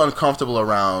little uncomfortable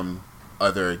around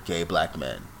other gay black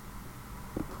men.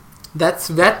 That's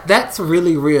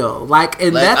really real. Like,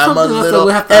 and like, that's I'm something else little, that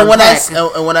we have to and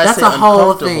unpack. when I that's say a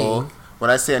whole uncomfortable, thing. When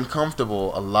I say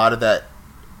uncomfortable, a lot of that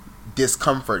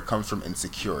discomfort comes from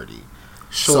insecurity.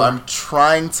 Sure. So I'm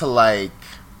trying to like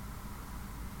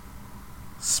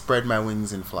spread my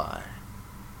wings and fly,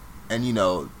 and, you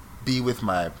know, be with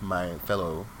my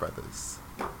fellow brothers.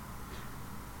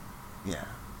 Yeah.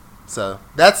 So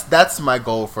that's my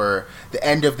goal for the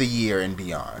end of the year and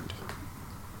beyond.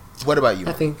 What about you?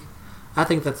 I think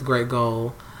that's a great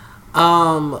goal.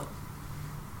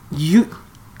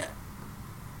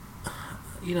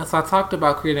 You know, so I talked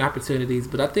about creating opportunities,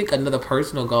 but I think another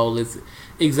personal goal is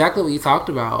exactly what you talked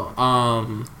about.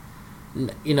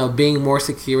 You know, being more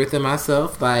secure within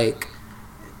myself. Like,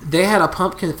 they had a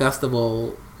pumpkin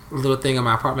festival little thing in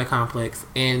my apartment complex,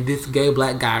 and this gay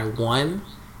black guy won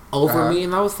over me,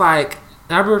 and I was like,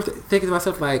 And I remember thinking to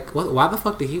myself, like, why the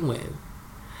fuck did he win?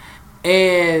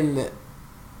 And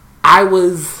I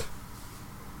was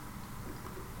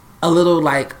a little,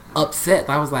 like, upset.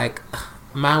 I was like,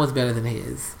 mine was better than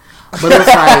his. But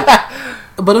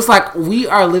it's like, we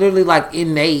are literally, like,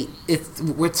 innate.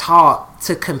 We're taught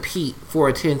to compete for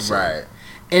attention. Right.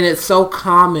 And it's so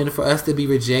common for us to be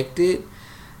rejected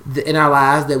in our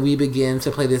lives that we begin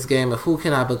to play this game of who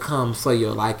can I become so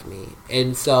you'll like me.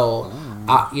 And so,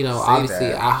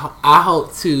 obviously, I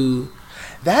hope to...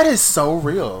 That is so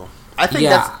real. I think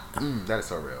that is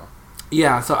so real.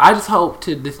 Yeah, so I just hope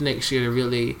to this next year to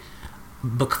really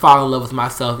fall in love with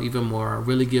myself even more,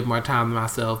 really give more time to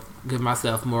myself, give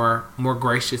myself more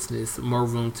graciousness, more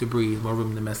room to breathe, more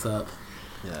room to mess up.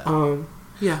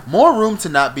 Yeah. More room to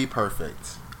not be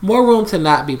perfect. More room to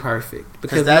not be perfect,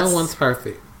 because no one's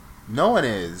perfect. No one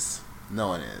is.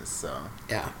 So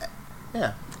yeah.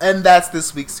 And that's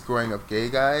this week's Growing Up Gay,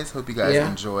 guys. Hope you guys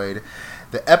enjoyed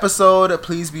the episode.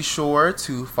 Please be sure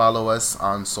to follow us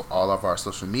on all of our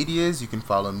social medias. You can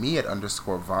follow me at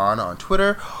 _Vaughn on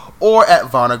Twitter or at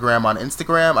Vaughnagram on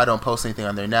Instagram. I don't post anything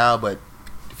on there now, but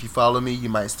if you follow me, you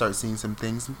might start seeing some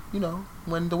things,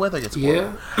 when the weather gets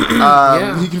warmer.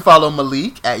 You can follow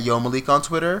Malik at Yo Malik on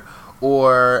Twitter.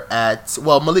 Or at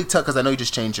Malik Tuck, because I know you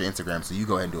just changed your Instagram, so you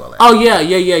go ahead and do all that. Oh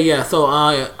yeah. So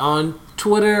on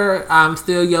Twitter, I'm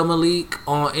still Yo Malik.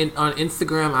 On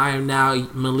Instagram, I am now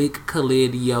Malik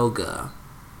Khalid Yoga.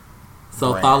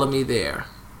 So follow me there.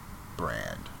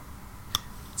 Brand.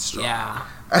 Strong. Yeah.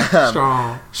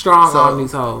 Strong on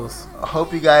these hoes. I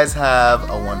hope you guys have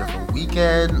a wonderful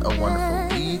weekend, a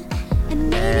wonderful week.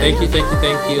 Thank you.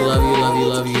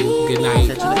 Love you. Good night.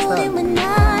 Catch you next time.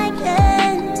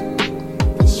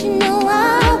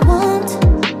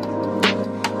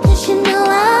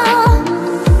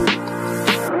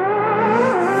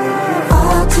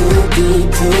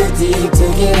 Too deep to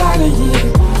get out